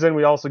the season.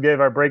 We also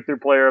gave our breakthrough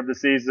player of the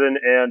season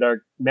and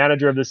our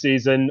manager of the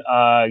season.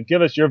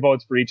 Give us your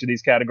votes for each of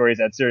these categories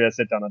at Serie A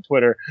Sit Down on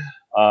Twitter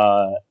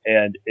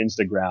and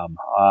Instagram.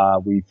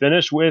 We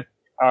finish with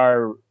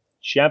our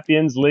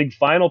Champions League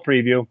final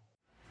preview.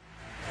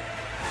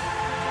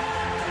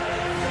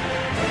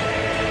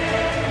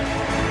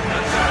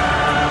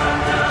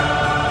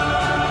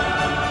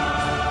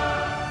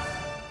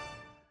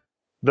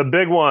 The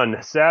big one,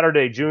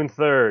 Saturday, June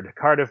 3rd,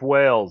 Cardiff,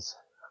 Wales,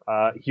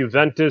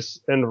 Juventus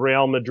and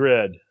Real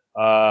Madrid.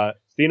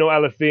 Fino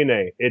alla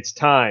fine, it's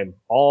time.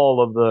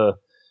 All of the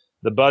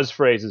buzz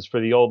phrases for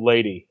the old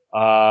lady.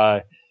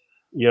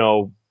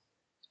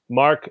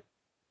 Mark,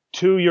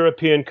 2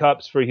 European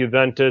Cups for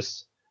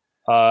Juventus,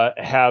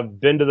 have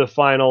been to the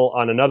final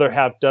on another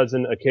half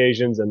dozen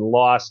occasions and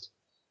lost.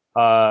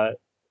 Why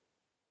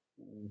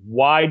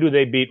do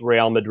they beat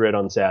Real Madrid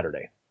on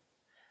Saturday?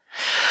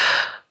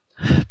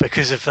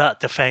 Because of that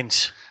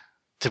defence,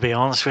 to be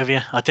honest with you.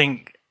 I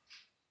think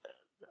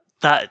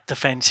that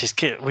defence is...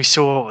 We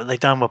saw what they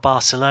done with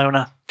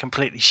Barcelona,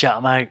 completely shut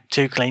them out,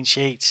 2 clean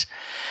sheets.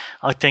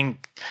 I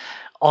think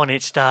on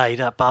its day,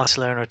 that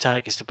Barcelona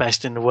attack is the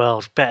best in the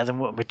world, better than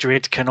what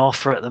Madrid can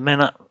offer at the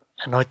minute.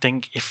 And I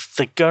think if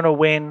they're going to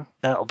win,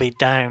 that'll be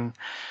down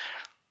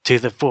to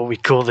what we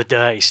call the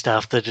dirty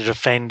stuff, that are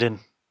defending.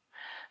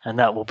 And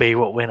that will be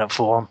what win it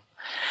for them.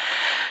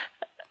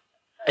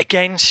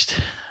 Against,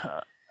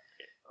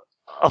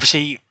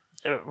 obviously,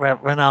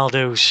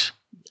 Ronaldo's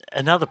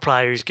another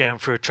player who's going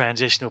through a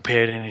transitional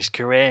period in his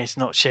career. He's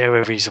not sure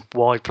whether he's a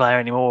wide player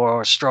anymore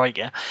or a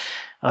striker.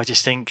 I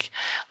just think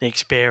the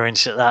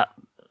experience at that,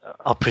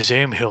 I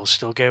presume he'll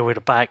still go with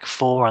a back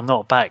 4 and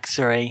not back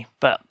 3,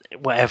 but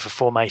whatever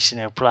formation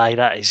he'll play,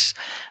 that is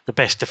the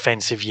best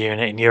defensive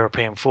unit in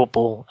European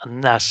football,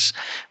 and that's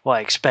what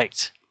I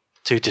expect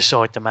to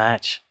decide the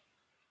match.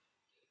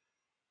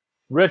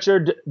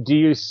 Richard, do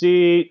you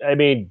see, I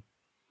mean,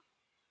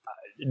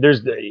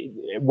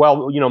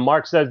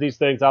 Mark says these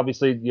things,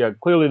 obviously,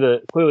 clearly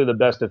the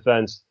best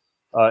defense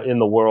in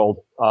the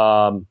world,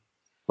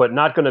 but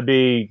not going to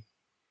be,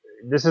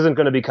 this isn't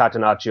going to be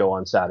Catenaccio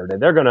on Saturday.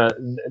 They're going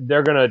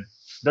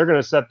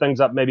to set things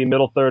up maybe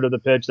middle third of the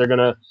pitch. They're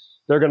going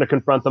to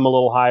confront them a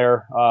little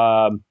higher,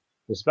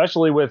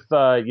 especially with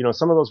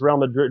some of those Real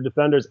Madrid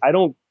defenders. I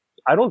don't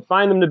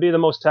find them to be the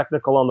most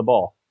technical on the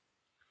ball.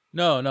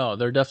 No,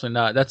 they're definitely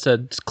not. That's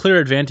a clear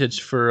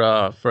advantage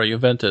for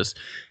Juventus.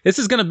 This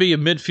is going to be a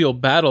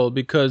midfield battle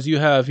because you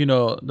have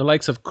the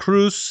likes of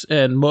Kroos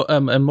and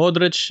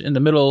Modric in the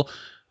middle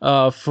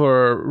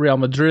for Real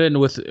Madrid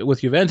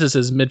with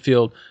Juventus's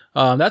midfield.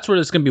 That's where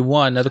it's going to be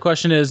won. Now the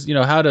question is,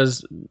 how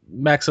does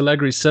Max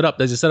Allegri set up?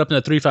 Does he set up in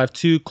a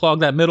 3-5-2, clog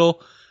that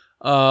middle,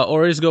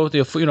 or does he go with the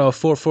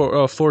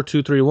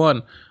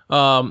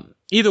 4-2-3-1?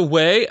 Either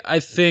way, I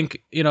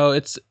think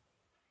it's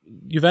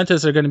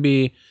Juventus are going to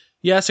be.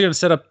 Yes, they're going to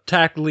set up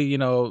tactically,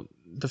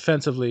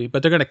 defensively,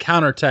 but they're going to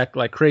counterattack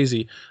like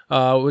crazy.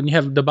 When you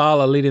have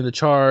Dybala leading the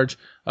charge,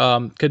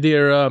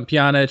 Khedira,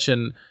 Pjanic,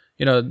 and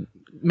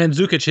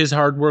Mandzukic, his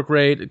hard work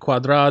rate,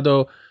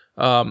 Cuadrado,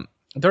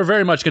 they're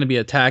very much going to be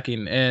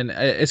attacking, and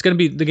it's going to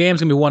be the game's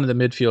going to be won in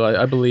the midfield,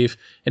 I believe.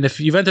 And if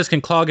Juventus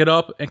can clog it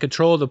up and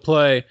control the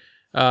play,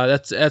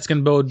 that's going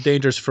to bode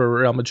dangerous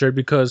for Real Madrid,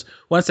 because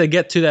once they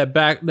get to that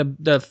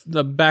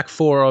the back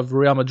 4 of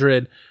Real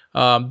Madrid.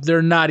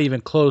 They're not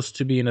even close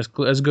to being as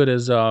good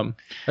as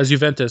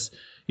Juventus.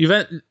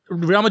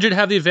 Real Madrid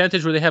have the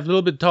advantage where they have a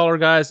little bit taller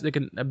guys. They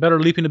can have better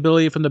leaping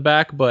ability from the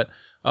back, but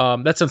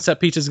that's on set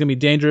pieces is going to be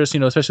dangerous.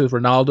 Especially with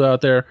Ronaldo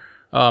out there.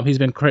 He's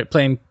been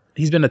playing.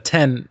 He's been a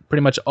 10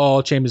 pretty much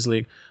all Champions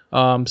League.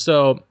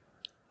 So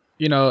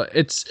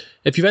it's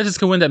if Juventus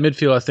can win that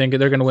midfield, I think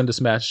they're going to win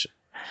this match.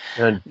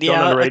 And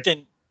don't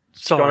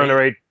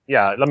underrate.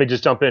 Yeah, let me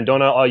just jump in.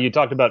 You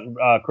talked about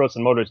Kroos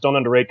and Modric. Don't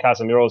underrate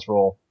Casemiro's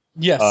role.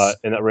 Yes,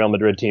 in that Real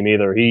Madrid team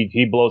either.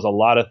 He blows a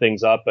lot of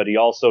things up, but he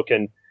also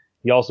can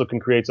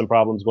create some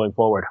problems going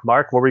forward.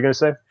 Mark, what were you going to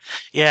say?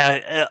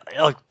 Yeah,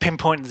 I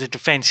pinpointed the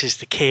defence is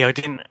the key. I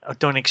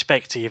don't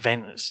expect the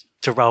Juventus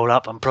to roll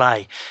up and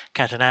play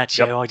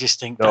Catenaccio. Yep. I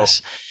just think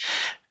that's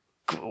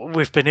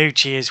with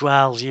Bonucci as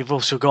well. You've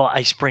also got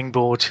a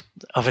springboard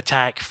of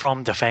attack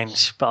from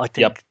defence, but I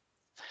think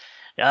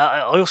I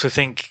also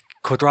think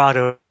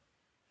Cuadrado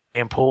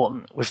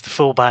important with the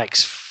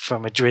fullbacks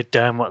from Madrid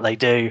doing what they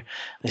do.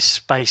 There's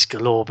space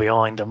galore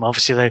behind them.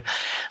 Obviously,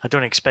 I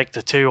don't expect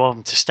the 2 of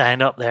them to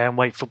stand up there and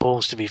wait for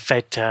balls to be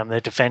fed to them. Their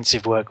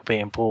defensive work will be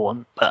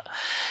important. But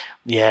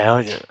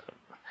yeah,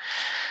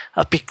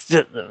 I think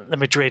the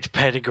Madrid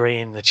pedigree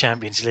in the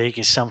Champions League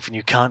is something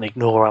you can't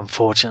ignore,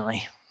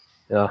 unfortunately.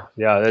 Yeah,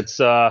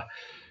 it's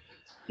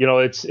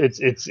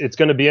it's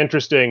going to be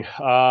interesting.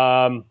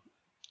 For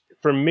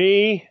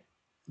me,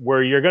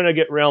 where you're going to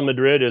get Real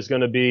Madrid is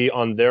going to be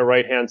on their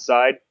right-hand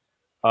side.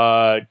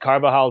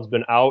 Carvajal's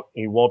been out.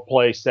 He won't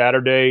play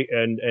Saturday,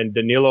 and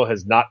Danilo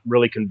has not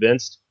really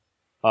convinced,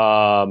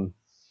 in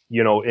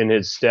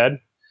his stead.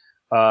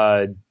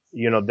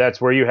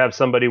 That's where you have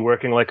somebody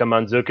working like a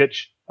Mandzukic.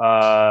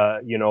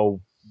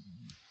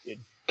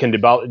 Can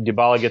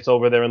Dybala gets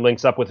over there and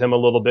links up with him a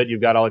little bit.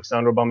 You've got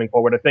Alexandro bumming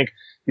forward. I think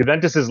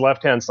Juventus's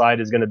left-hand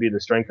side is going to be the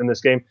strength in this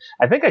game.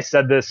 I think I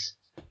said this,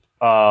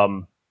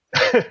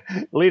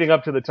 leading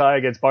up to the tie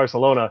against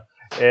Barcelona,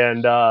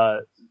 and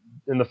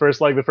in the first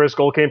leg, the first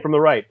goal came from the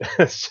right.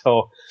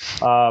 So,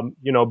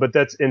 but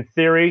that's in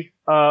theory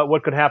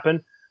what could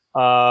happen.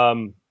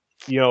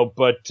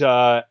 But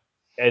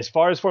as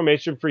far as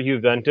formation for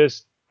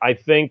Juventus, I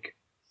think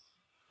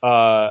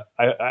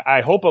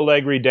I hope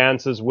Allegri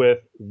dances with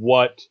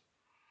what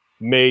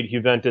made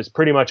Juventus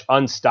pretty much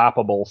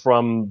unstoppable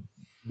from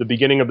the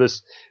beginning of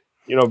this,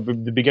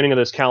 the beginning of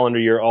this calendar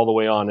year all the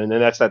way on, and then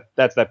that's that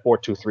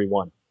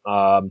 4-2-3-1.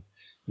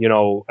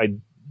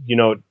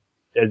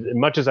 As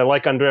much as I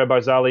like Andrea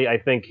Barzagli, I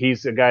think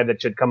he's a guy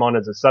that should come on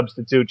as a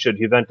substitute should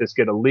Juventus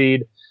get a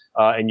lead.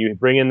 and you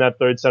bring in that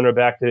third center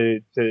back to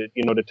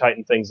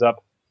tighten things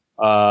up.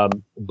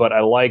 But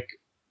I like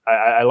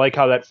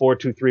how that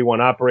 4-2-3-1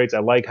 operates. I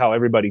like how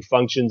everybody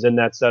functions in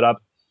that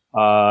setup.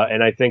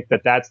 And I think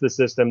that that's the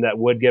system that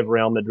would give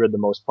Real Madrid the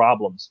most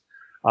problems.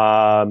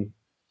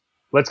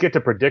 Let's get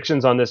to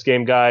predictions on this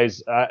game,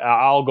 guys.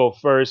 I'll go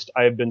first.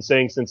 I've been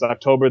saying since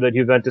October that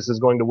Juventus is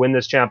going to win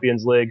this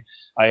Champions League.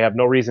 I have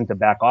no reason to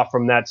back off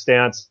from that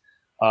stance.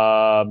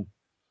 And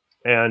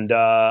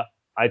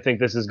I think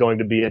this is going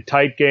to be a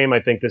tight game.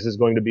 I think this is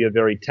going to be a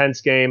very tense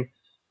game.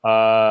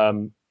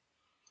 And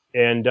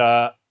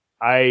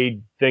I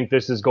think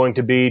this is going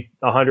to be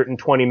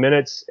 120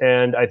 minutes,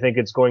 and I think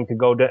it's going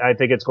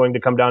to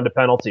come down to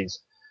penalties.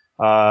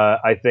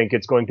 I think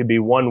it's going to be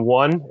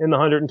 1-1 in the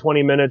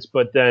 120 minutes,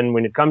 but then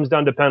when it comes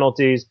down to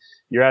penalties,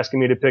 you're asking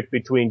me to pick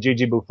between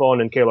Gigi Buffon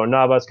and Keylor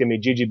Navas. Give me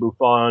Gigi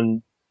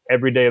Buffon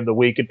every day of the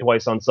week and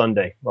twice on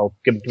Sunday. Well,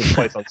 give it to him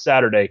twice on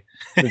Saturday,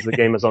 since the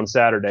game is on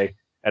Saturday.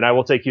 And I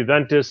will take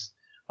Juventus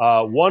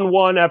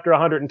 1-1 after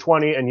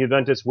 120, and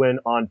Juventus win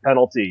on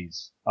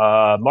penalties.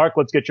 Mark,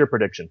 let's get your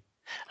prediction.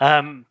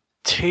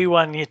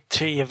 2-1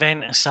 to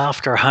Juventus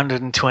after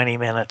 120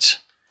 minutes.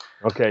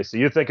 Okay, so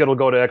you think it'll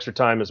go to extra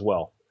time as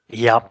well?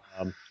 Yep.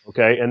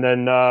 Okay, and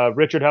then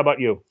Richard, how about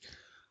you?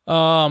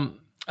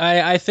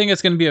 I think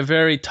it's going to be a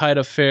very tight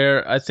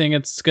affair. I think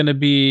it's going to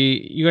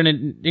be you're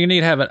going to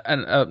need to have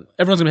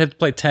everyone's going to have to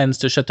play tens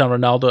to shut down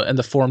Ronaldo and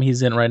the form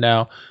he's in right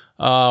now.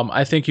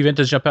 I think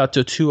Juventus jump out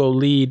to a 2-0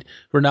 lead.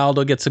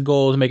 Ronaldo gets a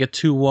goal to make it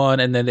 2-1,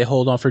 and then they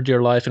hold on for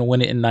dear life and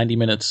win it in 90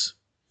 minutes.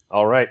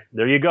 All right,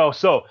 there you go.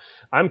 So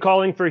I'm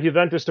calling for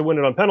Juventus to win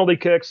it on penalty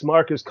kicks.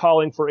 Mark is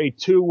calling for a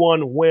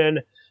 2-1 win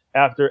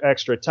after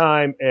extra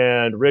time,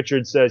 and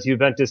Richard says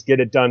Juventus get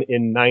it done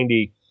in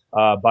 90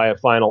 by a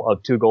final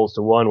of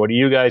 2-1. What do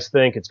you guys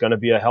think? It's going to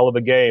be a hell of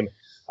a game.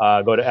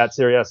 Go to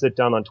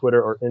 @SerieA_Sit-Down on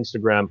Twitter or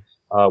Instagram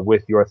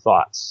with your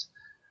thoughts.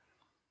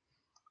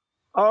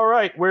 All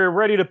right, we're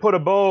ready to put a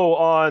bow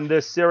on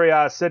this Serie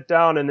A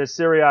sit-down and this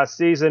Serie A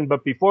season,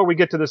 but before we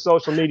get to the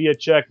social media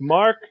check,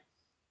 Mark,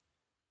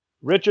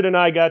 Richard and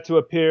I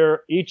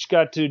each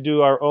got to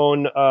do our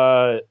own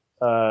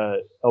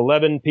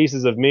 11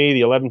 Pieces of Me,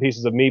 the 11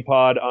 Pieces of Me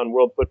pod on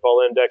World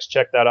Football Index.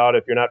 Check that out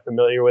if you're not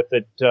familiar with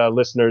it,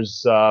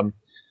 listeners. A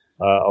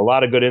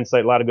lot of good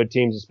insight, a lot of good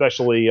teams,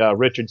 especially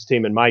Richard's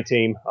team and my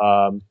team.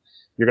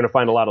 You're going to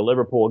find a lot of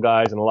Liverpool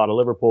guys and a lot of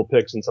Liverpool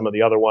picks and some of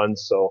the other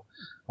ones. So,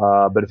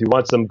 but if you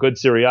want some good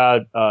Serie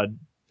A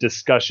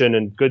discussion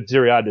and good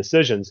Serie A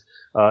decisions,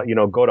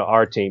 go to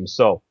our team.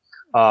 So,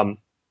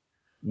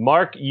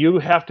 Mark, you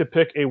have to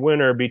pick a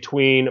winner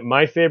between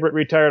my favorite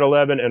retired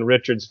 11 and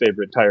Richard's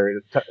favorite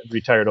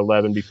retired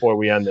 11 before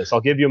we end this. I'll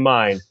give you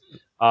mine.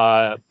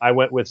 I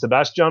went with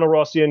Sebastiano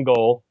Rossi in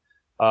goal,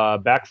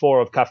 back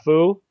four of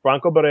Cafu,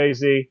 Franco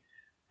Baresi,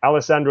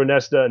 Alessandro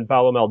Nesta, and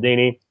Paolo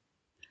Maldini.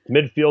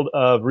 Midfield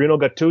of Rino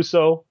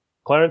Gattuso,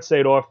 Clarence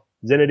Seedorf,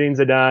 Zinedine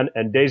Zidane,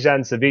 and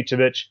Dejan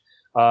Savicevic,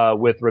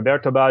 with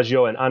Roberto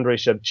Baggio and Andrei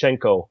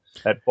Shevchenko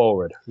at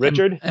forward.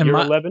 Richard, your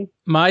 11?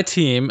 My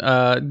team,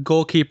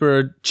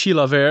 goalkeeper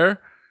Chilavert,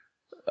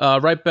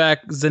 right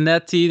back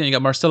Zanetti, then you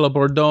got Marcelo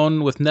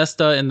Bordone with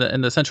Nesta in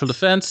the central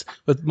defense,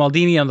 with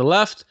Maldini on the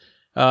left.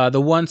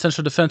 The one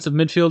central defensive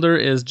midfielder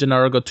is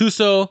Gennaro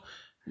Gattuso.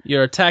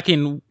 Your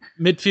attacking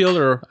midfield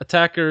or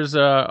attackers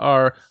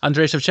are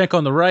Andrei Shevchenko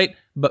on the right,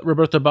 but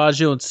Roberto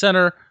Baggio in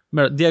center,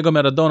 Diego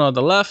Maradona on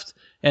the left,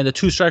 and the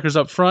two strikers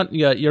up front,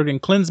 you got Jurgen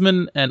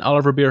Klinsmann and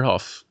Oliver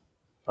Bierhoff.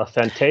 A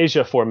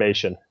Fantasia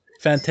formation.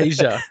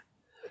 Fantasia.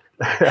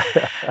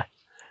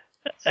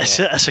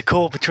 That's a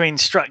call between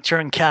structure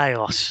and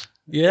chaos.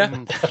 Yeah.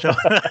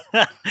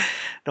 The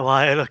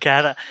way I look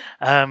at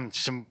it.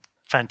 Some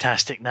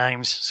fantastic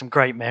names, some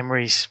great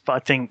memories, but I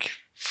think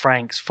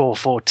Frank's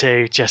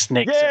 4-4-2 just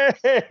nicks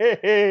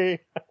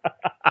it.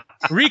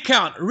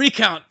 Recount.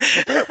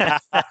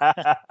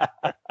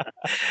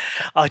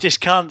 I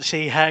just can't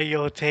see how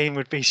your team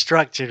would be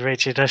structured,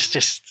 Richard. That's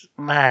just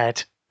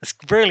mad. That's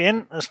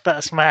brilliant.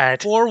 That's mad.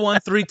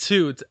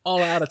 4-1-3-2. It's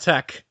all out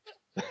attack.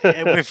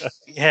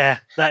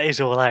 That is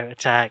all out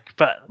attack.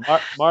 But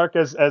Mark,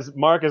 as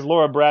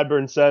Laura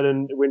Bradburn said,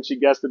 and when she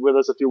guested with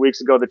us a few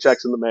weeks ago, the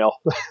check's in the mail.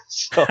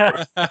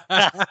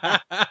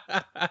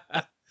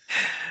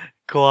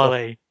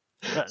 Quality.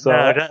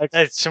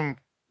 That's some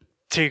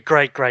two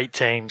great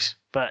teams.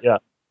 But yeah,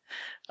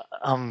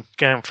 I'm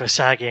going for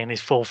Sagi and his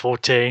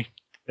 4-4-2.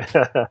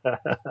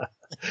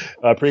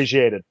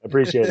 Appreciate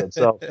it.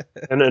 So,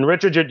 and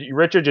Richard,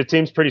 your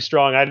team's pretty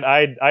strong.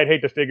 I'd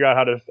hate to figure out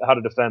how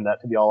to defend that.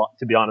 To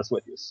be honest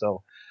with you,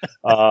 so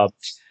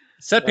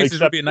set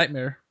pieces would be a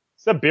nightmare.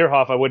 Except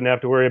Bierhoff, I wouldn't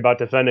have to worry about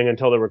defending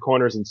until there were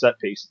corners and set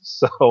pieces.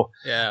 So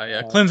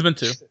yeah, Klinsmann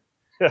too.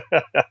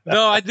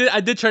 No, I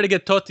did try to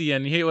get Totti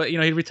in. He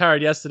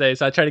retired yesterday,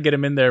 so I tried to get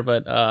him in there,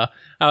 but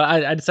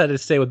I decided to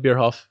stay with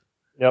Bierhoff.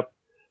 Yep.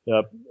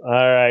 All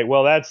right.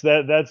 Well, that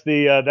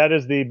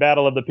is the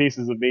battle of the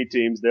Pieces of Me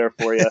teams there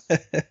for you.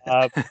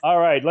 All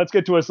right. Let's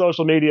get to a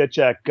social media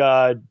check.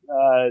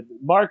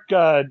 Mark,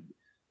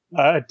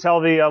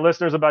 Tell the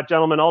listeners about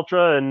Gentleman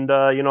Ultra and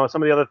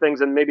some of the other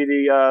things, and maybe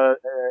the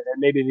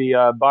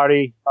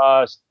body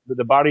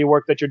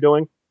work that you're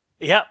doing.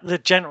 Yeah, the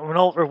Gentleman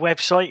Ultra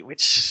website,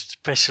 which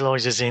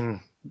specialises in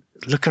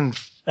looking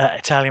at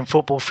Italian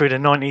football through the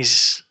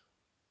 90s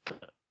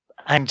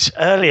and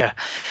earlier,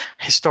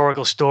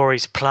 historical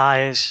stories,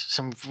 players,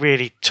 some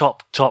really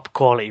top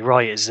quality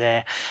writers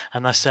there,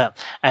 and that's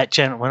at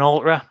Gentleman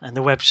Ultra, and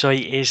the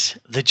website is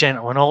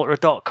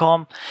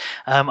thegentlemanultra.com.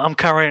 I'm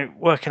currently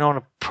working on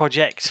a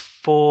project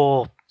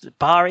for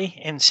Bari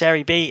in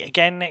Serie B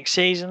again next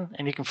season,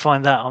 and you can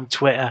find that on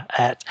Twitter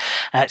at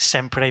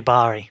Sempre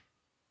Bari.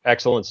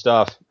 Excellent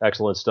stuff,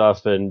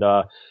 and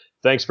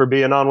thanks for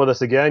being on with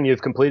us again.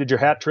 You've completed your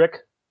hat trick.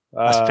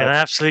 It's been an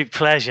absolute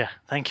pleasure.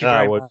 Thank you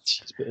very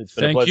much. It's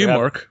been Thank you,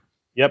 Mark.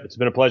 Yep, it's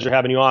been a pleasure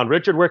having you on.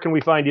 Richard, where can we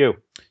find you?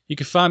 You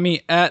can find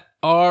me at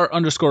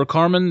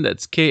R_Carman.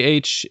 That's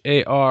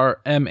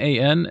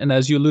KHARMAN. And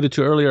as you alluded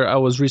to earlier, I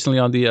was recently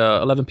on the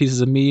 11 Pieces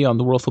of Me on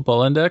the World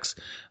Football Index.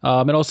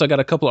 And also I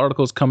got a couple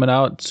articles coming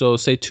out, so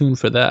stay tuned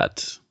for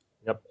that.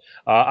 Yep.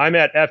 I'm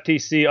at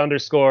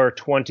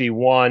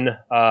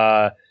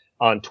FTC_21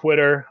 on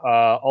Twitter.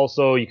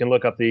 Also, you can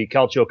look up the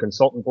Calcio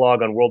Consultant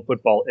blog on World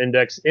Football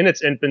Index. In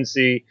its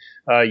infancy,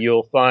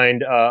 you'll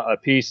find a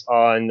piece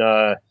on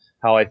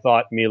how I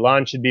thought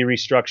Milan should be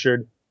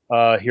restructured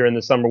here in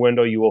the summer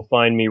window. You will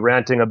find me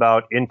ranting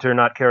about Inter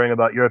not caring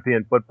about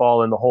European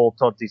football and the whole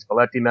Totti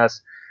Spalletti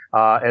mess.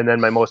 And then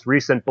my most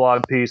recent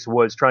blog piece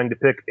was trying to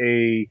pick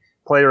a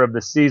player of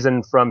the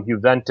season from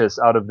Juventus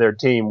out of their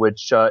team,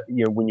 which,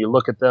 when you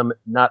look at them,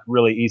 not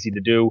really easy to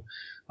do.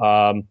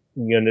 I'll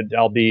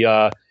be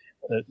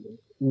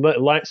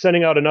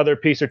sending out another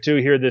piece or two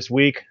here this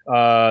week.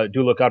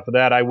 Do look out for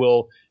that. I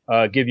will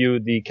give you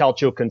the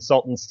Calcio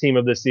Consultants team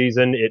of the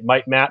season. It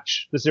might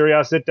match the Serie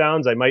A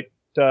sit-downs. I might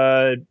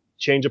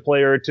change a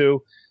player or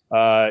two.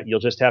 You'll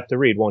just have to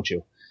read, won't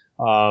you?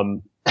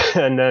 And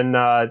then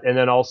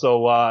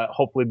also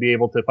hopefully be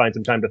able to find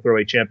some time to throw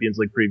a Champions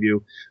League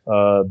preview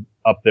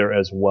up there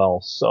as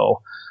well.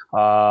 So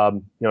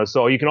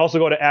so you can also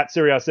go to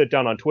 @Serie A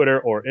Sit-Down on Twitter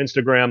or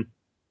Instagram.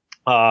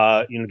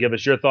 Give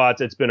us your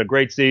thoughts. It's been a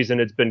great season.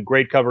 It's been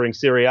great covering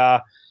Serie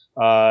A.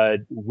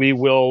 We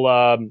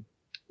will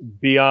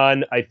be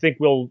on. I think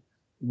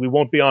we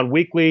won't be on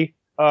weekly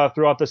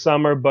throughout the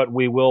summer, but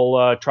we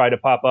will try to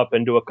pop up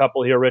and do a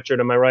couple here. Richard,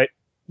 am I right?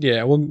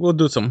 Yeah, we'll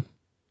do some.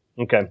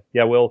 Okay.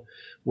 Yeah, we'll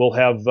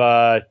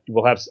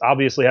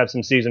obviously have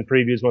some season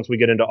previews once we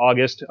get into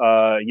August.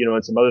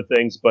 And some other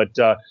things. But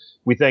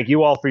we thank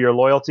you all for your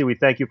loyalty. We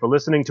thank you for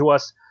listening to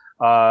us.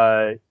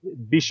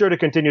 Be sure to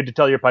continue to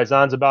tell your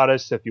paisans about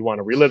us if you want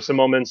to relive some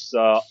moments.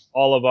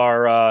 All of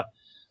our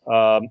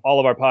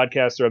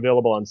podcasts are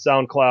available on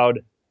SoundCloud,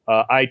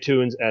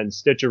 iTunes, and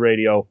Stitcher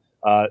Radio.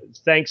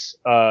 Thanks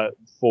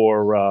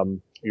for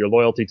your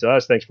loyalty to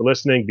us. Thanks for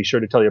listening. Be sure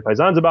to tell your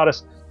paisans about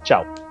us.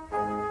 Ciao.